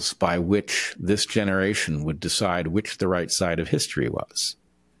rules by which this generation would decide which the right side of history was.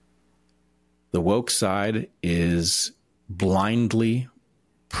 The woke side is blindly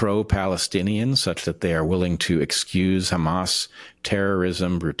pro-Palestinian, such that they are willing to excuse Hamas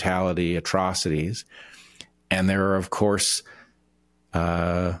terrorism, brutality, atrocities. And there are, of course,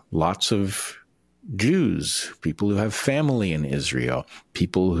 lots of Jews, people who have family in Israel,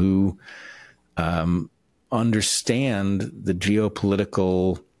 people who understand the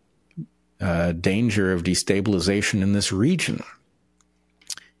geopolitical danger of destabilization in this region.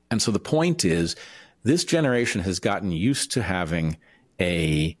 And so the point is, this generation has gotten used to having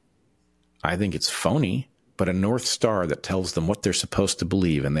a I think it's phony, but a North Star that tells them what they're supposed to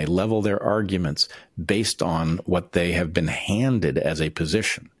believe, and they level their arguments based on what they have been handed as a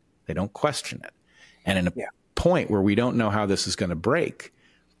position. They don't question it. And in a point where we don't know how this is going to break,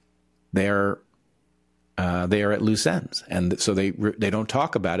 they are at loose ends. And so they don't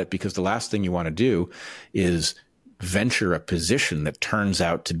talk about it, because the last thing you want to do is venture a position that turns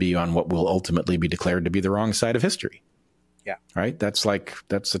out to be on what will ultimately be declared to be the wrong side of history. Yeah. Right. That's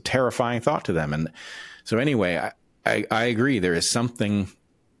a terrifying thought to them. And so anyway, I agree. There is something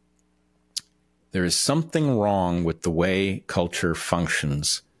wrong with the way culture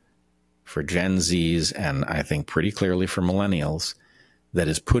functions for Gen Zs, and I think pretty clearly for millennials, that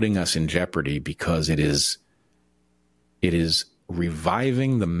is putting us in jeopardy, because it is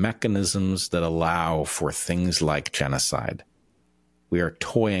reviving the mechanisms that allow for things like genocide. We are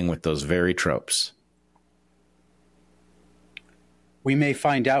toying with those very tropes. We may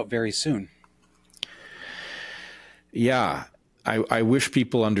find out very soon. Yeah. I wish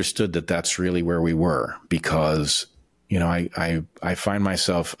people understood that that's really where we were, because, I find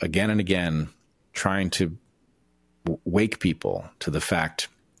myself again and again trying to wake people to the fact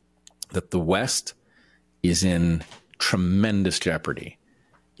that the West is in tremendous jeopardy.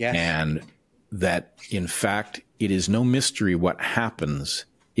 Yes. And that, in fact, it is no mystery what happens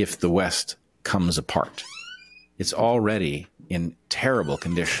if the West comes apart. It's already in terrible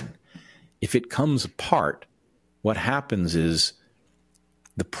condition. If it comes apart, what happens is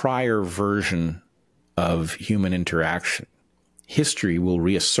the prior version of human interaction, history will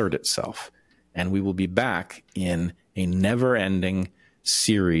reassert itself, and we will be back in a never-ending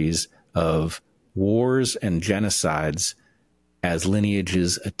series of wars and genocides as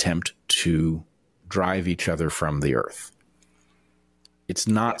lineages attempt to drive each other from the earth. It's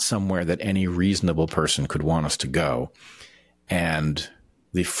not somewhere that any reasonable person could want us to go. And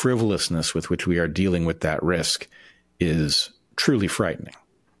the frivolousness with which we are dealing with that risk is truly frightening.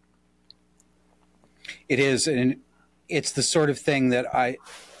 It is, and it's the sort of thing that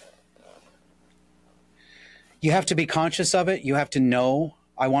you have to be conscious of it. You have to know.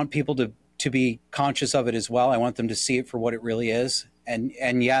 I want people to be conscious of it as well. I want them to see it for what it really is.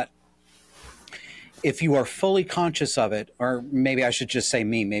 And yet, if you are fully conscious of it, or maybe I should just say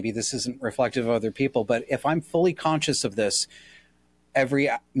me, maybe this isn't reflective of other people, but if I'm fully conscious of this, every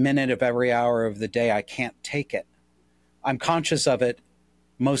minute of every hour of the day, I can't take it. I'm conscious of it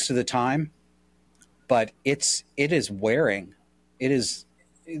most of the time, but it is wearing. This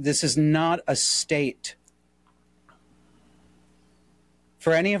is not a state.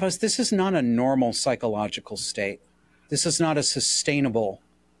 For any of us, this is not a normal psychological state. This is not a sustainable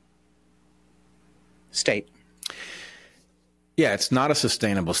state. Yeah, it's not a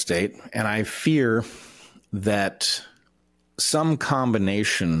sustainable state. And I fear that some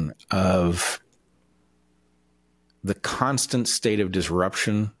combination of the constant state of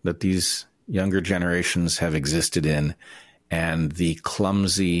disruption that these younger generations have existed in, and the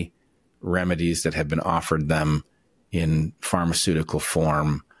clumsy remedies that have been offered them in pharmaceutical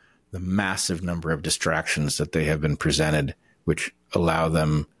form, the massive number of distractions that they have been presented, which allow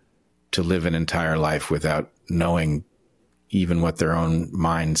them to live an entire life without knowing even what their own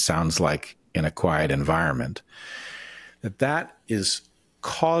mind sounds like in a quiet environment, that is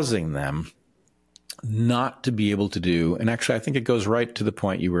causing them not to be able to do, and actually I think it goes right to the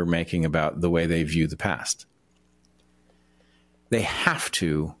point you were making about the way they view the past. They have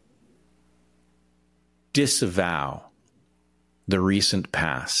to disavow the recent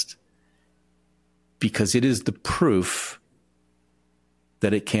past, because it is the proof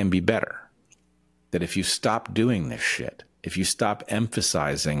that it can be better. That if you stop doing this shit, if you stop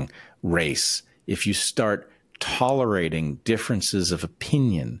emphasizing race, if you start tolerating differences of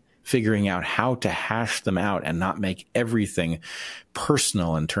opinion, figuring out how to hash them out and not make everything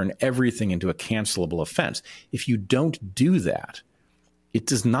personal and turn everything into a cancelable offense, if you don't do that, it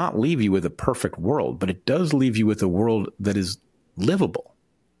does not leave you with a perfect world, but it does leave you with a world that is livable.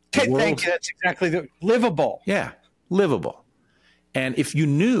 Thank you. That's exactly livable. Yeah, livable. And if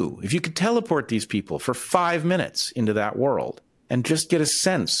you could teleport these people for 5 minutes into that world and just get a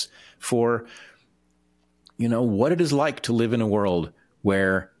sense for, what it is like to live in a world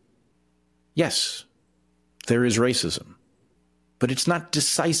where, yes, there is racism, but it's not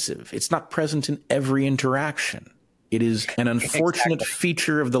decisive. It's not present in every interaction. It is an unfortunate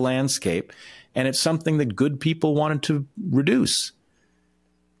feature of the landscape, and it's something that good people wanted to reduce,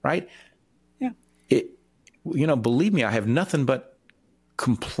 right? Yeah. Believe me, I have nothing but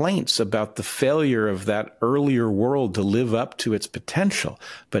complaints about the failure of that earlier world to live up to its potential.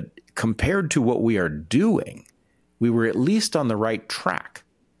 But compared to what we are doing, we were at least on the right track.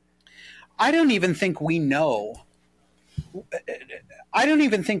 I don't even think we know. I don't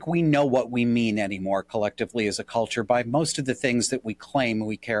even think we know what we mean anymore collectively as a culture by most of the things that we claim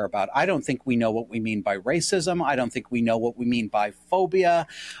we care about. I don't think we know what we mean by racism. I don't think we know what we mean by phobia.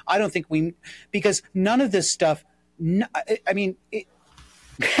 I don't think because none of this stuff, I mean,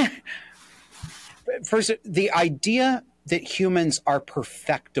 first, the idea that humans are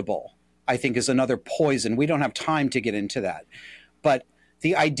perfectible, I think, is another poison. We don't have time to get into that. But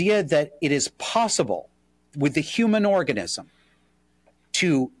the idea that it is possible with the human organism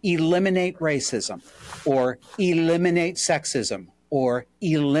to eliminate racism or eliminate sexism or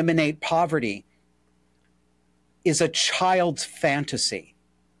eliminate poverty is a child's fantasy.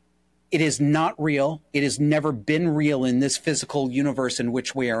 It is not real. It has never been real in this physical universe in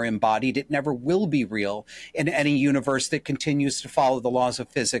which we are embodied. It never will be real in any universe that continues to follow the laws of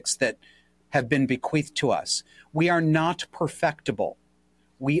physics that have been bequeathed to us. We are not perfectible.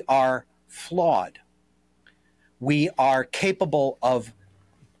 We are flawed. We are capable of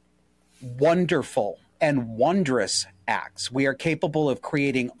wonderful and wondrous acts. We are capable of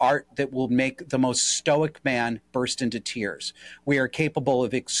creating art that will make the most stoic man burst into tears. We are capable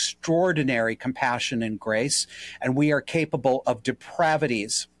of extraordinary compassion and grace, and we are capable of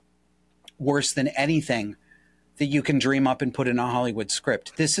depravities worse than anything that you can dream up and put in a Hollywood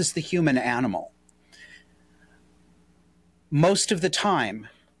script. This is the human animal. Most of the time,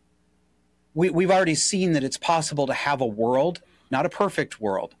 we've already seen that it's possible to have a world, not a perfect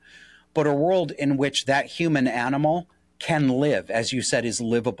world, but a world in which that human animal can live, as you said, is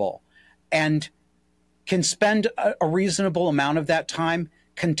livable, and can spend a reasonable amount of that time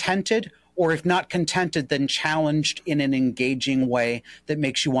contented, or if not contented, then challenged in an engaging way that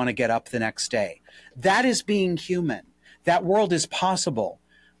makes you want to get up the next day. That is being human. That world is possible.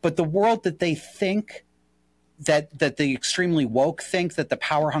 But the world that they think, that the extremely woke think, that the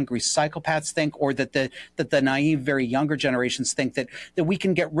power-hungry psychopaths think, or that the naive, very younger generations think that we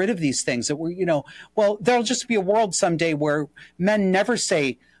can get rid of these things, that we're, well, there'll just be a world someday where men never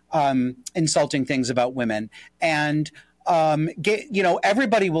say insulting things about women, and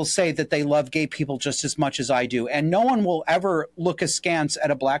everybody will say that they love gay people just as much as I do, and no one will ever look askance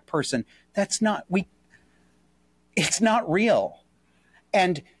at a black person. It's not real.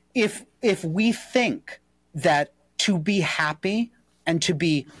 And if we think that to be happy and to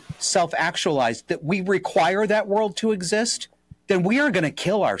be self-actualized, that we require that world to exist, then we are going to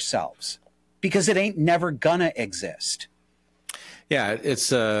kill ourselves, because it ain't never gonna exist. Yeah,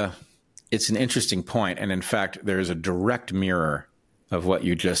 it's an interesting point. And in fact, there's a direct mirror of what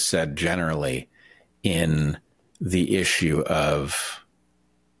you just said generally in the issue of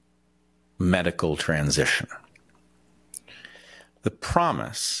medical transition. The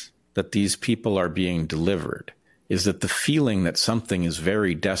promise that these people are being delivered is that the feeling that something is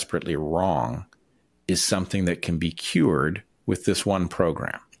very desperately wrong is something that can be cured with this one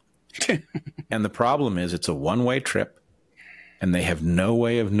program. And the problem is it's a one-way trip, and they have no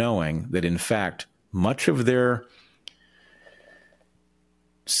way of knowing that, in fact, much of their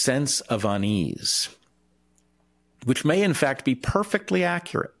sense of unease, which may in fact be perfectly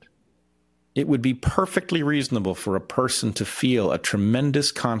accurate, it would be perfectly reasonable for a person to feel a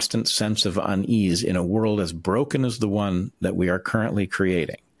tremendous constant sense of unease in a world as broken as the one that we are currently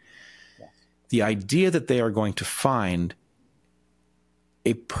creating. Yes. The idea that they are going to find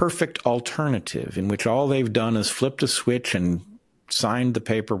a perfect alternative in which all they've done is flipped a switch and signed the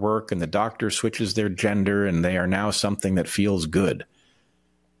paperwork, and the doctor switches their gender and they are now something that feels good.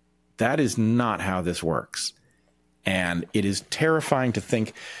 That is not how this works. And it is terrifying to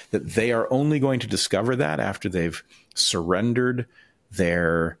think that they are only going to discover that after they've surrendered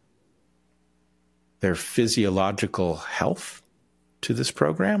their physiological health to this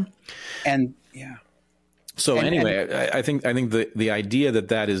program. And yeah. So anyway, I think the idea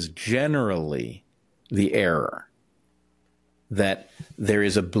that is generally the error, that there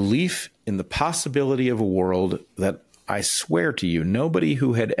is a belief in the possibility of a world that I swear to you, nobody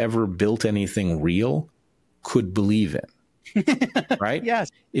who had ever built anything real could believe in, right? Yes.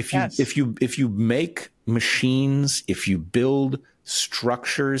 If you make machines, if you build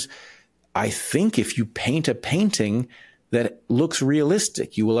structures, I think if you paint a painting that looks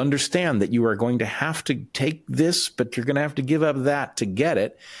realistic, you will understand that you are going to have to take this, but you're going to have to give up that to get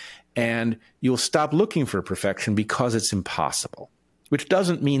it. And you'll stop looking for perfection because it's impossible, which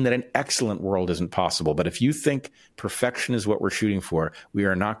doesn't mean that an excellent world isn't possible. But if you think perfection is what we're shooting for, we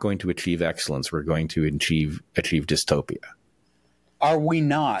are not going to achieve excellence. We're going to achieve dystopia. Are we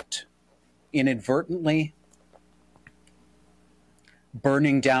not inadvertently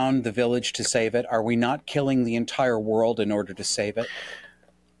burning down the village to save it? Are we not killing the entire world in order to save it?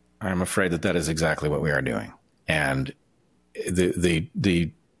 I'm afraid that is exactly what we are doing. And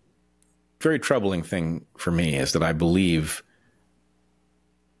the very troubling thing for me is that I believe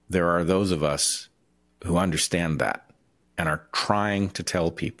there are those of us who understand that and are trying to tell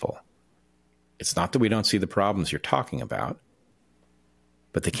people it's not that we don't see the problems you're talking about,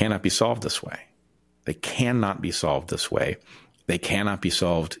 but they cannot be solved this way. They cannot be solved this way. They cannot be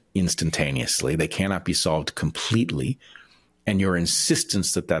solved instantaneously. They cannot be solved completely. And your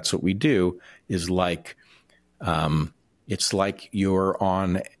insistence that that's what we do is like, it's like you're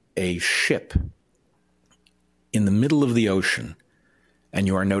on a ship in the middle of the ocean and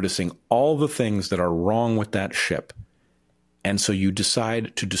you are noticing all the things that are wrong with that ship. And so you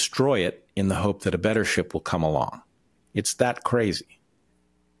decide to destroy it in the hope that a better ship will come along. It's that crazy.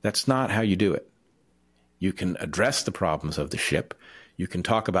 That's not how you do it. You can address the problems of the ship. You can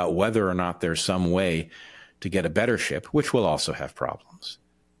talk about whether or not there's some way to get a better ship, which will also have problems.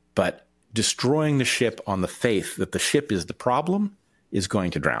 But destroying the ship on the faith that the ship is the problem is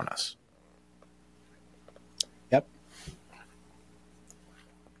going to drown us. Yep.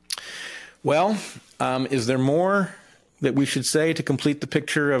 Well, is there more that we should say to complete the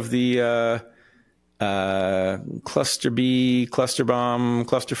picture of the cluster B, cluster bomb,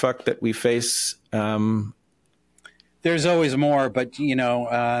 clusterfuck that we face? There's always more, but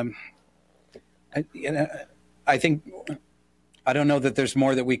I think I don't know that there's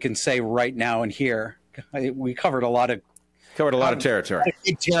more that we can say right now and here. We covered a lot of territory.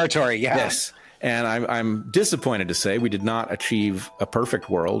 Big territory, yeah. Yes. And I'm disappointed to say we did not achieve a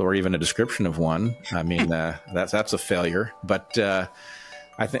perfect world or even a description of one. I mean, that's a failure. But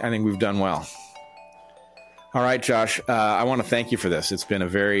I think we've done well. All right, Josh, I want to thank you for this. It's been a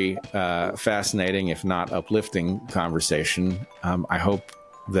very fascinating, if not uplifting, conversation. I hope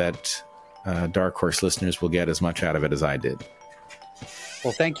that Dark Horse listeners will get as much out of it as I did.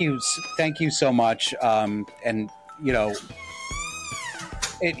 Well, thank you so much.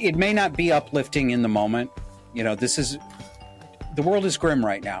 It may not be uplifting in the moment. The world is grim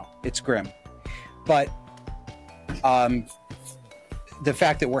right now. It's grim. But the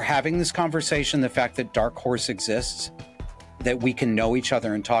fact that we're having this conversation, the fact that Dark Horse exists, that we can know each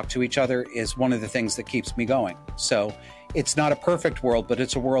other and talk to each other is one of the things that keeps me going. So it's not a perfect world, but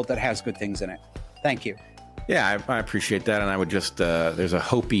it's a world that has good things in it. Thank you. Yeah, I appreciate that. And I would just, there's a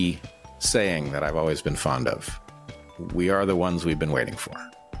Hopi saying that I've always been fond of. We are the ones we've been waiting for.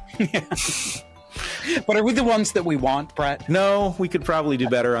 Yeah. But are we the ones that we want, Brett? No, we could probably do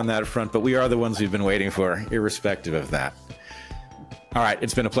better on that front, but we are the ones we've been waiting for, irrespective of that. All right,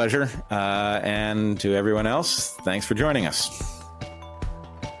 it's been a pleasure. And to everyone else, thanks for joining us.